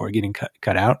star before getting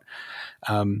cut out.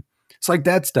 So like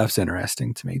that stuff's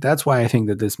interesting to me. That's why I think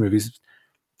that this movie's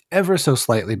ever so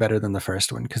slightly better than the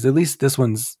first one, because at least this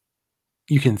one's,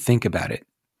 you can think about it.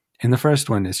 And the first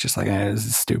one is just like, this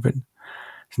is stupid.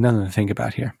 There's nothing to think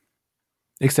about here,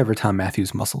 except for Tom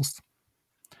Matthews' muscles.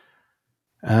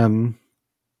 And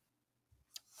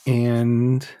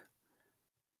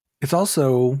it's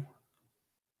also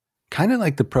kind of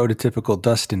like the prototypical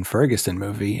Dustin Ferguson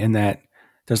movie, in that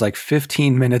there's like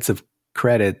 15 minutes of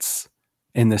credits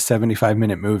in the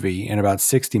 75-minute movie and about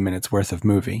 60 minutes worth of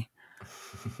movie.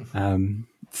 And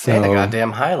a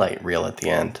goddamn highlight reel at the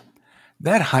end.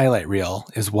 That highlight reel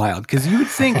is wild, because you would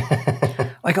think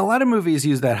like a lot of movies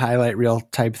use that highlight reel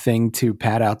type thing to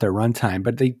pad out their runtime,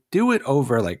 but they do it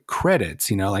over like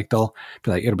credits, like they'll be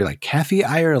like, it'll be like Kathy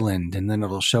Ireland, and then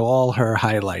it'll show all her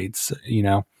highlights,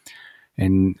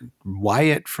 and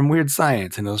Wyatt from Weird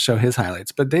Science, and it'll show his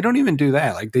highlights. But they don't even do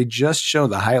that. Like they just show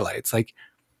the highlights. Like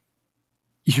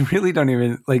you really don't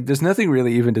even, like, there's nothing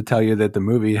really even to tell you that the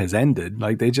movie has ended.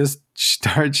 Like they just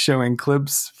start showing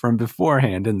clips from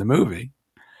beforehand in the movie.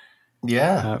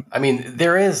 Yeah. I mean,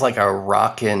 there is like a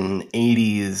rockin'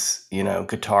 80s,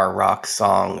 guitar rock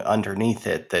song underneath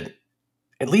it that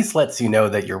at least lets you know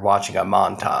that you're watching a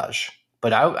montage.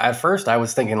 But at first I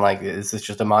was thinking like, is this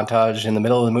just a montage in the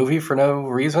middle of the movie for no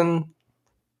reason?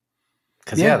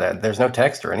 Because there's no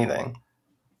text or anything.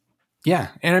 Yeah.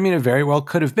 And I mean, it very well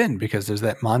could have been, because there's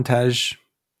that montage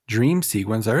dream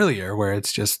sequence earlier where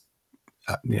it's just,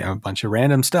 a bunch of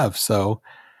random stuff. So,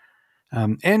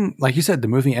 and like you said, the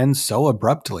movie ends so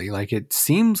abruptly. Like it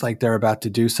seems like they're about to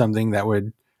do something that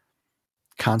would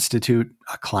constitute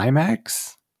a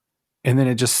climax. and then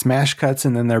it just smash cuts,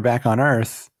 and then they're back on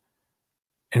Earth,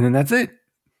 and then that's it.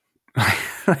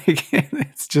 Like,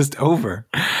 it's just over.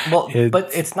 Well, but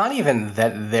it's not even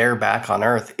that they're back on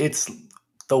Earth. It's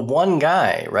the one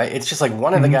guy, right? It's just like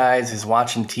one of the guys is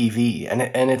watching TV,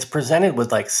 and it's presented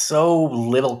with like so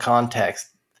little context.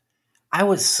 I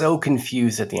was so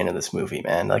confused at the end of this movie,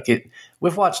 man. Like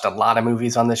we've watched a lot of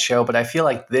movies on this show, but I feel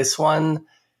like this one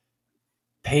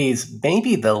pays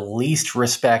maybe the least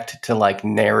respect to like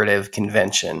narrative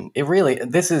convention.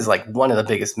 This is like one of the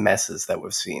biggest messes that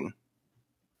we've seen.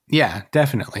 Yeah,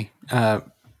 definitely.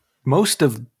 Most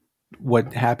of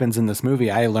what happens in this movie,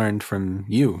 I learned from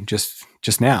you just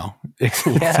now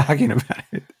talking about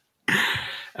it.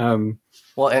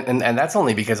 Well, and that's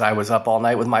only because I was up all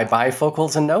night with my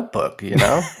bifocals and notebook, you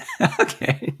know?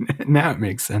 Okay, now it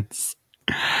makes sense.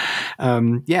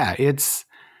 Yeah, it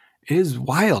is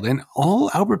wild. And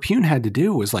all Albert Pune had to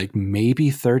do was like maybe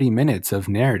 30 minutes of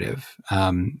narrative.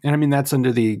 And I mean, that's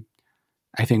under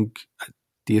I think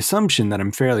the assumption that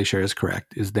I'm fairly sure is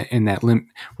correct is that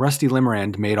Rusty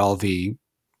Limerand made all the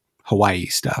Hawaii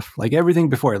stuff. Like everything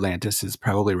before Atlantis is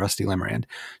probably Rusty Limerand.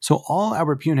 So all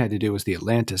Albert Pune had to do was the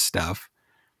Atlantis stuff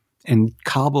and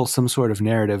cobble some sort of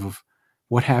narrative of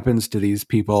what happens to these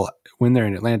people when they're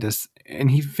in Atlantis.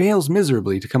 And he fails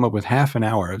miserably to come up with half an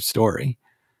hour of story.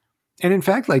 And in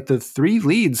fact, like the three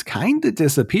leads kind of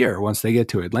disappear once they get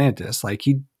to Atlantis. Like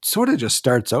he sort of just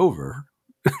starts over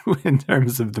in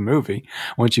terms of the movie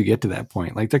once you get to that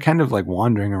point. Like they're kind of like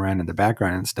wandering around in the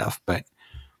background and stuff, but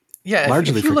yeah,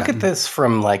 largely if you forgotten. look at this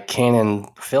from like Canon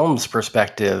Films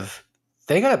perspective,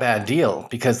 they got a bad deal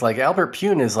because like Albert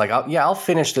Pune is like, I'll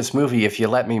finish this movie if you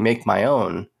let me make my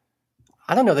own.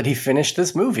 I don't know that he finished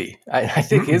this movie. I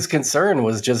think his concern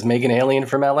was just make an alien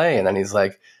from LA. And then he's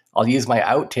like, I'll use my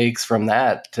outtakes from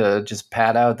that to just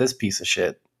pad out this piece of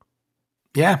shit.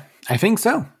 Yeah, I think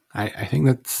so. I think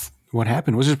that's what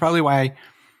happened, which is probably why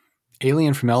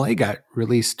Alien from LA got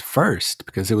released first,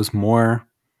 because it was more.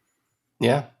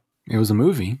 Yeah. It was a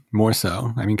movie, more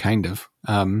so. I mean, kind of.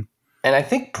 And I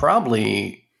think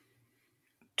probably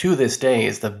to this day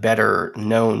is the better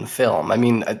known film. I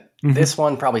mean, this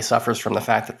one probably suffers from the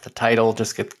fact that the title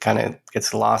just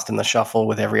gets lost in the shuffle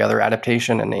with every other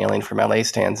adaptation, and Alien from LA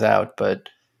stands out. But,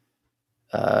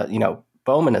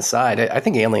 Bowman aside, I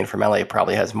think Alien from LA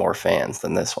probably has more fans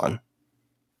than this one.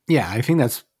 Yeah, I think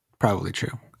that's probably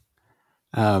true.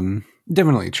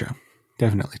 Definitely true.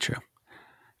 Definitely true.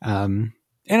 And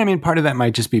I mean, part of that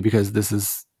might just be because this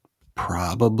is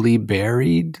probably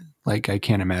buried. Like, I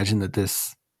can't imagine that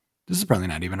this is probably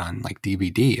not even on like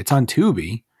DVD. It's on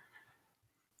Tubi,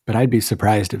 but I'd be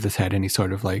surprised if this had any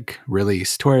sort of like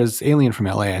release. Whereas Alien from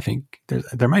LA, I think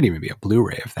there might even be a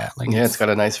Blu-ray of that. Like, yeah, it's got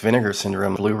a nice Vinegar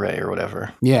Syndrome Blu-ray or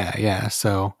whatever. Yeah.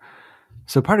 So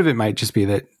part of it might just be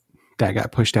that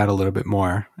got pushed out a little bit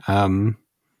more.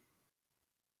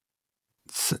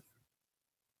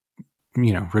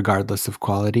 Regardless of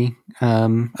quality. I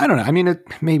don't know. I mean,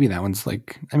 maybe that one's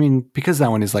like, because that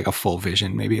one is like a full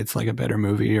vision, maybe it's like a better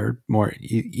movie or more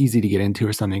easy to get into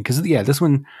or something. Because yeah, this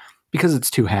one, because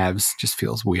it's two halves, just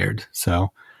feels weird.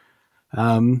 So,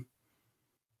 yeah,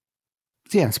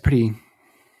 it's pretty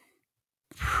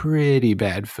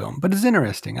bad film, but it's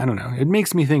interesting. I don't know. It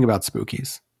makes me think about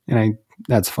spookies, and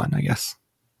that's fun, I guess.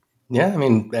 Yeah, I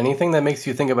mean, anything that makes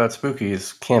you think about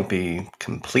spookies can't be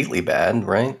completely bad,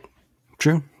 right?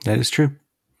 True. That is true.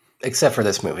 Except for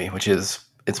this movie, it's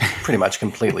pretty much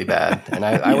completely bad. And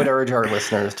I would urge our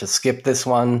listeners to skip this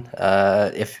one.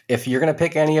 If you're going to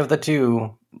pick any of the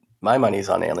two, my money's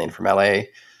on Alien from LA.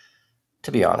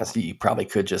 To be honest, you probably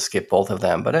could just skip both of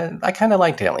them, but I kind of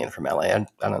liked Alien from LA. I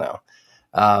don't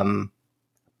know.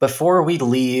 Before we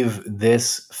leave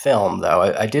this film, though,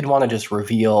 I did want to just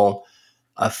reveal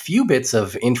a few bits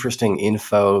of interesting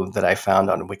info that I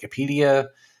found on Wikipedia.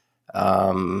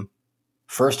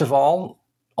 First of all,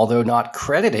 although not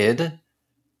credited,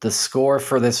 the score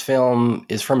for this film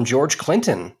is from George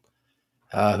Clinton,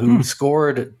 who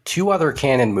scored two other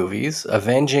canon movies,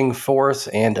 Avenging Force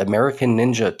and American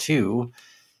Ninja 2.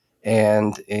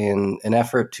 And in an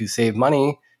effort to save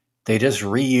money, they just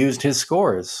reused his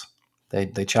scores.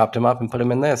 They chopped him up and put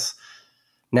him in this.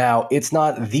 Now, it's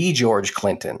not the George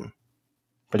Clinton,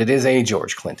 but it is a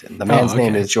George Clinton. The man's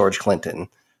name is George Clinton.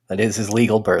 That is his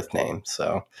legal birth name.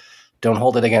 So don't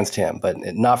hold it against him, but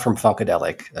not from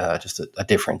Funkadelic, just a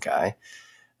different guy.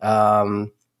 And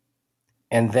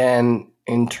then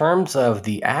in terms of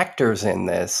the actors in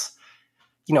this,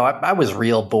 I was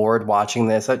real bored watching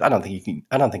this. I don't think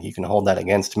you can hold that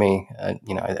against me. I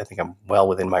think I'm well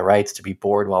within my rights to be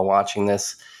bored while watching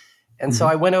this. And so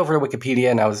I went over to Wikipedia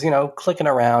and I was, clicking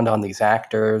around on these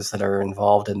actors that are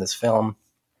involved in this film.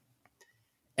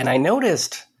 And I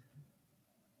noticed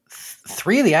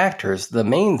three of the actors, the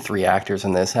main three actors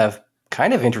in this, have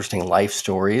kind of interesting life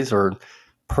stories or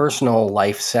personal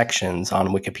life sections on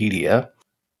Wikipedia.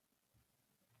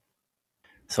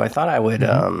 So I thought I would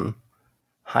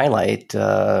highlight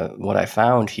what I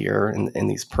found here in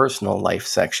these personal life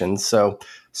sections. So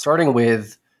starting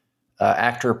with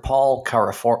actor Paul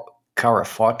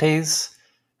Carafates.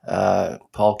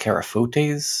 Paul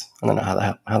Carafates. I don't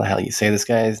know how the hell you say this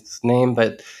guy's name,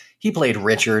 but he played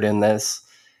Richard in this.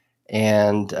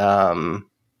 And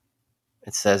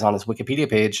it says on his Wikipedia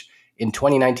page, in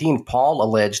 2019, Paul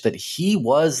alleged that he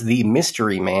was the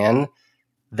mystery man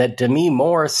that Demi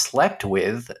Moore slept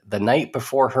with the night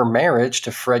before her marriage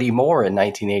to Freddie Moore in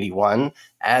 1981,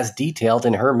 as detailed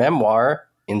in her memoir,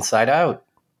 Inside Out.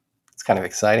 It's kind of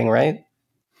exciting, right?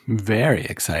 Very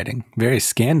exciting. Very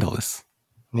scandalous.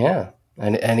 Yeah.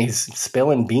 And he's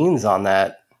spilling beans on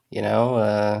that, in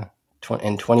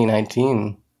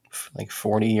 2019, like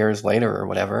 40 years later or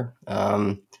whatever.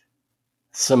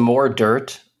 Some more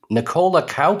dirt. Nicola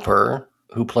Cowper,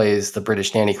 who plays the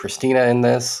British nanny Christina in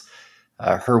this,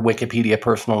 her Wikipedia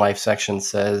personal life section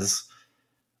says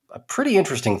a pretty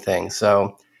interesting thing.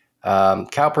 So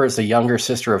Cowper is the younger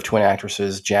sister of twin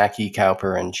actresses Jackie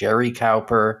Cowper and Jerry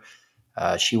Cowper.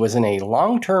 She was in a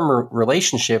long-term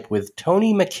relationship with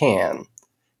Tony McCann,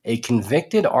 a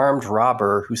convicted armed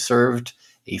robber who served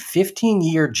a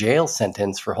 15-year jail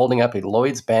sentence for holding up a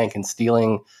Lloyd's bank and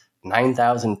stealing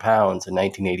 9,000 pounds in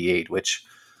 1988, which,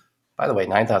 by the way,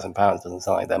 9,000 pounds doesn't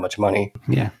sound like that much money.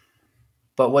 Yeah.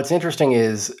 But what's interesting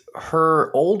is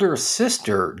her older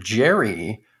sister,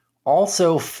 Jerry,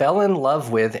 also fell in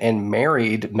love with and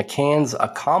married McCann's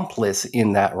accomplice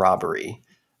in that robbery,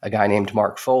 a guy named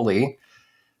Mark Foley.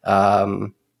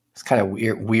 It's kind of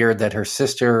weird that her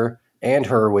sister and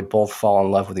her would both fall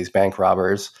in love with these bank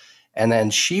robbers. And then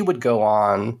she would go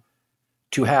on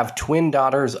to have twin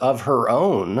daughters of her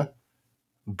own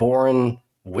born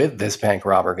with this bank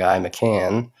robber guy,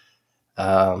 McCann.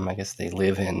 I guess they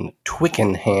live in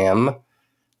Twickenham,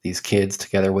 these kids,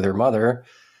 together with her mother.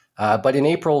 But in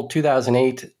April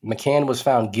 2008, McCann was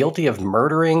found guilty of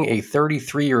murdering a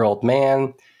 33-year-old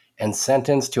man and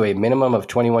sentenced to a minimum of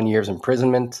 21 years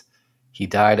imprisonment. He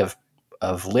died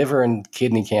of liver and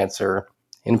kidney cancer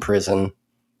in prison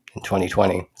in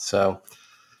 2020. So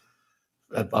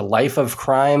a life of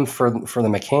crime for the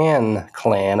McCann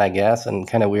clan, I guess, and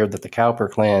kind of weird that the Cowper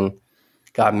clan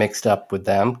got mixed up with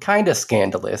them. Kind of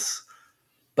scandalous.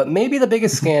 But maybe the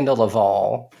biggest scandal of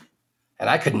all, and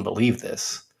I couldn't believe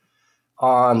this,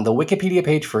 on the Wikipedia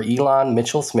page for Elon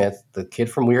Mitchell Smith, the kid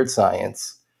from Weird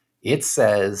Science, it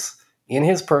says in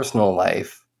his personal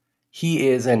life, he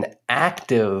is an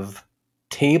active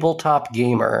tabletop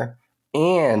gamer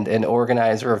and an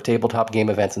organizer of tabletop game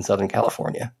events in Southern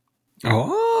California.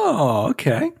 Oh,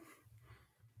 okay.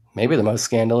 Maybe the most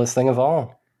scandalous thing of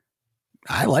all.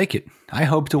 I like it. I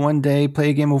hope to one day play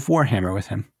a game of Warhammer with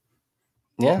him.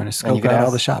 Yeah. I'm going to scope out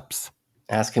all the shops.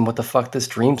 Ask him what the fuck this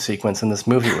dream sequence in this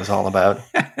movie was all about.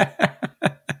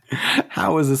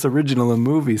 How is this original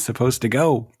movie supposed to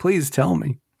go? Please tell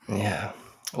me. Yeah.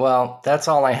 Well, that's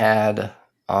all I had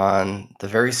on the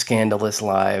very scandalous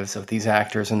lives of these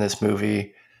actors in this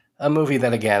movie. A movie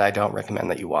that, again, I don't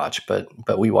recommend that you watch, but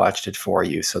we watched it for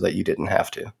you so that you didn't have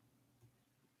to.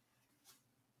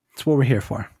 That's what we're here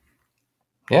for.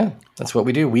 Yeah, that's what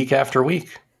we do week after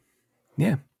week.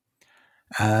 Yeah.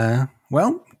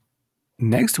 Well,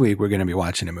 next week we're going to be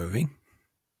watching a movie.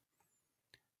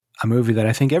 A movie that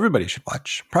I think everybody should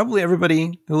watch. Probably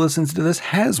everybody who listens to this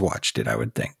has watched it, I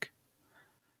would think.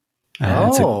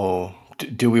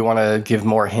 Do we want to give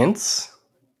more hints?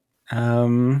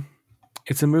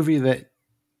 It's a movie that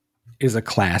is a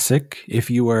classic. If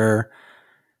you were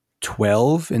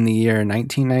 12 in the year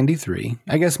 1993,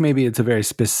 I guess maybe it's a very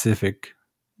specific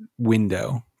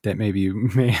window that maybe you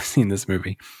may have seen this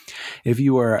movie. If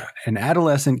you were an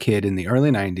adolescent kid in the early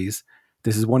 90s,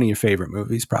 this is one of your favorite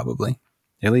movies, probably.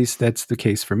 At least that's the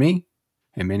case for me.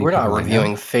 And many We're not people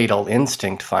reviewing Fatal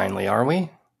Instinct, finally, are we?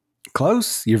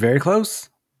 Close. You're very close.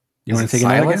 You want to take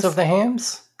another Silence guess? of the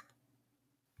Hams?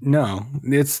 No.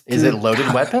 Is it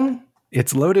Loaded Weapon?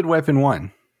 It's Loaded Weapon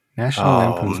 1. National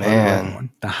Lampoon's Loaded Weapon 1.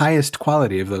 The highest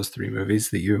quality of those three movies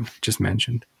that you just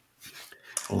mentioned.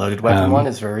 Loaded Weapon 1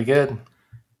 is very good.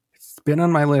 It's been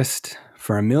on my list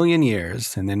for a million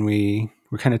years, and then we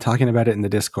were kind of talking about it in the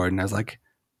Discord, and I was like,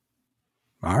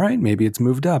 all right, maybe it's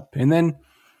moved up. And then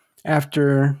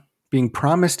after being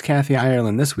promised Kathy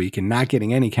Ireland this week and not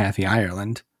getting any Kathy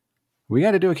Ireland, we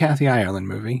got to do a Kathy Ireland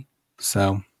movie.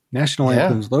 So National Yeah.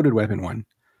 Lampoon's Loaded Weapon won.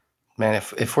 Man,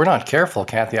 if we're not careful,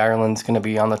 Kathy Ireland's going to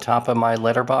be on the top of my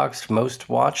Letterboxd most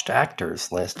watched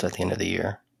actors list at the end of the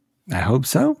year. I hope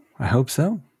so.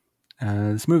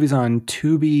 This movie's on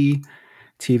Tubi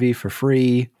TV for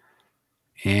free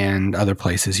and other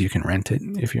places you can rent it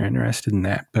if you're interested in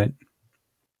that. But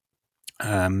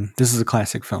this is a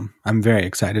classic film. I'm very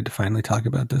excited to finally talk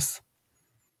about this.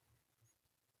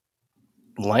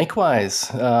 Likewise,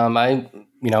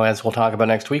 as we'll talk about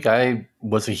next week, I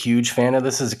was a huge fan of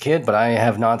this as a kid, but I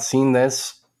have not seen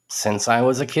this since I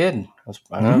was a kid.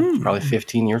 I don't know, I was probably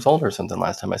 15 years old or something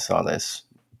last time I saw this.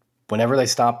 Whenever they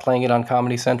stopped playing it on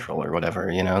Comedy Central or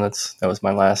whatever, that was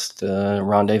my last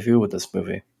rendezvous with this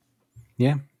movie.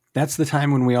 Yeah, that's the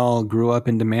time when we all grew up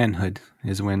into manhood,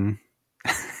 is when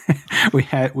we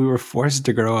were forced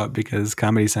to grow up because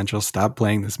Comedy Central stopped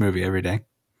playing this movie every day.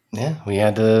 Yeah, we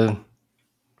had to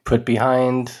put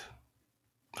behind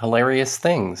hilarious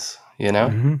things,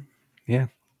 Mm-hmm. Yeah.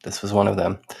 This was one of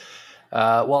them.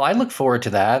 Well, I look forward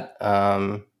to that.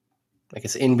 I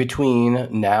guess in between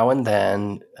now and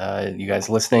then, you guys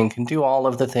listening can do all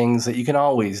of the things that you can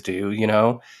always do, You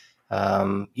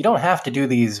don't have to do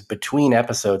these between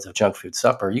episodes of Junk Food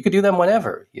Supper. You could do them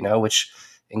whenever, which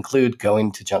include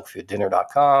going to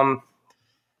junkfooddinner.com.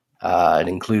 It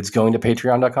includes going to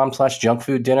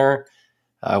patreon.com/junkfooddinner,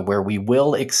 where we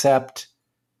will accept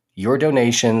your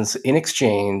donations in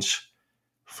exchange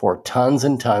for tons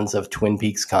and tons of Twin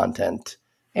Peaks content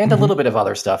and a little bit of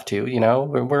other stuff too.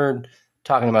 We're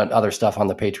talking about other stuff on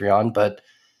the Patreon, but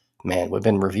man, we've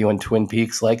been reviewing Twin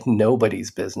Peaks like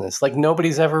nobody's business. Like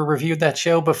nobody's ever reviewed that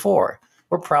show before.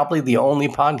 We're probably the only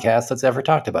podcast that's ever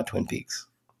talked about Twin Peaks.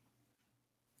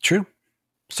 True.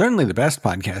 Certainly the best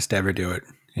podcast to ever do it.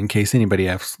 In case anybody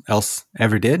else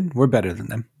ever did, we're better than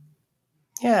them.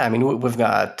 Yeah, I mean, we've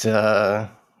got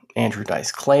Andrew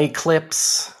Dice Clay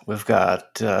clips. We've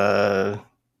got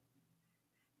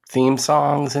theme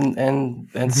songs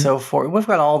and so forth. We've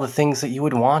got all the things that you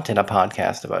would want in a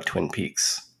podcast about Twin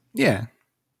Peaks. Yeah.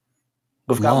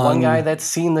 We've got one guy that's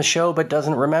seen the show but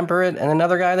doesn't remember it, and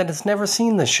another guy that has never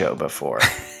seen the show before.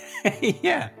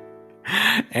 Yeah.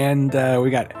 And we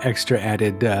got extra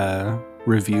added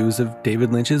reviews of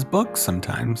David Lynch's books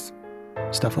sometimes.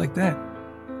 Stuff like that.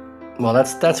 Well,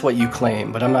 that's what you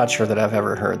claim, but I'm not sure that I've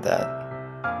ever heard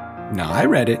that. No, I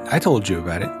read it. I told you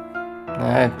about it.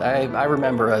 I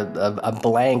remember a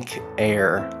blank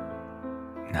air.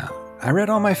 No, I read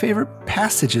all my favorite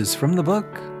passages from the book.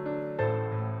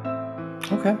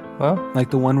 Okay, well.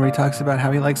 Like the one where he talks about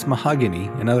how he likes mahogany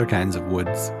and other kinds of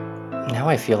woods. Now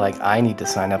I feel like I need to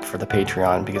sign up for the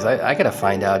Patreon because I got to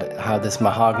find out how this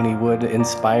mahogany wood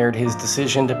inspired his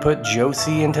decision to put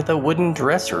Josie into the wooden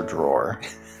dresser drawer.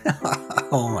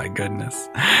 Oh my goodness.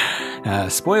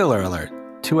 Spoiler alert.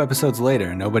 2 episodes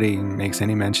later, nobody makes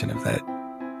any mention of that.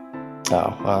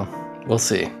 Oh, well, we'll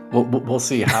see. We'll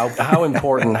see how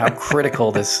important, how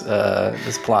critical this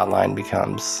plot line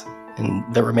becomes in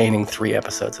the remaining 3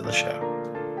 episodes of the show.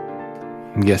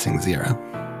 I'm guessing 0.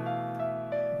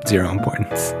 0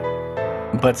 importance.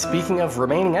 But speaking of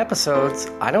remaining episodes,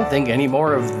 I don't think any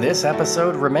more of this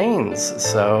episode remains.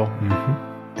 So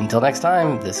until next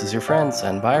time, this is your friend,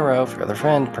 Sen Byro, for your other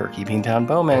friend, Perky Beantown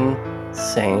Bowman,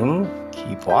 saying,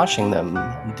 keep washing them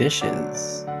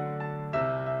dishes.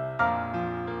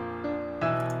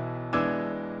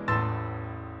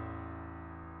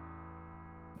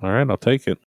 All right, I'll take it.